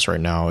talking about this right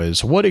now,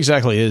 is what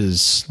exactly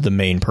is the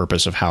main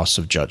purpose of House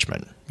of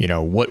Judgment? You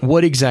know,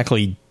 what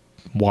exactly,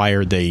 why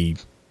are they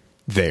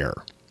there?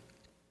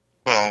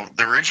 Well,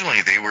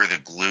 originally they were the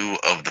glue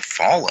of the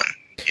fallen,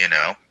 you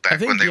know, back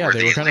when they were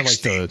kind of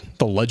like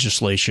the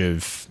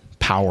legislative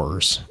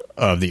powers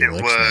of the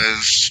Elixir. It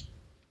was,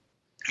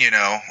 you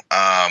know,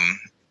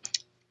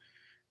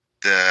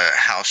 the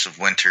House of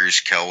Winters,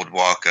 Kel would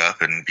walk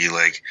up and be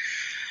like,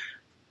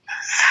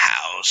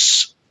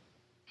 House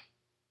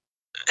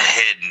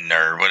Hidden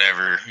or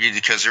whatever,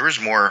 because there was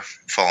more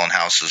fallen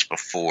houses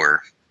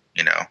before,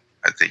 you know.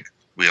 I think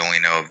we only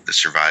know of the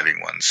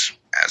surviving ones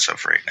as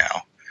of right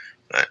now.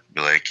 But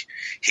be like,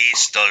 he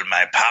stole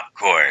my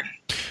popcorn.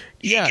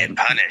 Yeah, he get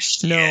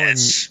punished. No,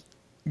 yes.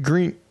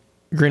 Green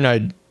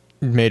Eyed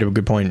made a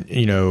good point.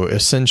 You know,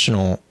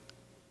 Ascensional.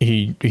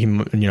 He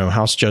you know,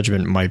 House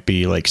Judgment might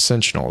be like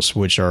Sentinels,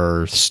 which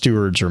are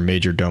stewards or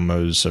major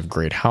domos of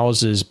great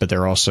houses, but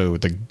they're also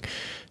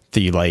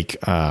the like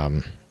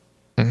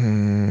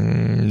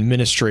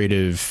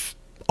administrative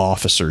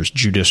officers,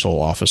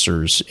 judicial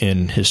officers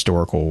in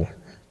historical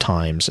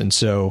times, and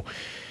so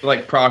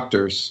like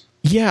proctors.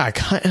 Yeah,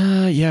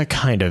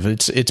 kind of.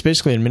 It's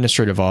basically an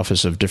administrative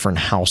office of different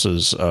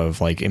houses of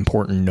like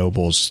important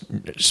nobles,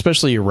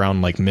 especially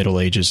around like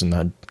Middle Ages and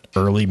the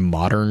early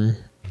modern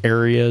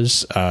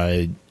areas.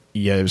 It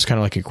was kind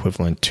of like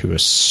equivalent to a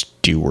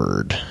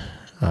steward.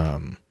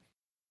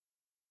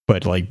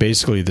 But like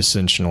basically the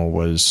Sentinel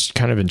was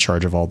kind of in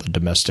charge of all the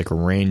domestic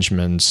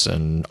arrangements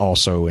and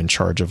also in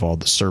charge of all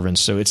the servants.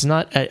 So it's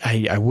not,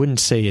 I wouldn't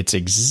say it's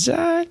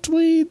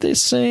exactly the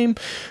same,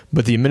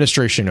 but the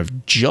administration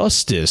of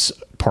justice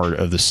part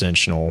of the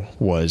Sentinel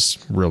was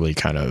really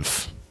kind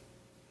of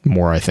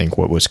more, I think,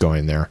 what was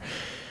going there.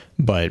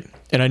 But,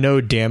 and I know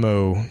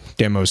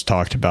Damo's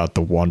talked about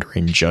the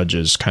wandering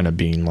judges kind of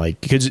being like,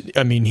 because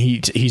I mean,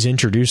 he's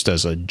introduced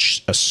as a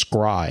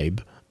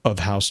scribe of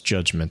House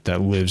Judgment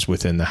that lives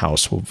within the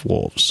House of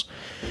Wolves.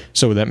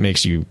 So that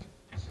makes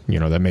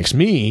that makes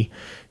me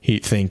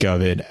think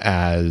of it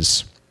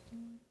as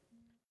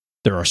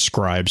there are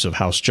scribes of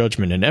House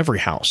Judgment in every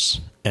house.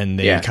 And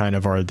they kind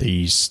of are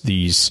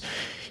these,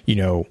 you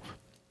know,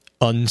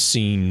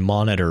 unseen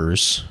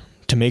monitors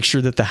to make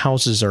sure that the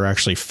houses are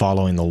actually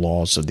following the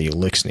laws of the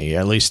Elixir.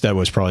 At least that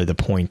was probably the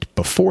point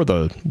before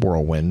the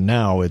Whirlwind.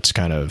 Now it's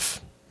kind of,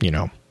 you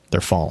know,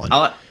 they're fallen.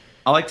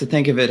 I like to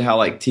think of it how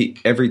like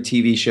every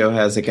TV show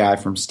has a guy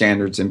from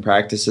Standards and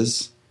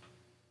Practices.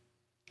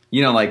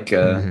 You know, like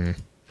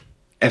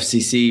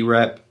FCC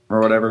rep or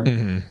whatever.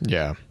 Mm-hmm.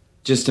 Yeah.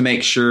 Just to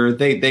make sure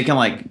they can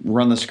like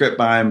run the script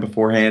by him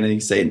beforehand and he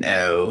say,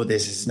 no,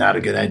 this is not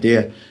a good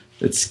idea.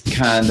 It's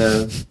kind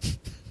of,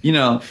 you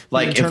know,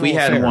 like if we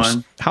had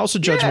one. House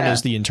of Judgment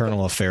is the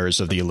internal affairs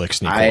of the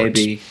Elixir courts.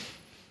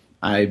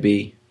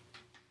 IB.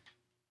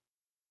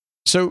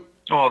 So.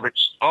 Well,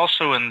 there's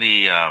also in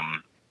the,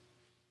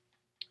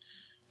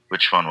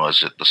 which one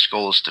was it? The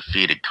Skull is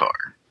Defeated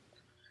card,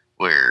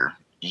 where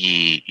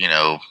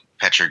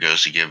Petra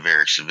goes to give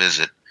Varix a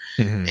visit,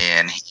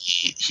 and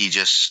he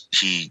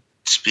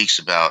speaks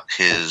about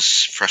his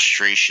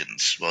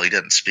frustrations. Well, he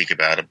doesn't speak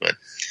about it, but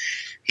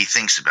he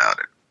thinks about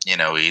it. You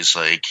know, he's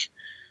like,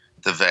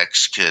 the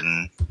Vex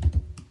can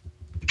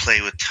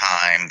play with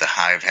time. The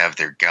Hive have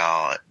their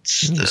gods.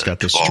 He's got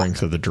the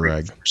strength of the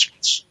Dreg.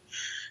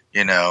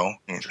 You know,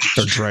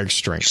 their Dreg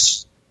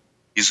strength.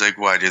 He's like,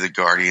 why do the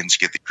Guardians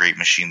get the Great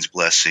Machine's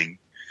blessing?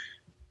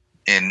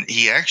 And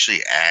he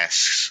actually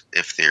asks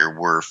if there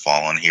were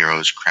fallen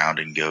heroes, crowned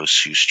in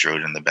ghosts, who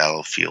strode in the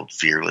battlefield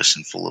fearless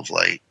and full of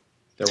light.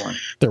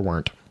 There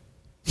weren't.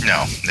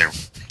 No, there.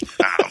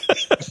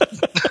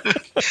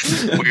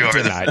 We are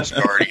the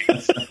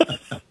Guardians.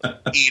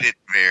 Eat it,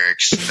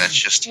 Varix. That's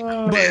just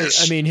how it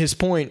is. I mean, his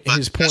point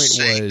was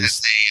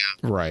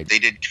right. They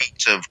did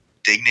codes of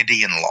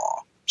dignity and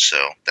law. So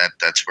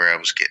that's where I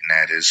was getting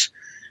at is.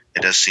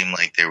 It does seem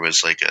like there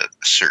was like a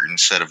certain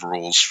set of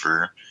rules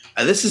for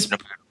this is no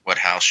matter what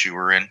house you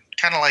were in.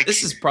 Kind of like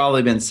this has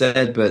probably been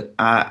said, but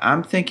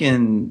I'm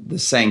thinking the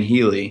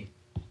Sangheili.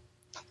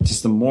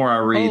 Just the more I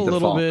read, the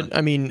little bit.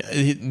 I mean,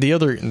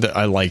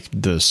 I like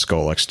the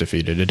Skull X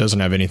Defeated. It doesn't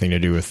have anything to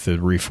do with the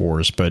Reef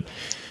Wars, but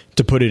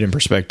to put it in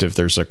perspective,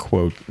 there's a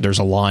quote, there's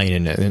a line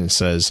in it, and it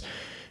says,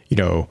 you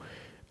know.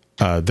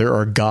 There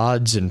are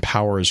gods and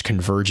powers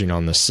converging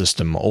on the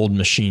system, old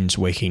machines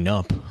waking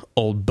up,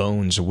 old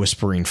bones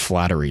whispering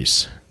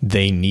flatteries.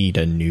 They need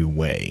a new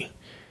way.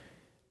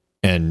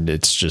 And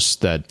it's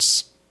just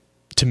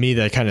to me,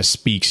 that kind of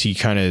speaks. He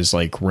kind of is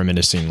like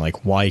reminiscing,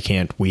 like, why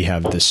can't we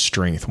have this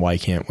strength? Why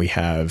can't we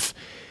have,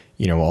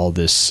 you know, all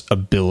this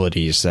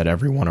abilities that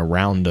everyone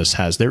around us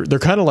has? They're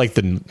kind of like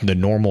the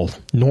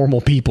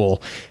normal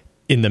people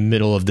in the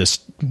middle of this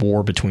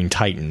war between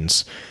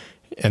titans.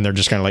 And they're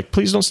just kind of like,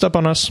 please don't step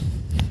on us.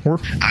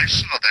 I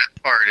saw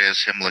that part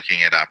as him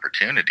looking at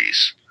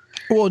opportunities.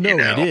 Well, no,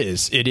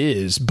 it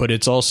is. But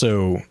it's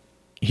also,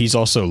 he's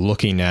also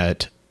looking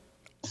at,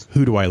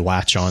 who do I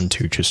latch on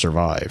to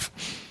survive?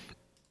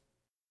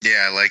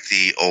 Yeah, I like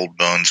the old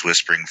bones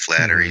whispering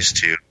flatteries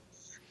too.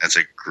 That's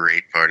a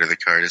great part of the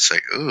card. It's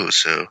like, oh,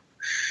 so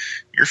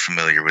you're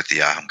familiar with the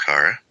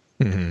Ahamkara.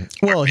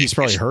 Mm-hmm. Well, he's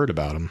probably heard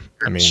about him.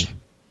 I mean,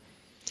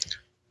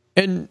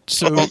 and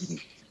so,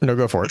 no,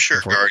 go for it. I'm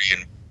sure Guardian.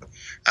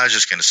 I was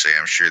just going to say,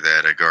 I'm sure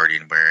that a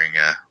Guardian wearing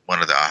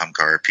one of the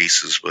Ahamkara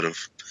pieces would have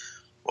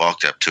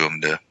walked up to him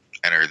to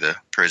enter the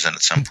prison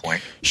at some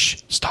point.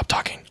 Shh, stop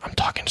talking. I'm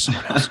talking to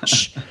someone else.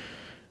 Shh.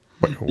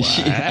 Wait,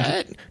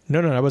 what?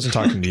 No, I wasn't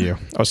talking to you.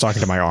 I was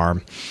talking to my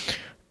arm.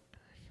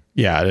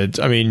 Yeah,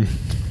 I mean,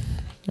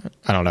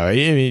 I don't know. I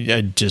mean,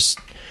 I just...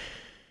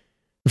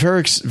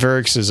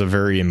 Varix is a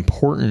very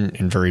important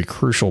and very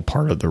crucial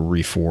part of the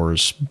Reef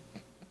Wars,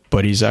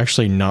 but he's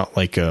actually not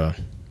like a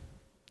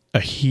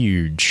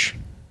huge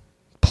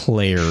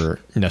player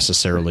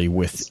necessarily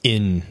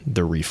within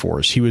the Reef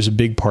Wars. He was a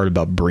big part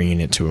about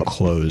bringing it to a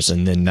close,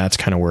 and then that's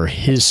kind of where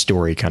his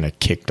story kind of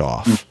kicked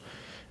off,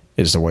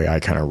 is the way I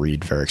kind of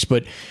read Varix.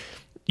 But,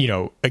 you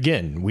know,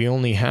 again, we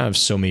only have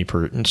so many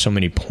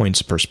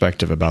points of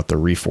perspective about the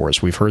Reef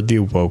Wars. We've heard the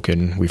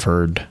Awoken, we've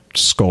heard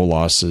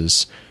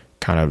Skolas's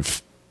kind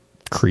of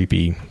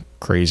creepy,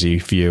 crazy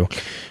view.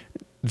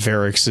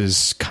 Varix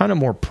is kind of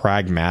more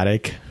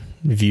pragmatic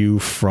view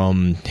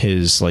from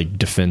his like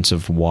defense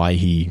of why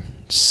he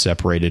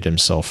separated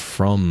himself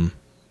from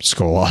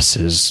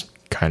Skolas's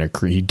kind of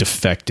he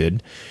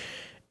defected.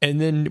 And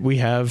then we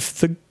have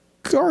the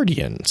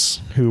Guardians,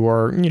 who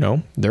are, you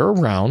know, they're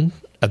around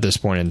at this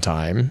point in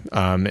time.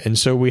 And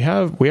so we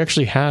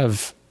actually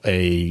have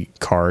a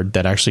card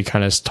that actually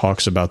kind of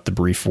talks about the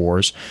Reef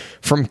Wars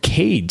from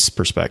Cade's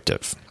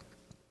perspective.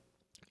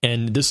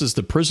 And this is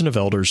the Prison of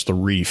Elders, the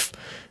Reef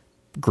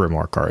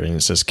Grimoire card. And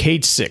it says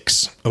Cade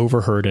 6,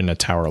 overheard in a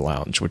tower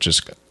lounge, which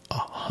is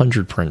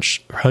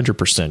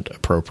 100%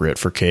 appropriate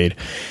for Cade.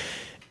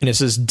 And it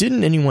says,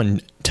 didn't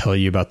anyone tell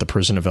you about the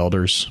Prison of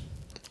Elders?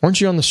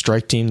 Weren't you on the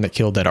strike team that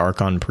killed that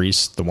Archon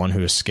priest, the one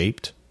who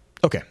escaped?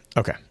 Okay.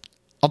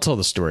 I'll tell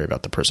the story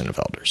about the Prison of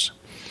Elders.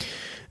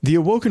 The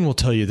Awoken will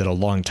tell you that a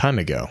long time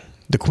ago,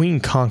 the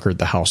Queen conquered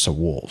the House of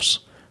Wolves.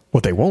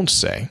 What they won't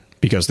say,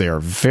 because they are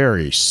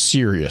very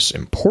serious,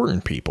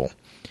 important people,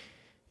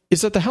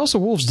 is that the House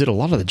of Wolves did a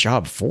lot of the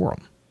job for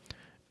them.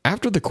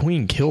 After the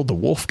Queen killed the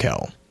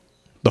Wolfkel,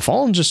 the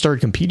Fallen just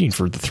started competing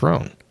for the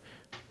throne.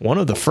 One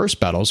of the first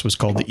battles was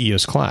called the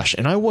Eos Clash,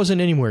 and I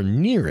wasn't anywhere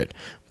near it,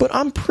 but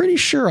I'm pretty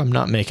sure I'm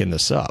not making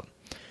this up.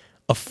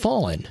 A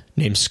Fallen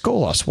named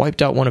Skolas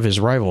wiped out one of his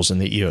rivals in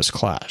the Eos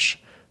Clash,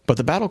 but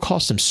the battle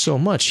cost him so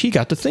much he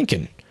got to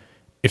thinking,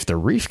 if the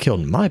Reef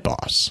killed my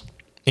boss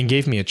and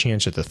gave me a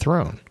chance at the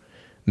throne,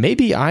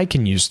 maybe I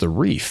can use the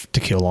Reef to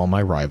kill all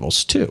my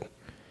rivals too.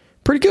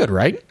 Pretty good,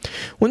 right?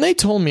 When they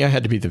told me I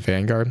had to be the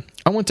Vanguard,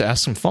 I went to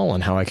ask some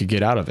Fallen how I could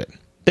get out of it.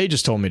 They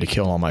just told me to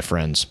kill all my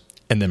friends,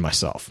 and then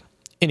myself.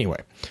 Anyway,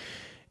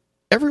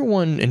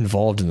 everyone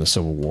involved in the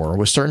Civil War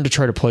was starting to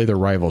try to play their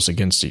rivals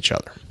against each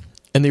other.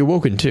 And the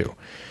Awoken too.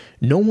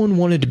 No one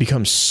wanted to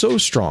become so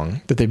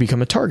strong that they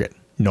become a target.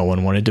 No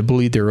one wanted to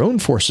bleed their own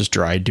forces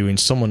dry doing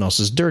someone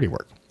else's dirty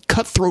work.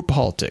 Cutthroat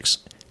politics.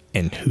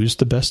 And who's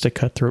the best at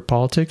cutthroat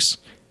politics?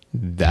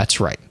 That's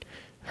right.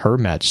 Her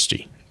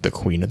Majesty, the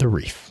Queen of the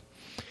Reef.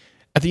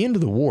 At the end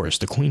of the wars,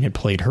 the Queen had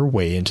played her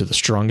way into the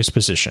strongest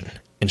position,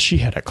 and she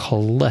had a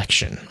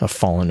collection of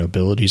fallen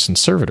nobilities and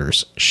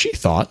servitors she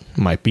thought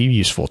might be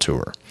useful to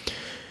her.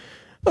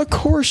 Of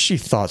course she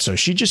thought so.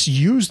 She just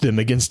used them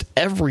against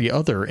every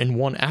other and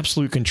won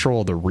absolute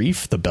control of the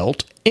Reef, the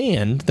Belt,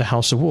 and the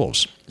House of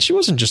Wolves. She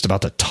wasn't just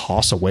about to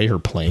toss away her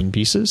playing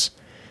pieces.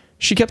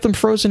 She kept them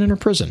frozen in her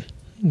prison,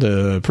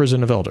 the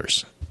Prison of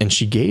Elders, and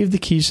she gave the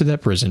keys to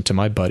that prison to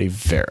my buddy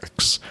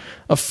Varix,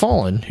 a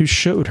Fallen who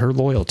showed her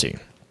loyalty.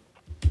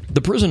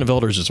 The Prison of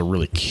Elders is a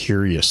really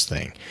curious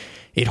thing.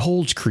 It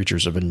holds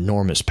creatures of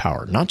enormous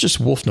power, not just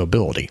wolf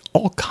nobility,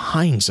 all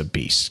kinds of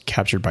beasts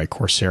captured by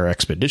Corsair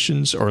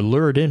expeditions or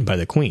lured in by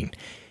the Queen.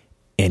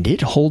 And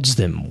it holds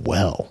them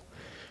well.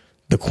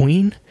 The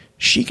Queen,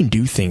 she can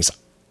do things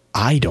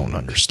I don't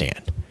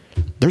understand.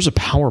 There's a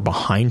power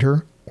behind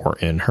her, or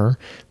in her,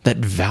 that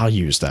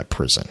values that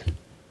prison.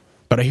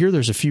 But I hear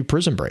there's a few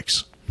prison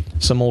breaks.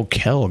 Some old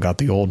Kel got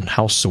the old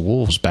House of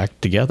Wolves back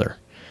together.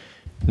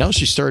 Now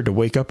she started to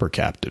wake up her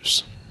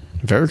captives.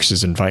 Varix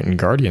is inviting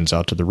Guardians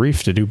out to the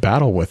Reef to do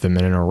battle with them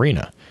in an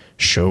arena.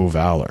 Show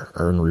valor,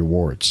 earn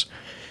rewards.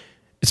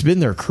 It's been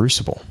their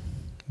crucible.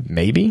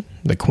 Maybe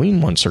the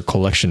Queen wants her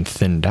collection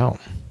thinned out.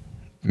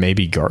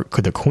 Maybe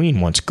the Queen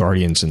wants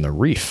Guardians in the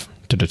Reef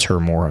to deter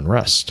more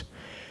unrest.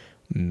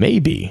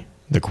 Maybe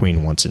the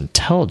queen wants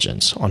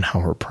intelligence on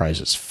how her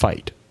prizes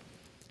fight.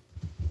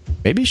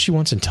 Maybe she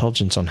wants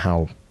intelligence on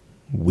how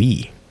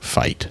we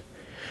fight.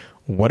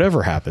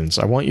 Whatever happens,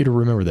 I want you to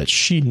remember that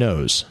she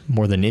knows,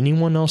 more than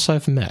anyone else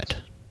I've met,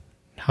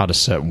 how to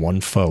set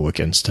one foe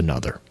against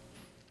another.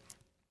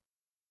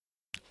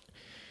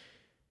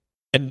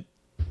 And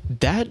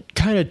that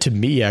kind of, to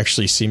me,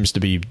 actually seems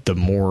to be the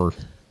more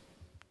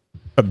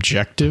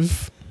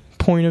objective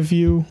point of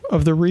view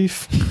of the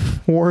Reef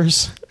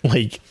Wars.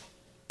 Like,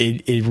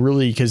 it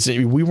really, because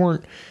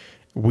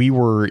we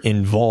were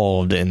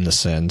involved in the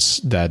sense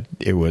that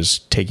it was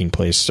taking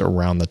place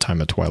around the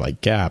time of Twilight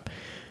Gap,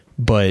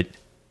 but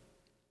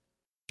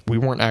we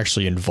weren't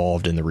actually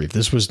involved in the Reef.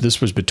 This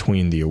was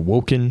between the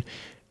Awoken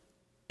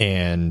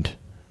and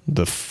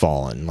the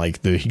Fallen.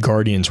 Like, the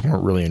Guardians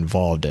weren't really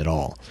involved at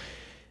all.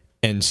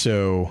 And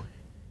so,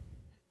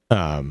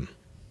 that's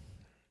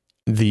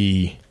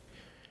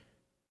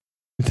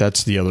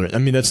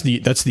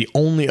the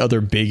only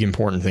other big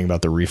important thing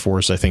about the Reef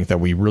Wars, I think, that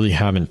we really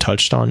haven't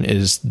touched on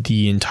is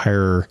the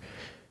entire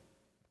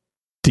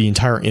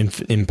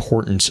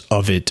importance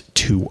of it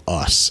to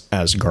us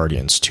as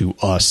Guardians, to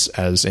us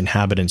as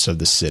inhabitants of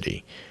the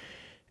city.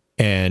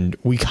 And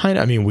we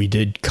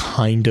did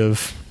kind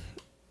of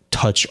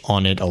touch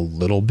on it a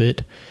little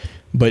bit,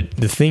 but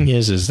the thing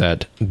is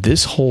that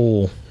this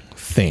whole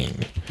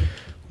thing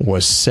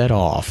was set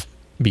off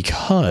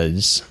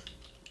because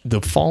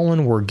the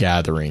Fallen were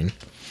gathering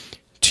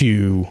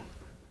to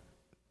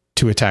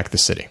attack the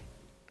city,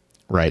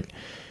 right?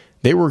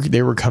 They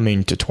were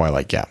coming to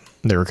Twilight Gap.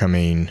 They were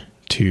coming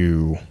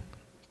to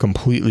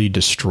completely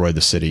destroy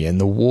the city. And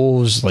the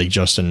wolves, like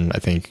Justin, I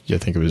think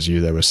it was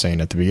you that was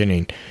saying at the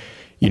beginning,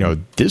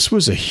 this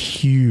was a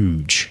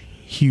huge,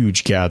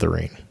 huge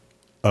gathering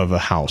of a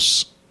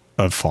house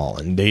of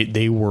Fallen.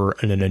 They were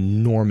an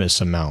enormous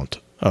amount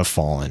of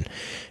Fallen.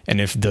 And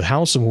if the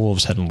House of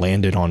Wolves had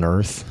landed on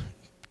Earth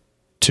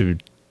to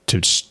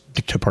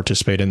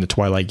participate in the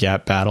Twilight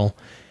Gap battle,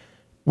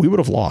 we would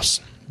have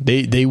lost.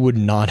 They would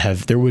not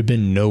have. There would have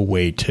been no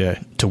way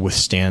to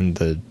withstand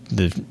the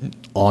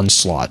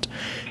onslaught.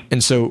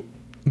 And so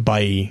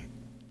by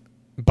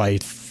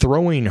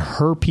throwing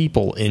her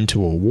people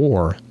into a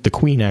war, the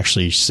Queen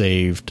actually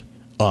saved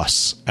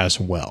us as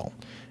well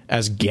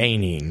as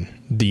gaining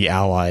the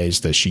allies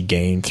that she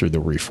gained through the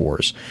Reef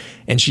Wars.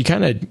 And she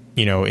kind of,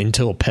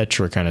 until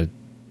Petra kind of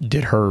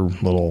did her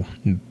little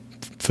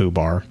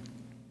foobar,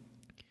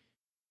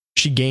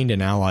 she gained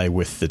an ally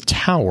with the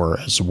tower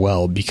as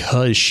well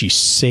because she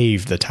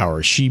saved the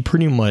tower. She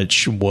pretty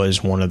much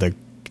was one of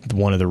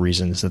the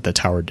reasons that the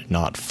tower did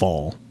not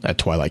fall at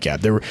Twilight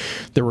Gap.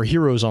 There were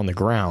heroes on the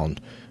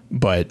ground,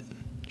 but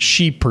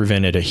she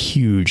prevented a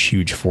huge,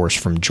 huge force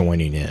from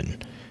joining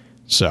in.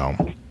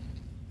 So,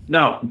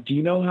 now, do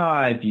you know how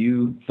I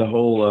view the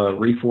whole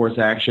Reef Wars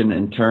action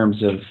in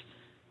terms of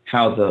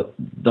how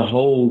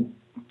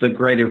the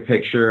greater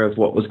picture of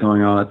what was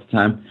going on at the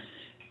time?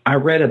 I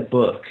read a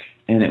book,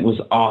 and it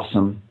was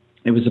awesome.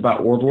 It was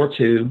about World War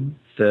II,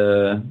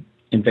 the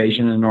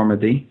invasion of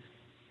Normandy,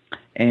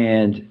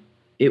 and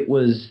it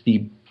was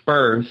the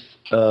birth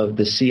of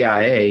the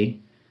CIA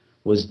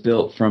was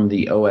built from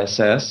the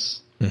OSS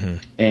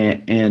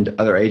and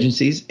other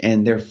agencies,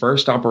 and their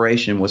first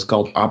operation was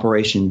called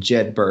Operation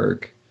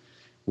Jedburgh,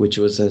 which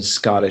was a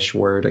Scottish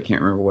word. I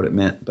can't remember what it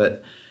meant,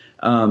 but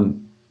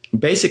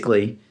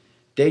basically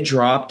they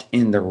dropped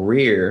in the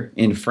rear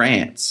in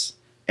France.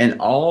 And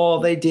all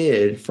they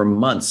did for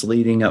months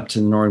leading up to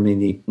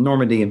the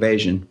Normandy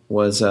invasion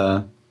was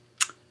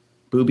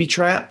booby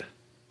trap,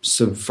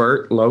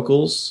 subvert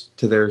locals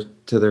to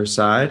their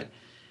side,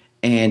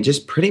 and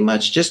just pretty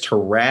much just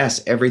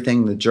harass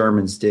everything the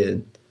Germans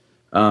did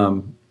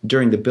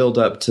during the build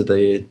up to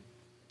the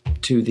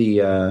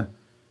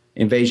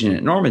invasion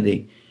at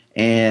Normandy.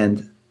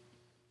 And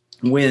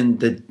when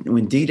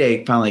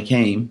D-Day finally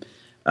came,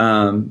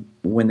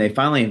 when they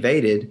finally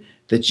invaded,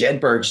 the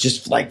Jedburghs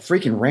just like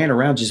freaking ran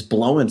around just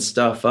blowing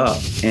stuff up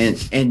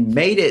and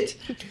made it.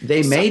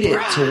 They made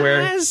it to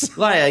where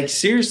like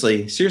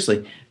seriously,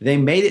 they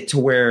made it to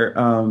where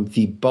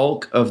the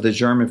bulk of the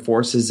German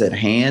forces at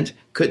hand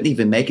couldn't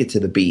even make it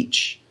to the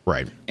beach.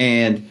 Right.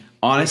 And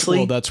honestly,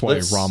 well, that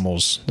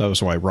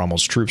was why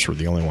Rommel's troops were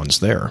the only ones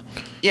there.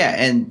 Yeah,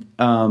 and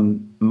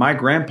my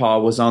grandpa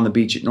was on the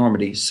beach at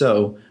Normandy,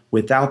 so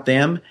without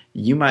them,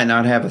 you might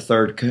not have a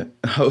third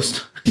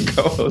co-host on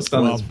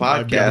this podcast.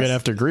 I'm going to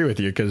have to agree with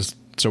you because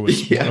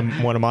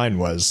one of mine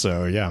was.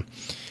 So, yeah.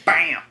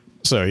 Bam.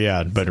 So,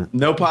 yeah. But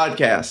no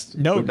podcast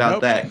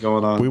without that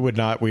going on. We would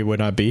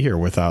not be here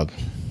without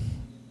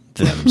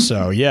them.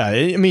 So, yeah.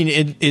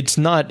 It's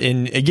not.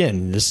 And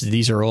again,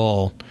 these are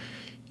all,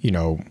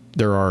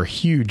 there are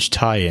huge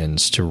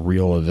tie-ins to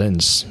real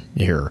events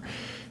here.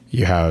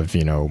 You have,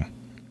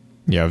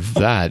 you have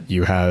that.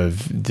 You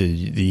have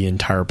the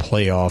entire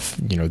playoff,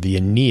 the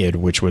Aeneid,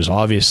 which was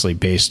obviously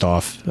based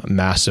off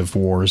massive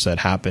wars that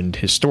happened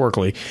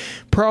historically.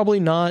 Probably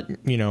not,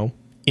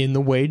 in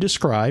the way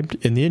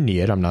described in the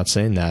Aeneid. I'm not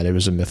saying that. It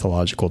was a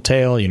mythological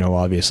tale,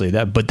 obviously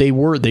that. But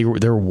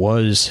there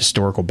was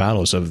historical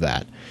battles of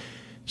that.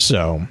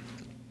 So,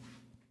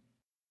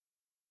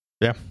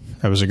 yeah,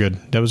 that was a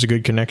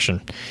good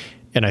connection.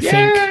 And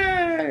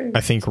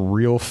I think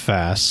real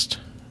fast,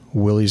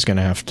 Willie's going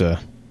to have to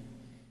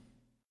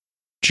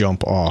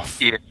jump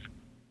off. Yeah,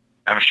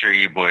 I'm sure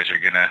you boys are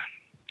going to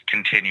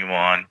continue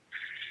on.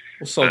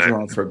 We'll soldier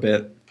on for a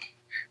bit.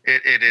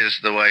 It is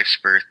the wife's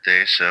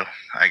birthday, so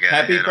I got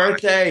happy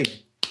birthday.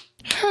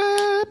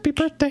 Happy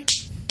birthday.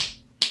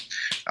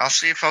 I'll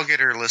see if I'll get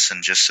her to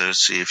listen, just so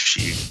see if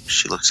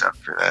she looks out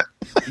for that.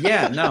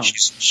 Yeah, no.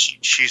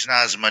 She's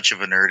not as much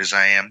of a nerd as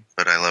I am,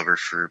 but I love her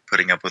for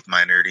putting up with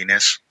my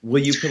nerdiness.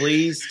 Will you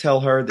please tell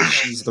her that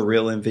she's the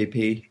real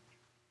MVP?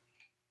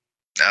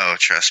 Oh,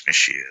 trust me,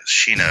 she is.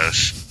 She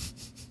knows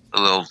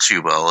a little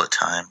too well at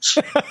times.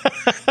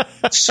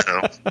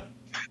 So,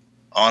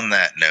 on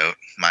that note,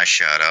 my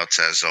shout-outs,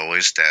 as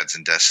always, Dads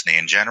and Destiny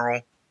in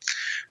general.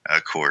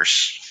 Of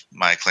course,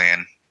 my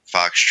clan,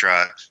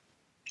 Foxtrot.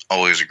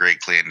 Always a great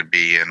clan to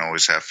be in.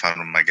 Always have fun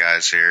with my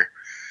guys here.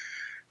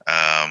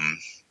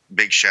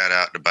 Big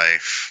shout-out to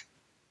Bife.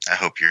 I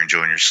hope you're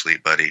enjoying your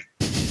sleep, buddy.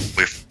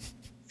 We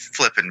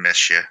flippin'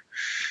 miss you.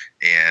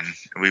 And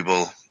we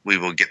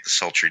will get the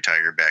Sultry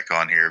Tiger back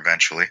on here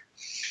eventually.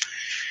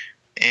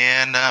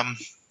 And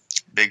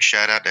big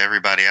shout-out to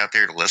everybody out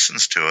there that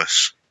listens to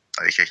us.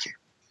 Like, I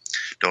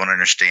don't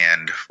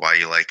understand why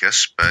you like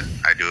us, but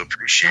I do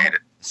appreciate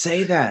it.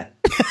 Say that.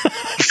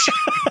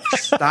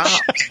 Stop.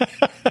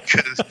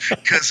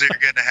 Because they're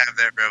going to have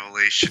that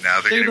revelation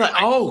now. They're like,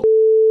 oh,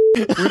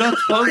 we're not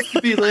supposed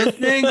to be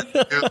listening?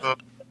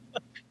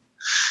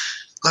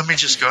 Let me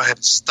just go ahead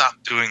and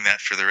stop doing that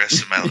for the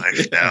rest of my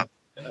life now.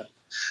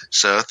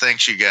 So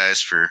thanks you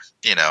guys for,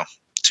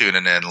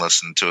 tuning in,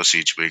 listening to us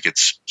each week.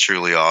 It's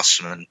truly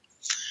awesome. And,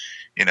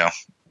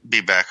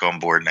 be back on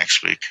board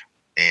next week.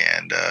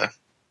 And I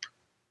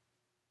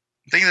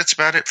think that's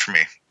about it for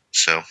me.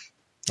 So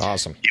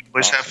awesome. You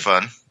boys have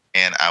fun,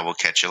 and I will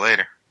catch you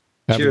later.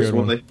 Cheers,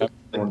 Willie.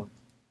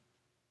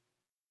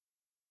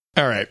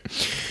 All right.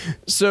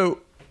 So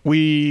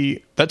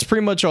that's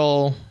pretty much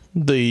all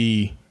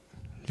the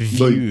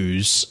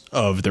views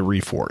of the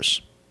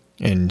Reforce.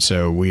 And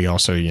so we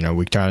also,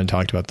 we kind of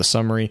talked about the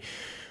summary.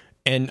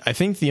 And I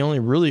think the only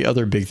really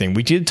other big thing,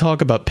 we did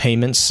talk about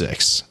Payment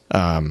 6.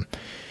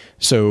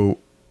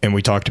 And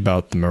we talked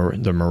about the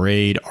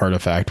Maraid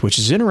artifact, which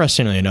is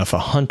interestingly enough a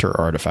hunter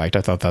artifact.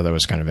 I thought that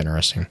was kind of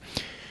interesting.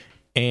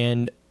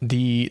 And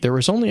there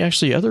was only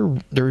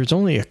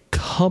a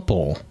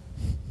couple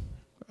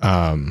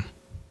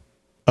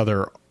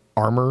other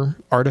armor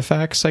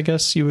artifacts, I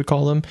guess you would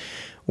call them.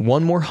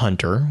 One more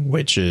hunter,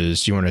 which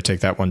is, you want to take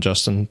that one,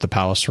 Justin, the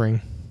Palace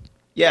Ring?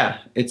 Yeah,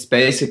 it's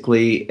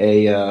basically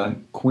a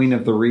Queen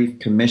of the Reef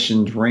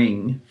commissioned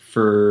ring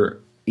for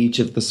each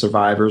of the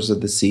survivors of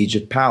the Siege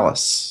of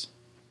Palace.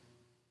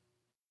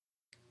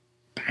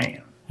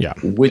 Bam. Yeah.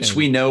 Which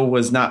we know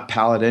was not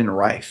Paladin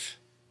Rife.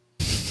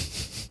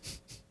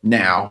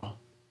 Now.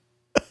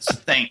 So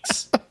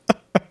thanks.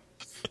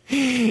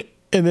 And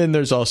then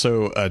there's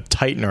also a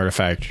Titan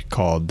artifact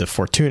called the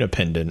Fortuna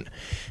Pendant.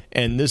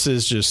 And this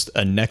is just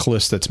a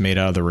necklace that's made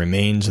out of the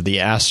remains of the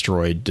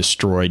asteroid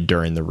destroyed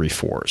during the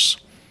Reforce.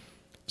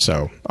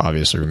 So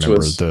obviously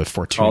remember the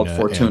Fortuna. Called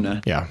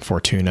Fortuna.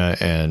 Fortuna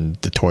and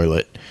the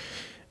toilet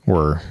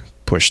were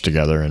pushed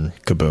together and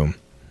kaboom.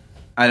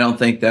 I don't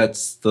think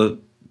that's the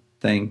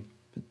thing.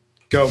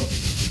 Go.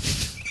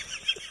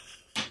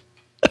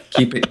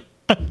 Keep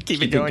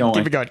it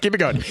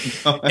going.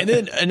 And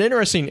then an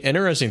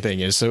interesting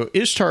thing is, so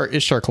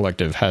Ishtar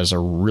Collective has a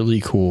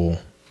really cool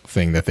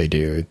thing that they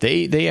do.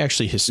 They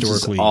actually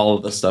historically, all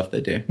of the stuff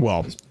they do.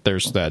 Well,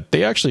 there's that.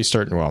 They actually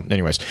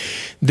anyways,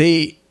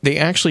 they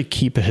actually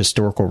keep a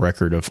historical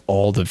record of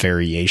all the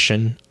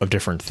variation of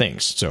different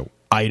things. So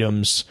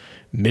items,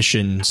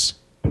 missions,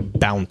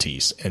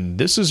 bounties. And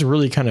this is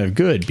really kind of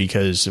good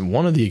because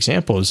one of the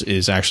examples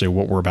is actually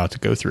what we're about to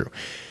go through.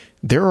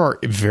 There are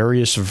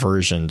various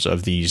versions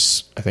of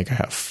these. I think I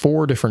have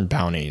 4 different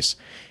bounties,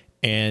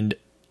 and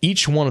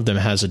each one of them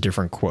has a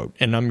different quote.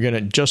 And I'm going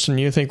to, Justin,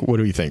 what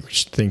do you think?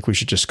 Think we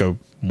should just go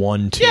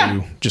 1,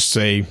 2, just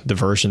say the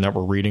version that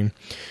we're reading?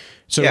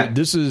 So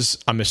This is,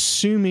 I'm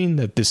assuming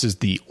that this is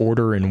the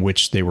order in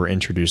which they were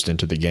introduced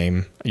into the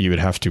game. You would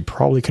have to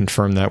probably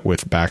confirm that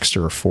with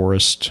Baxter or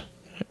Forrest,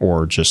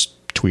 or just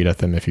tweet at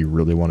them if you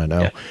really want to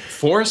know. Yeah.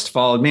 Forrest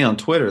followed me on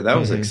Twitter. That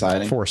was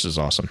exciting. Forrest is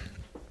awesome.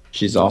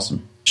 She's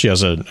awesome. She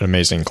has an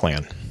amazing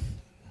clan.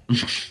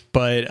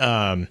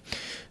 But,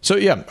 so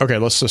yeah, okay,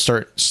 let's just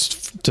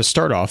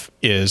start off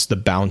is the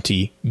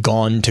bounty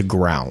Gone to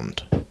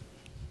Ground.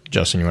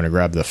 Justin, you want to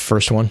grab the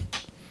first one?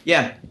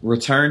 Yeah.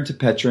 Return to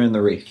Petra in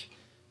the Reef.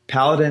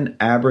 Paladin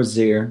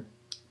Abrazir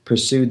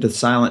pursued the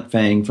Silent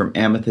Fang from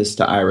Amethyst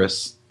to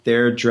Iris.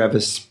 There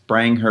Drevis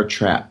sprang her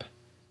trap.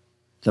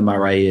 The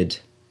Maraid.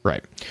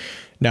 Right.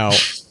 Now,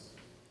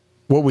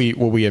 what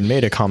we had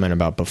made a comment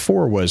about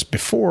before was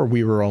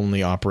we were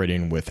only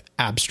operating with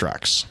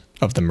abstracts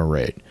of the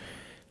Maraid.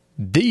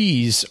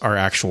 These are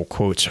actual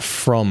quotes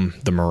from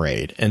the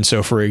Maraid. And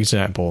so, for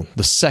example,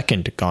 the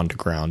second Gone to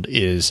Ground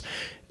is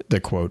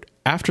the quote,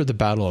 after the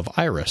Battle of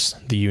Iris,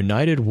 the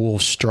United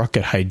Wolves struck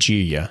at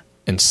Hygeia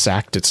and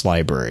sacked its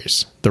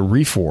libraries. The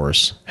Reef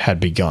Wars had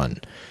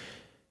begun.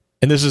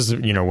 And this is,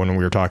 when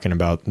we were talking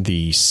about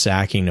the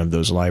sacking of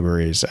those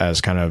libraries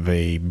as kind of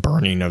a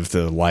burning of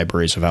the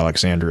libraries of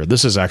Alexandria,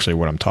 this is actually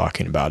what I'm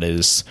talking about.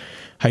 Is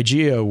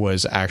Hygeia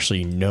was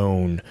actually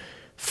known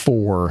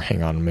for,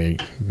 hang on, let me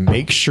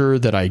make sure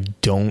that I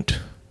don't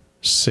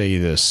say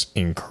this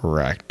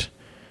incorrect,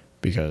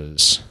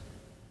 because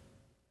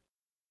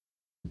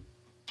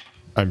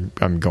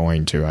I'm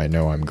going to. I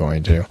know I'm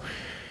going to.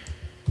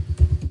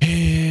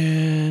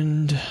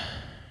 And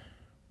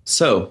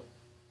so,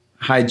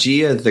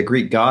 Hygeia, the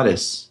Greek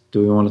goddess. Do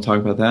we want to talk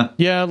about that?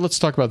 Yeah, let's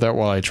talk about that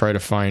while I try to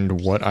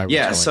find what I was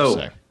going to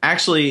say.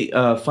 Actually,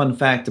 fun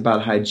fact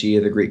about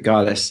Hygeia, the Greek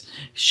goddess.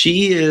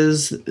 She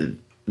is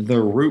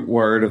the root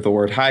word of the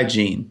word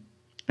hygiene.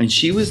 And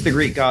she was the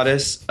Greek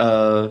goddess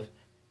of,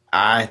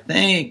 I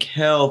think,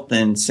 health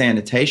and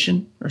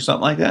sanitation or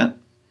something like that.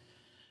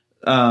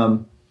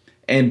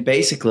 And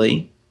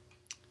basically,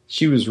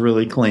 she was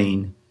really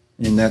clean.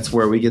 And that's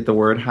where we get the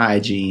word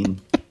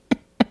hygiene.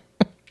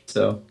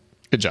 So,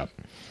 good job.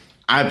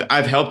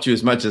 I've helped you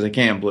as much as I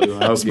can, Blue.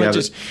 I hope as much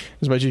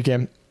as you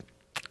can.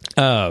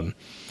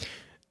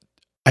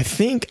 I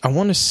think I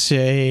want to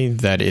say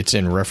that it's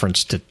in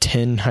reference to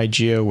 10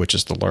 Hygeia, which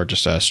is the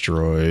largest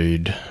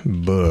asteroid.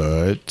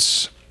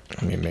 But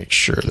let me make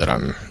sure that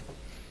I'm.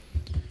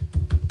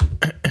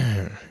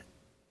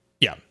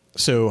 Yeah.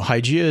 So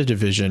Hygeia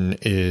division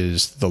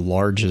is the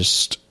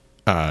largest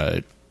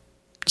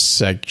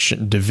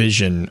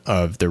division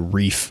of the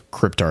Reef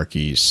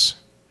Cryptarchy's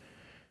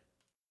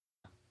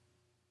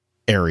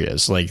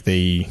areas. Like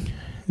the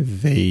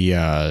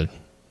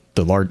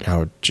large,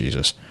 oh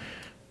Jesus,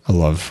 I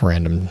love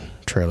random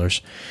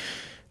trailers.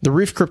 The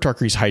Reef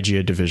Cryptarchy's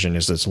Hygeia division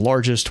is its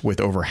largest,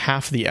 with over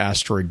half the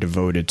asteroid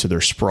devoted to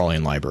their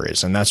sprawling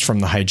libraries, and that's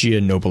from the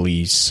Hygeia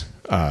Nobilis.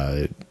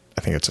 I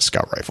think it's a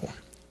scout rifle.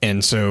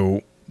 And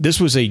so this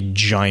was a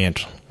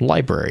giant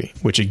library,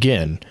 which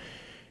again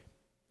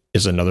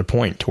is another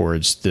point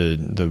towards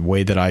the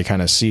way that I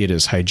kind of see it,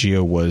 is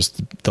Hygeia was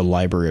the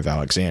Library of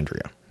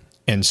Alexandria.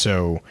 And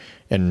so,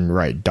 and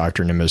right,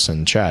 Dr. Nimbus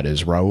in chat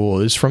is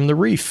Raul is from the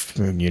Reef.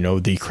 The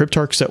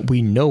Cryptarchs that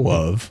we know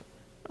of,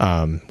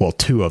 well,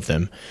 two of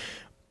them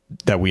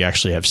that we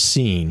actually have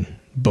seen,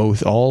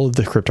 all of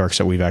the Cryptarchs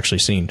that we've actually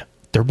seen,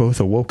 they're both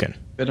awoken.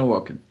 Been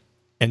awoken.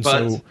 And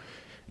so,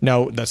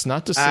 now that's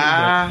not to say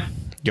that.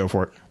 Go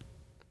for it.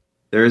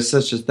 There is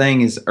such a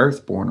thing as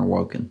Earthborn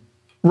awoken.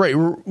 Right.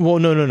 Well,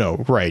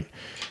 no. Right.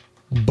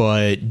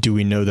 But do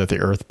we know that the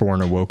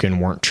Earthborn awoken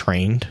weren't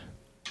trained?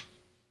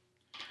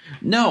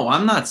 No,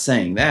 I'm not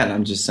saying that.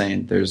 I'm just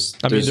saying there's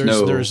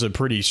a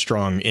pretty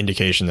strong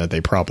indication that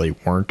they probably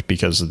weren't,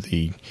 because of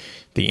the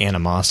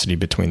animosity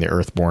between the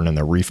Earthborn and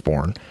the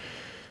Reefborn.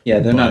 Yeah,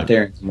 they're not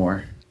there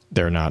anymore.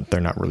 They're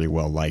not really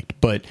well liked.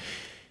 But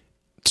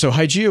so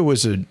Hygeia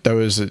was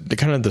the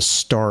kind of the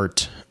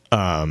start.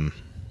 That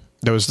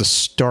was the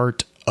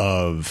start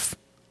of,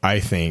 I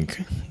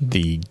think,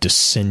 the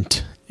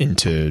descent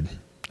into,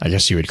 I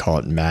guess you would call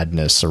it,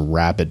 madness or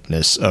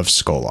rabidness of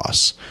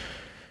Skolas.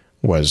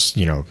 Was,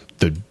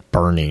 the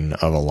burning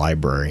of a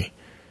library.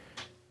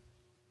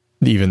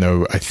 Even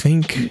though I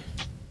think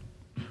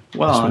this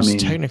was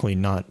technically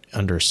not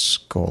under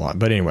Skolas.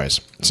 But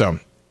anyways, so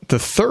the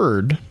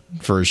third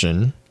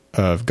version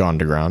of Gone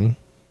to Ground.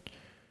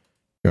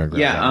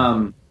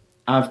 Yeah,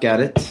 I've got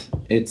it.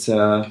 It's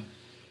when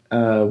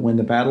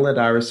the battle at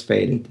Iris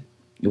faded,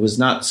 it was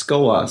not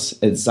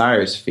Skolas at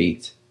Zyr's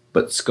feet,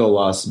 but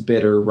Skolas'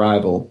 bitter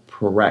rival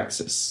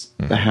Praxis,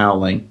 the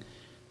Howling.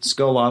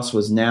 Skolas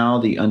was now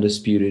the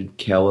undisputed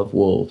Kell of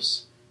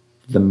Wolves,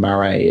 the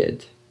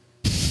Maraid.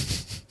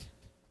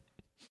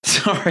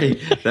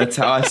 Sorry, that's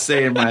how I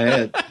say it in my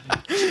head.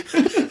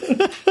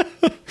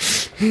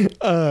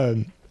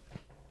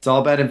 It's all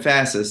about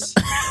emphasis.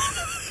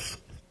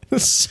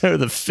 So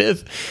the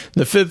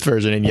fifth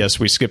version, and yes,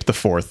 we skipped the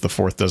fourth. The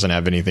fourth doesn't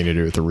have anything to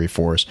do with the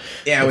Reforce.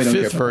 Yeah, the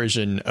fifth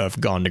version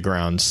of Gone to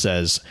Ground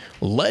says,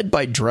 led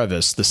by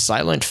Drevis, the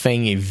Silent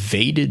Fang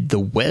evaded the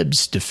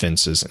Web's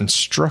defenses and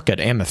struck at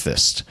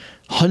Amethyst.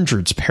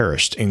 Hundreds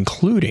perished,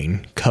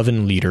 including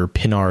Coven leader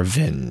Pinar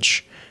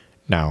Venge.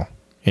 Now,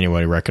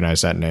 anybody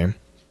recognize that name?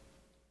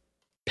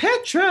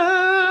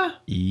 Petra.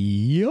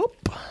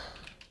 Yup.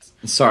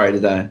 Sorry,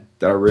 did I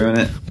ruin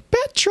it?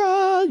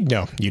 Petra.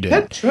 No, you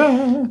didn't.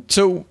 Petra.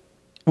 So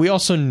we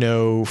also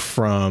know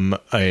from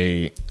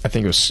I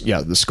think it was,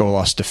 the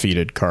Skolas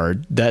defeated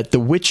card, that the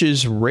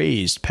witches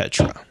raised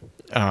Petra,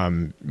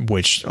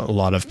 which a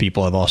lot of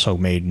people have also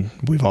made.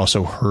 We've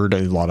also heard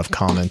a lot of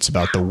comments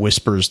about the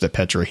whispers that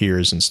Petra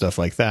hears and stuff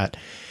like that.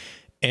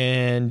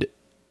 And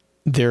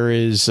there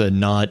is a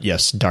nod.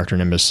 Yes, Dr.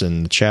 Nimbus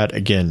in the chat.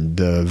 Again,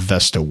 the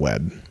Vesta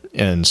web.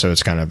 And so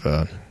it's kind of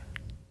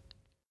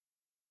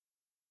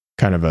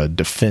a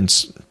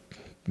defense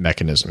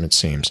mechanism, it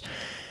seems.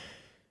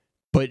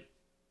 But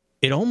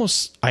it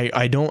almost,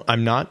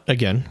 I'm not,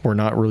 again, we're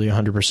not really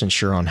 100%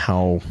 sure on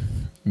how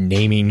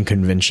naming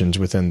conventions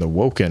within the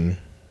Woken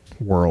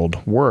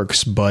world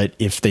works, but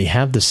if they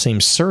have the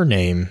same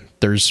surname,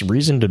 there's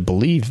reason to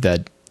believe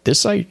that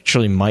this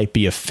actually might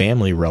be a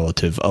family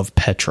relative of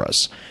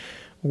Petra's,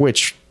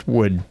 which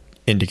would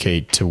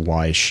indicate to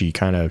why she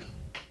kind of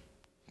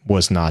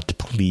was not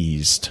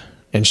pleased.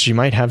 And she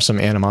might have some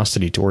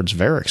animosity towards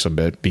Varix a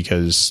bit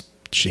because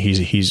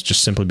he's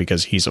just simply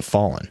because he's a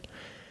fallen.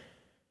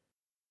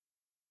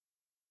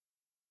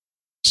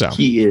 So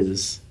he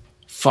is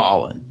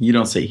fallen. You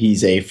don't say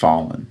he's a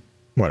fallen.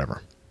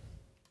 Whatever.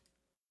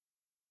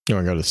 You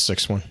want to go to the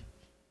sixth one?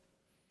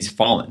 He's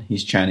fallen.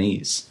 He's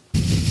Chinese.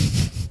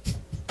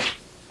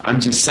 I'm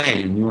just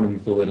saying, you want to be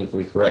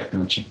politically correct,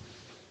 don't you?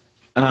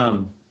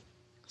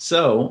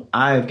 So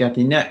I've got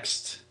the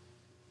next.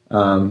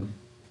 Which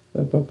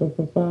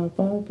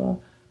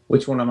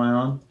one am I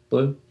on?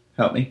 Blue?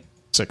 Help me.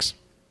 Six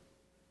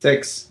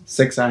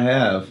I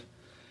have.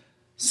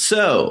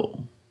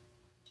 So,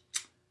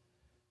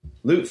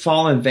 loot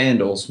fallen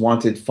vandals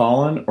wanted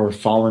fallen or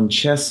fallen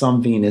chests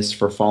on Venus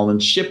for fallen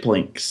ship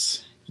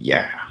links.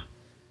 Yeah.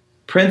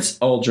 Prince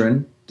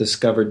Uldren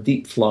discovered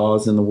deep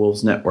flaws in the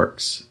Wolves'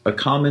 networks. A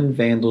common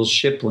vandal's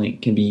ship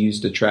link can be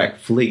used to track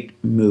fleet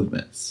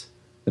movements.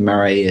 The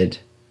Maraid.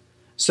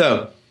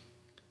 So,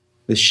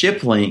 the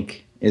ship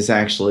link is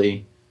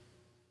actually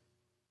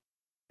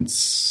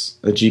it's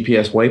a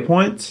GPS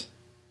waypoint.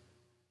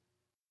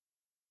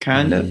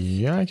 Kind of.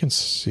 Yeah, I can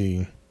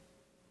see.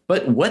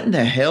 But what in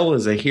the hell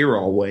is a Here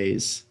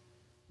Always?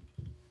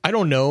 I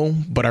don't know,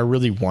 but I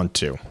really want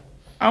to.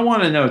 I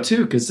want to know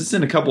too, because it's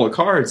in a couple of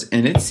cards,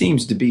 and it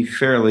seems to be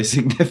fairly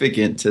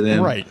significant to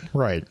them.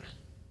 Right.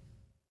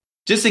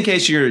 Just in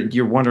case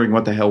you're wondering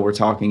what the hell we're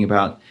talking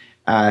about,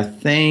 I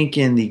think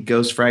in the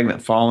Ghost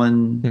Fragment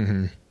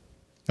Fallen,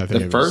 I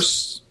think the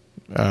first,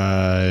 one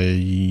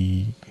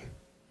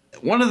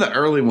of the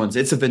early ones.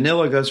 It's a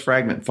vanilla Ghost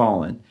Fragment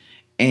Fallen,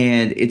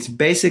 and it's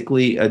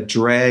basically a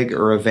drag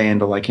or a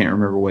vandal, I can't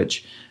remember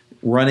which,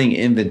 running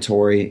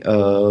inventory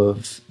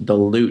of the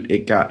loot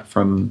it got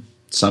from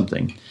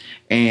something.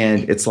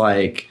 And it's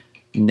like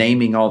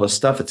naming all the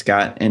stuff it's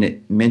got, and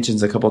it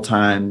mentions a couple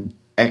times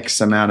X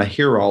amount of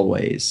Here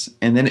Always.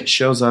 And then it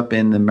shows up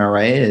in the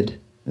Maraid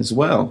as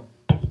well.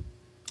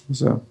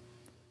 So,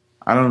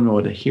 I don't know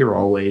what a Here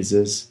Always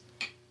is.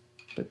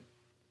 But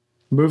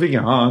moving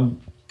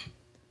on.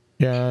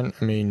 Yeah,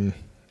 I mean,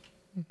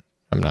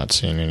 I'm not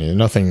seeing any.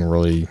 Nothing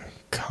really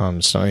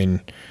comes. I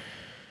mean,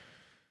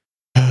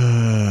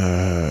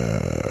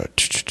 I'm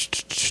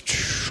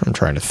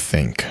trying to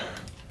think.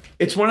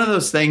 It's one of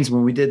those things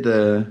when we did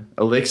the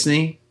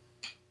Elixni,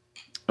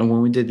 and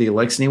when we did the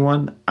Elixni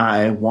one,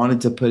 I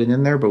wanted to put it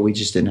in there, but we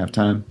just didn't have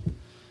time.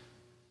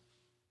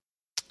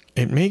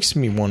 It makes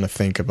me want to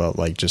think about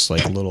just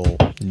little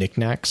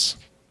knickknacks.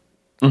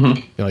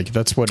 Mm-hmm. Like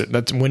that's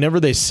whenever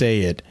they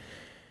say it,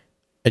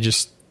 I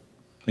just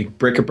like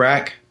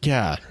bric-a-brac.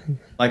 Yeah,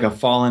 like a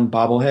fallen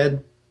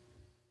bobblehead,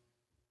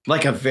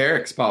 like a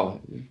Varix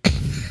bobblehead.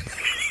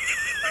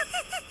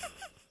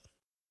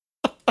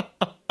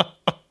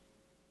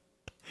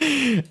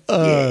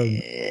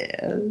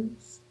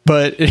 Yes.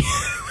 But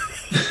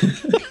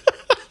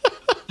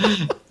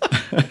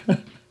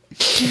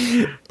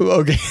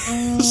okay,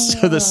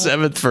 so the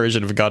seventh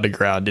version of Gone to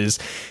Ground is,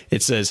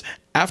 it says,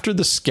 after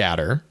the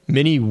scatter,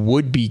 many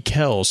would-be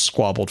Kells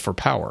squabbled for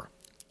power.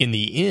 In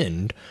the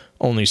end,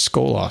 only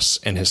Skolas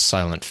and his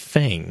silent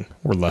Fang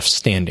were left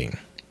standing.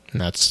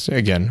 And that's,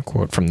 again, a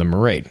quote from the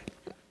Maraid.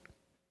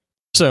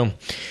 So,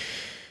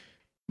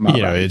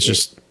 it's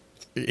just,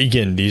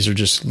 again, these are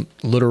just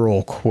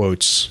literal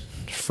quotes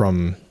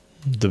from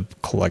the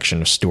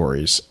collection of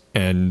stories.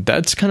 And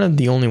that's kind of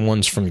the only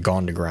ones from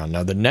Gone to Ground.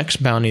 Now, the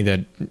next bounty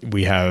that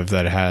we have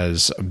that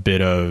has a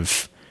bit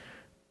of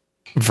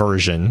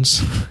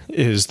versions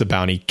is the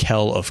bounty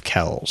Kell of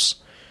Kells.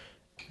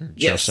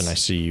 Yes. Justin, I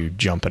see you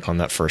jumping on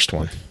that first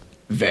one.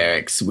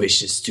 Varix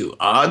wishes to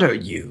honor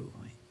you.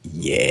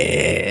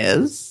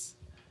 Yes.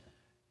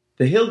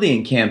 The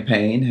Hildian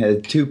campaign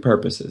had two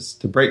purposes: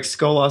 to break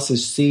Skolas'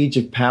 siege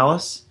of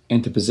Pallas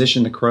and to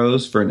position the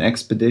Crows for an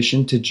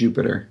expedition to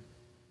Jupiter.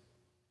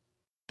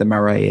 The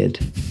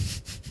Maraid.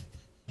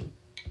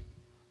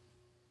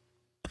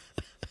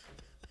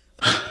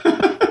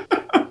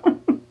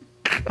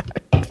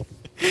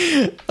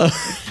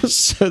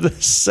 So the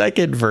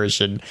second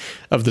version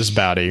of this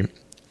bounty,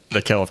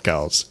 the Kell of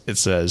Kells, it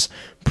says,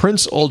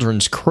 Prince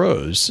Uldren's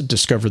crows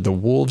discovered the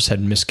wolves had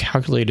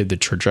miscalculated the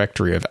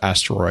trajectory of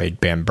asteroid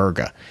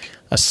Bamberga.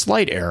 A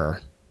slight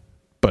error,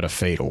 but a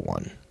fatal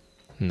one.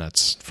 And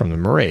that's from the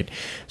Maraid.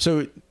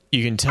 So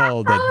you can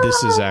tell that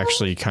this is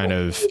actually kind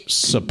of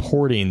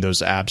supporting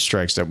those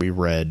abstracts that we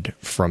read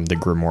from the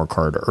Grimoire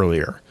card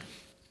earlier.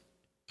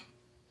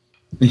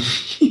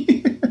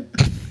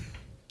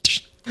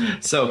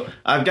 So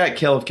I've got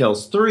Kell of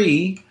Kells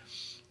 3.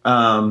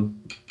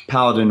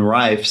 Paladin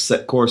Rife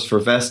set course for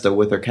Vesta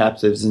with her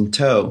captives in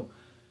tow.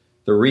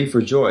 The Reef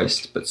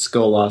rejoiced, but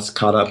Skolas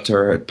caught up to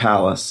her at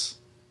Pallas.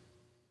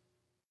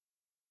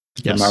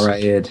 Yes. Am I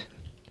right, Ed?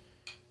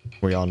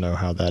 We all know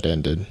how that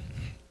ended.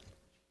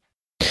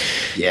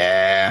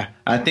 Yeah,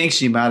 I think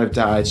she might have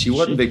died. She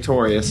wasn't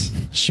victorious.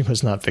 She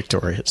was not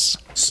victorious.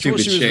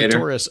 Stupid she was shader.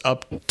 victorious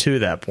up to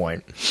that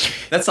point.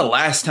 That's the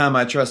last time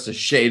I trust a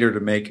shader to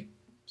make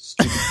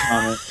stupid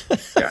comment.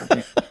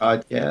 Goddamn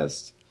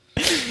podcast.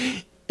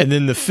 And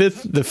then the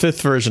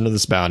fifth version of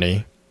this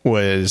bounty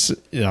was,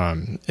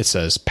 it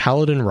says,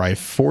 Paladin Rife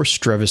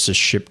forced Drevis'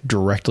 ship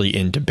directly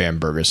into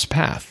Bamberger's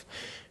path.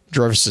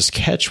 Drevis'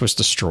 ketch was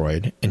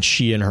destroyed, and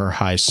she and her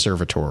high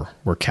servitor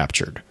were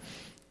captured.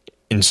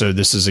 And so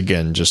this is,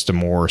 again, just a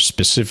more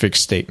specific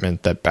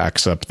statement that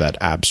backs up that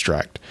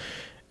abstract.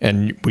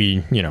 And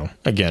we,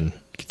 again,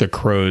 the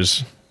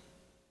Crows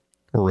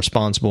were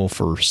responsible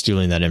for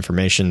stealing that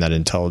information, that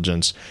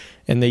intelligence,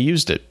 and they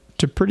used it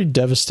to pretty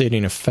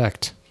devastating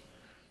effect.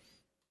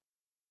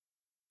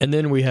 And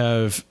then we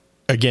have,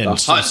 again, the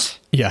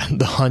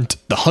hunt.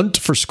 The hunt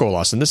for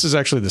Skolas. And this is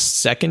actually the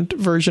second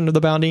version of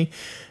the bounty.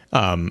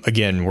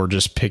 Again, we're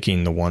just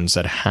picking the ones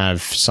that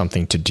have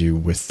something to do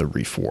with the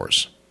Reef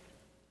Wars.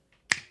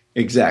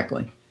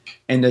 Exactly.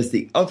 And as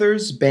the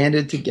others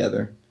banded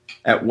together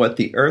at what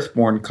the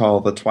Earthborn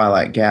call the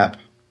Twilight Gap,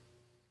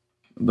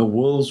 the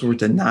wolves were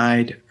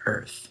denied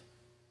Earth.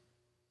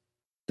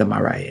 The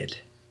Maraid.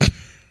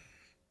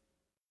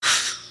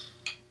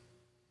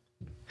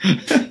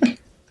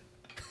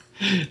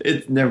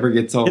 It never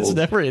gets old.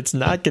 It's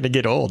not going to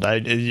get old.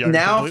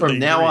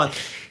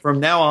 From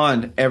now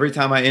on, every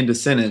time I end a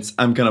sentence,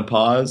 I'm going to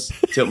pause,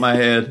 tilt my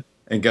head,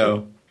 and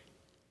go,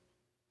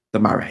 the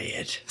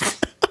Maraid.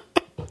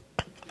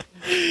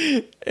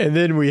 And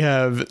then we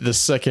have the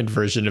second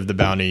version of the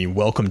bounty,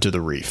 Welcome to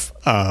the Reef.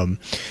 And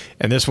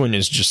this one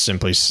is just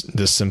simply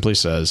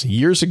says,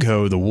 years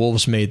ago, the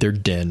wolves made their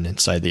den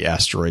inside the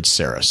asteroid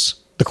Ceres.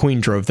 The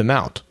Queen drove them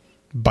out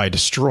by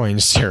destroying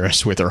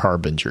Ceres with her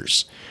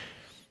harbingers.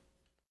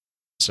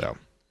 So,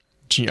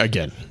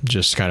 again,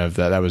 just kind of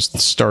that was the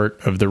start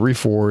of the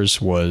Reef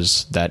Wars,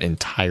 was that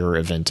entire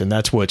event. And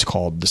that's what's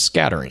called the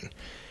Scattering.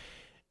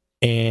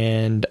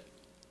 And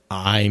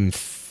I'm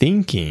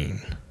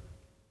thinking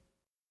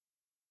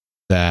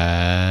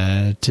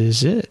that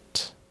is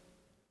it.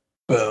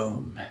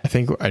 Boom. I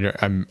think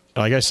I'm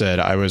like I said,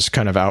 I was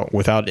kind of out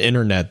without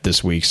internet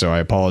this week, so I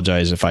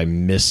apologize if I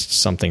missed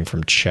something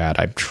from chat.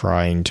 I'm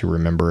trying to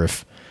remember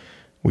if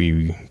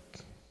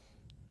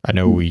I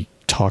know we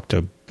talked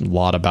a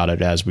lot about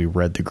it as we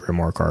read the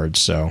Grimoire cards,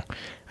 so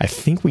I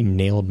think we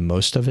nailed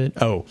most of it.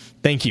 Oh,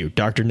 thank you,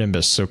 Dr.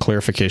 Nimbus. So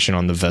clarification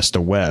on the Vesta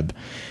web.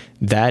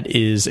 That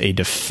is a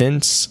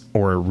defense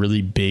or a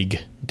really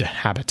big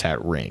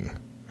habitat ring,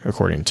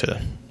 according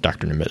to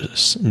Dr.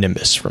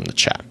 Nimbus from the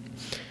chat.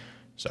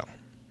 So,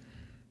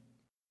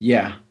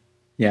 yeah.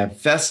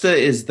 Vesta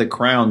is the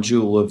crown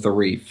jewel of the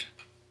reef.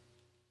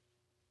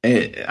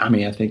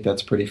 I think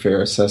that's a pretty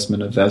fair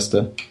assessment of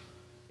Vesta.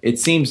 It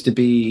seems to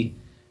be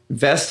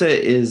Vesta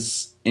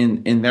is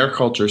in their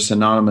culture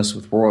synonymous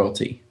with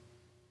royalty,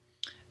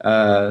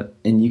 and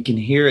you can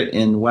hear it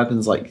in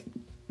weapons like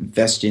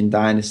Vestian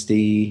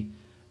Dynasty.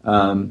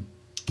 And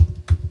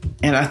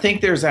I think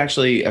there's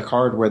actually a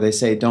card where they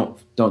say don't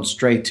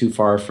stray too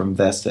far from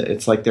Vesta.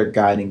 It's like their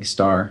guiding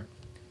star.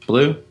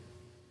 Blue?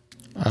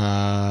 Did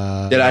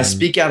I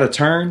speak out of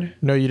turn?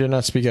 No, you did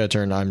not speak out of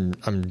turn. I'm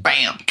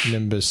Bam!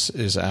 Nimbus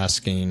is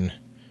asking.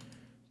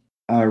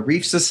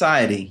 Reef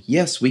Society.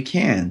 Yes, we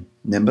can,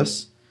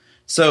 Nimbus.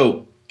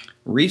 So,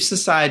 Reef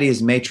Society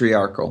is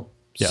matriarchal.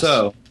 Yes.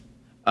 So,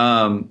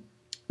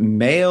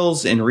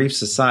 males in Reef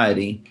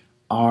Society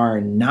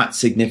are not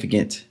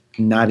significant,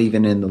 not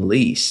even in the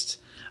least.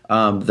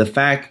 The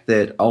fact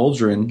that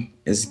Aldrin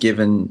is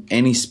given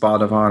any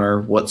spot of honor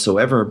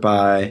whatsoever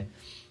by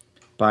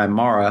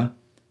Mara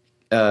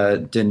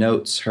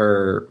denotes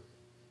her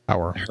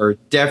power, her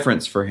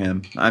deference for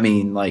him. I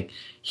mean, like,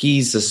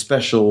 he's a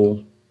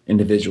special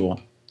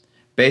individual.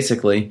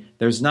 Basically,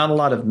 there's not a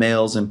lot of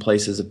males in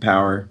places of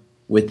power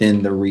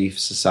within the Reef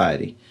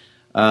Society.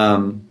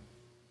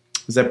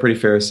 Is that a pretty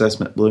fair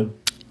assessment, Blue?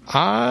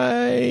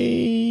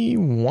 I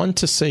want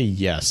to say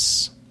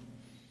yes.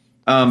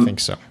 I think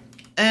so.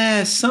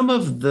 Some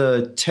of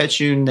the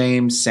Tetchun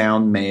names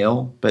sound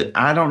male, but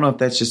I don't know if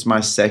that's just my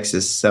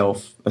sexist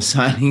self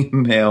assigning a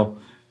male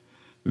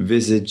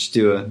visage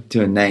to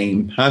a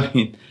name. I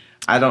mean,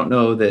 I don't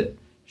know that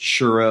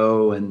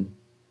Shuro and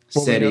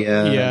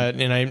Sedia. Yeah,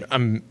 and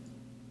I'm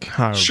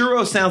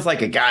Shuro sounds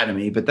like a guy to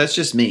me, but that's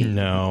just me.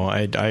 No,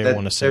 I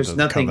want to say that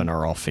the Coven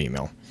are all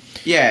female.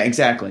 Yeah,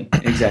 exactly.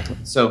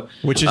 So,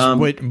 which is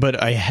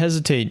but I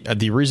hesitate.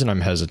 The reason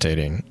I'm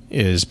hesitating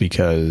is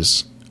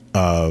because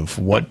of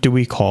what do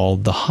we call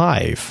the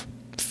Hive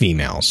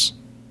females?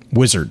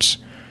 Wizards.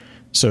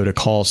 So to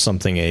call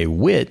something a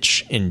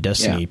witch in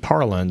Destiny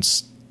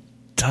parlance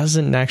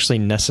doesn't actually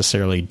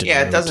necessarily denote.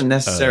 Yeah, it doesn't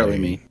necessarily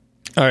mean.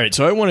 All right,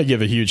 so I want to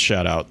give a huge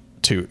shout out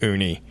to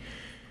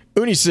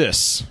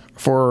Unisis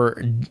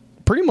for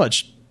pretty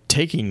much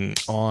taking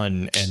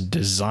on and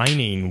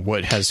designing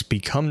what has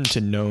become to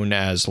known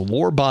as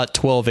Lorebot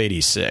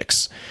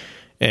 1286.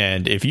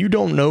 And if you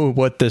don't know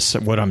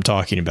what I'm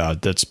talking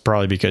about, that's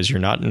probably because you're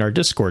not in our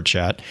Discord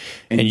chat,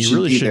 and you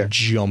really should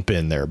jump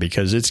in there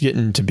because it's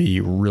getting to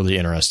be really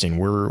interesting.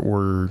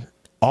 We're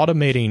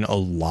automating a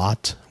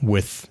lot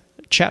with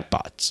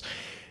chatbots,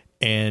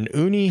 and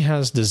Uni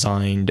has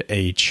designed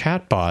a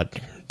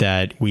chatbot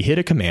that we hit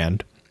a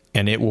command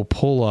and it will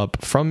pull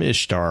up from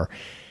Ishtar.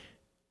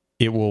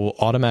 It will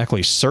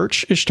automatically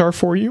search Ishtar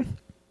for you.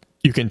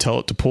 You can tell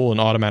it to pull an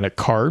automatic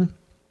card.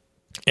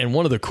 And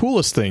one of the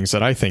coolest things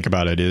that I think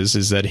about it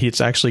is that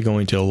it's actually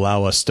going to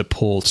allow us to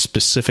pull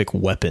specific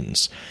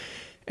weapons.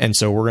 And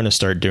so we're going to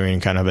start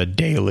doing kind of a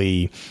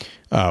daily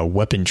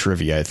weapon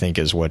trivia, I think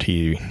is what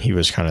he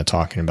was kind of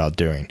talking about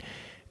doing.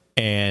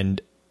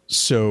 And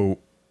so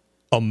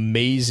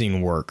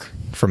amazing work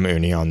from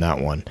Uni on that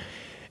one.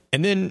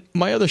 And then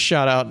my other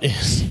shout out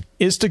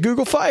is to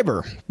Google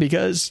Fiber,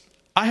 because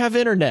I have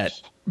internet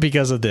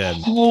because of them.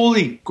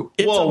 Holy,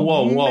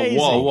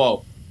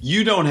 whoa.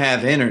 You don't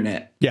have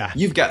internet. Yeah.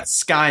 You've got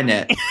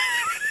Skynet.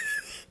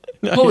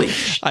 Holy,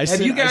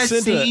 have you guys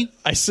seen?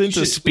 I sent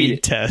a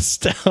speed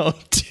test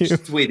out to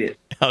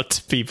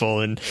people,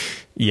 and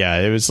yeah,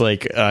 it was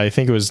like, I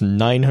think it was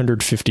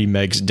 950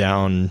 megs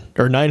down,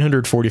 or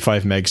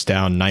 945 megs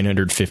down,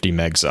 950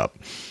 megs up.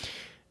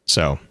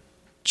 So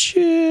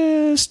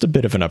just a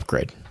bit of an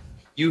upgrade.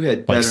 You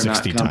had better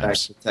not come back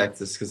to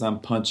Texas, because I'm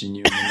punching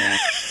you in the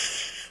neck.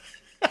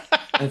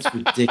 That's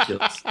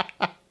ridiculous.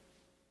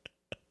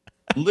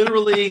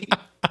 Literally,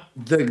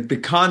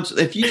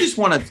 if you just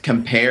want to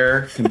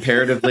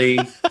comparatively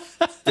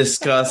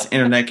discuss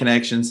internet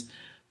connections,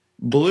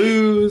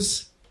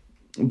 Blues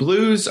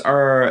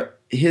are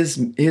his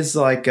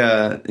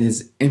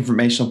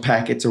informational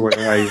packets, or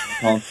whatever you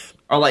call them,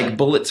 are like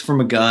bullets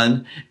from a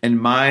gun, and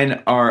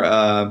mine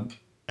are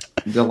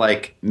the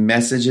like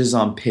messages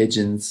on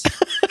pigeons.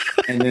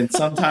 And then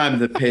sometimes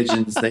the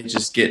pigeons, they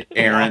just get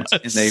errant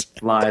and they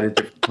fly to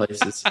different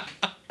places.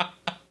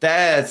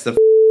 That's the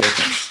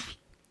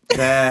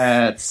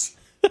difference.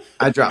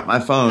 I dropped my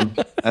phone.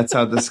 That's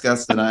how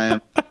disgusted I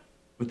am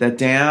with that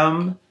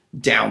damn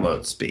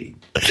download speed.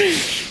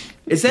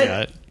 Is that?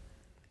 Yeah.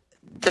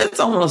 That's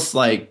almost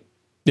like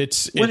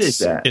what is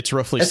that? It's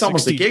roughly. It's 60,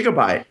 almost a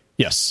gigabyte.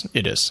 Yes,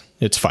 it is.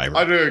 It's fiber.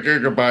 I do a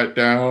gigabyte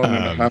down. And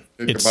a half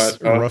gigabyte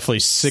it's roughly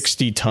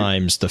 60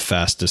 times the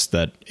fastest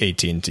that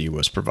AT&T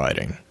was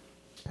providing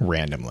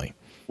randomly.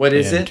 What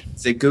is it?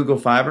 Is it Google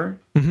Fiber?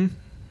 Mm-hmm.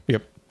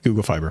 Yep,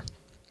 Google Fiber.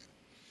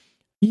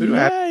 Who do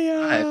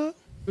I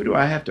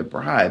have to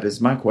bribe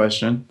is my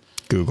question.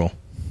 Google.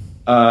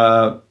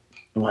 Well,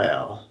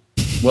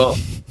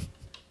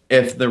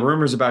 if the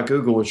rumors about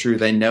Google were true,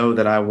 they know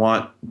that I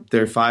want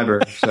their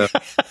fiber. So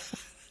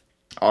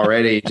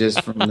already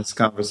just from this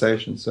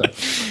conversation. So,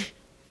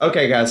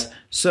 okay, guys.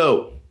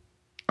 So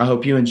I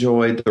hope you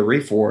enjoyed the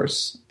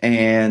Reforce,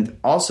 and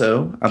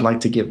also I'd like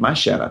to give my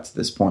shout out to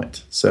this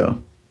point.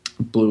 So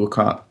Blue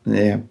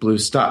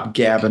stopped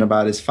gabbing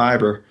about his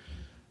fiber.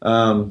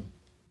 I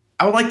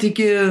would like to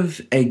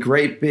give a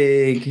great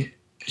big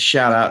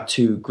shout out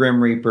to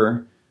Grim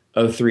Reaper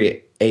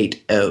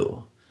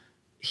 0380.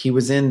 He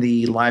was in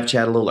the live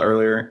chat a little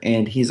earlier,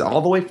 and he's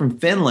all the way from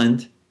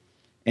Finland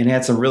and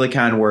had some really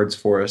kind words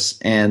for us.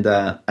 And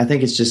I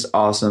think it's just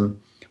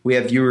awesome. We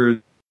have viewers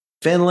in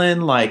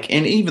Finland,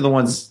 and even the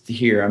ones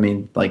here. I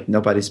mean,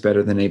 nobody's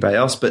better than anybody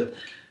else, but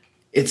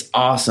it's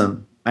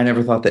awesome. I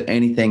never thought that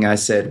anything I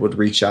said would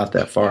reach out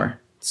that far.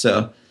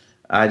 So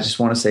I just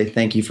want to say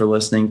thank you for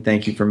listening.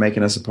 Thank you for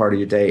making us a part of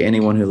your day,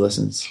 anyone who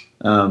listens.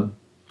 And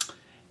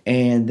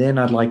then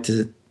I'd like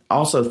to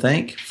also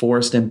thank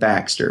Forrest and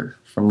Baxter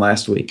from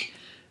last week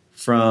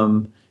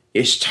from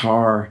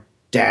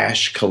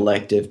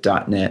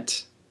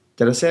Ishtar-collective.net.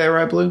 Did I say that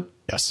right, Blue?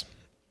 Yes.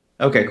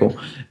 Okay, cool.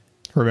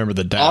 Remember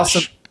the dash.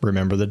 Awesome.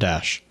 Remember the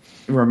dash.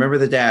 Remember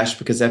the dash,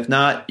 because if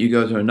not, you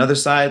go to another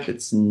site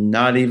that's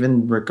not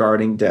even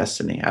regarding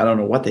Destiny. I don't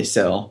know what they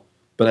sell,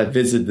 but I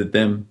visited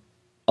them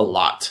a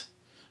lot.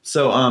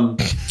 So,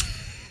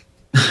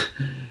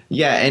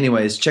 yeah,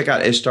 anyways, check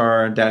out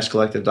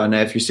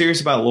Ishtar-collective.net. If you're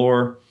serious about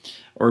lore,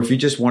 or if you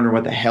just wonder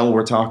what the hell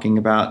we're talking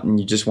about and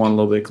you just want a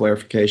little bit of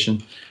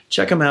clarification,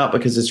 check them out,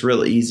 because it's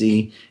real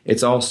easy.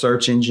 It's all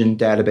search engine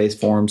database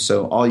forms,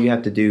 so all you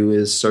have to do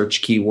is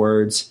search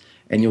keywords,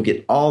 and you'll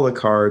get all the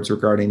cards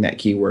regarding that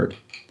keyword.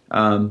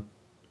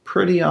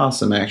 Pretty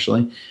awesome,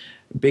 actually.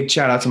 Big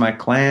shout out to my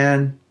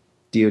clan,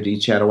 DoD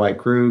Chatawhite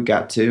crew,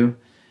 got to.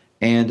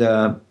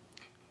 And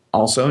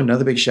also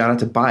another big shout out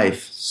to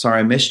Bife. Sorry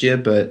I missed you,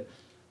 but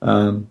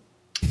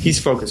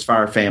he's Focus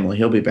Fire family.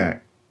 He'll be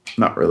back.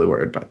 Not really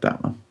worried about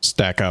that one.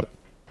 Stack up.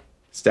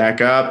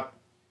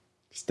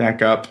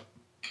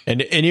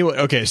 And anyway,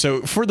 okay,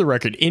 so for the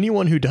record,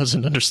 anyone who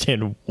doesn't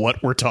understand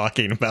what we're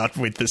talking about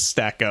with this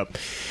stack up,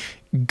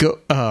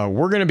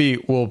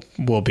 we'll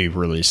be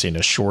releasing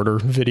a shorter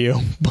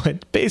video,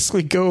 but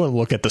basically go and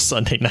look at the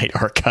Sunday Night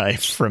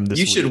Archive from this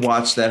week. You should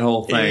watch that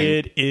whole thing.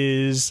 It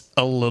is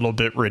a little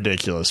bit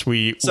ridiculous.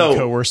 We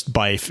coerced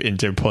Bife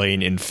into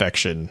playing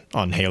Infection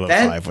on Halo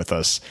 5 with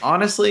us.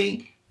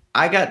 Honestly,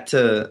 I've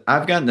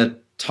gotten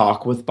to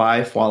talk with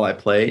Bife while I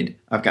played.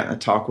 I've gotten to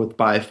talk with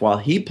Bife while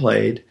he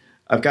played.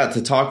 I've got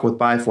to talk with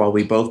Bife while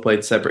we both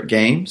played separate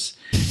games,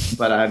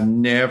 but I've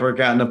never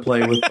gotten to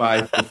play with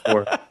Bife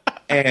before.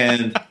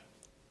 And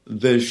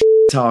the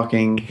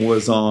talking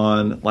was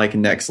on like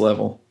next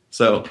level.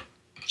 So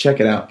check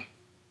it out.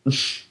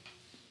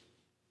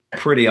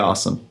 Pretty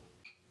awesome.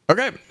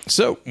 Okay,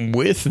 so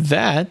with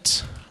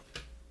that,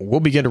 we'll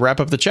begin to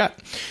wrap up the chat.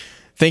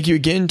 Thank you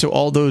again to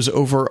all those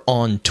over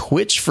on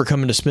Twitch for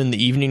coming to spend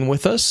the evening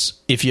with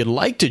us. If you'd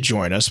like to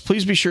join us,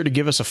 please be sure to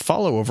give us a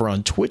follow over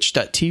on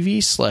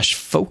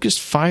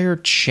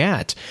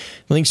twitch.tv/FocusedFireChat.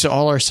 Links to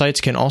all our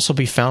sites can also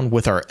be found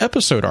with our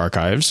episode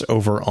archives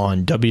over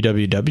on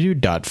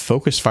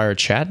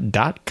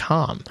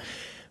www.focusedfirechat.com.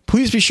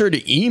 Please be sure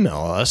to email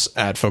us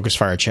at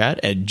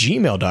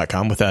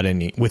focusfirechat@gmail.com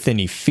with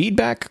any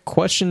feedback,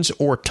 questions,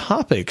 or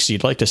topics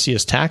you'd like to see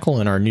us tackle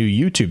in our new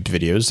YouTube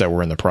videos that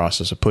we're in the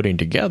process of putting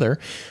together,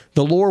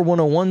 the Lore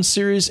 101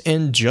 series,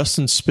 and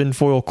Justin's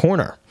Spinfoil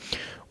Corner.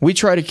 We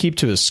try to keep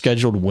to the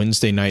scheduled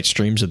Wednesday night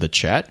streams of the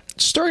chat,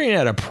 starting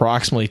at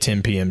approximately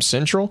 10 p.m.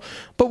 Central,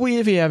 but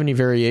if you have any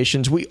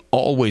variations, we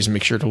always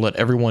make sure to let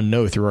everyone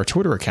know through our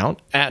Twitter account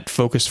at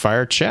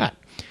FocusFireChat.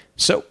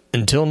 So,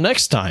 until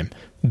next time,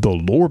 the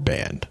Lore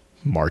Band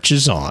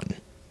marches on.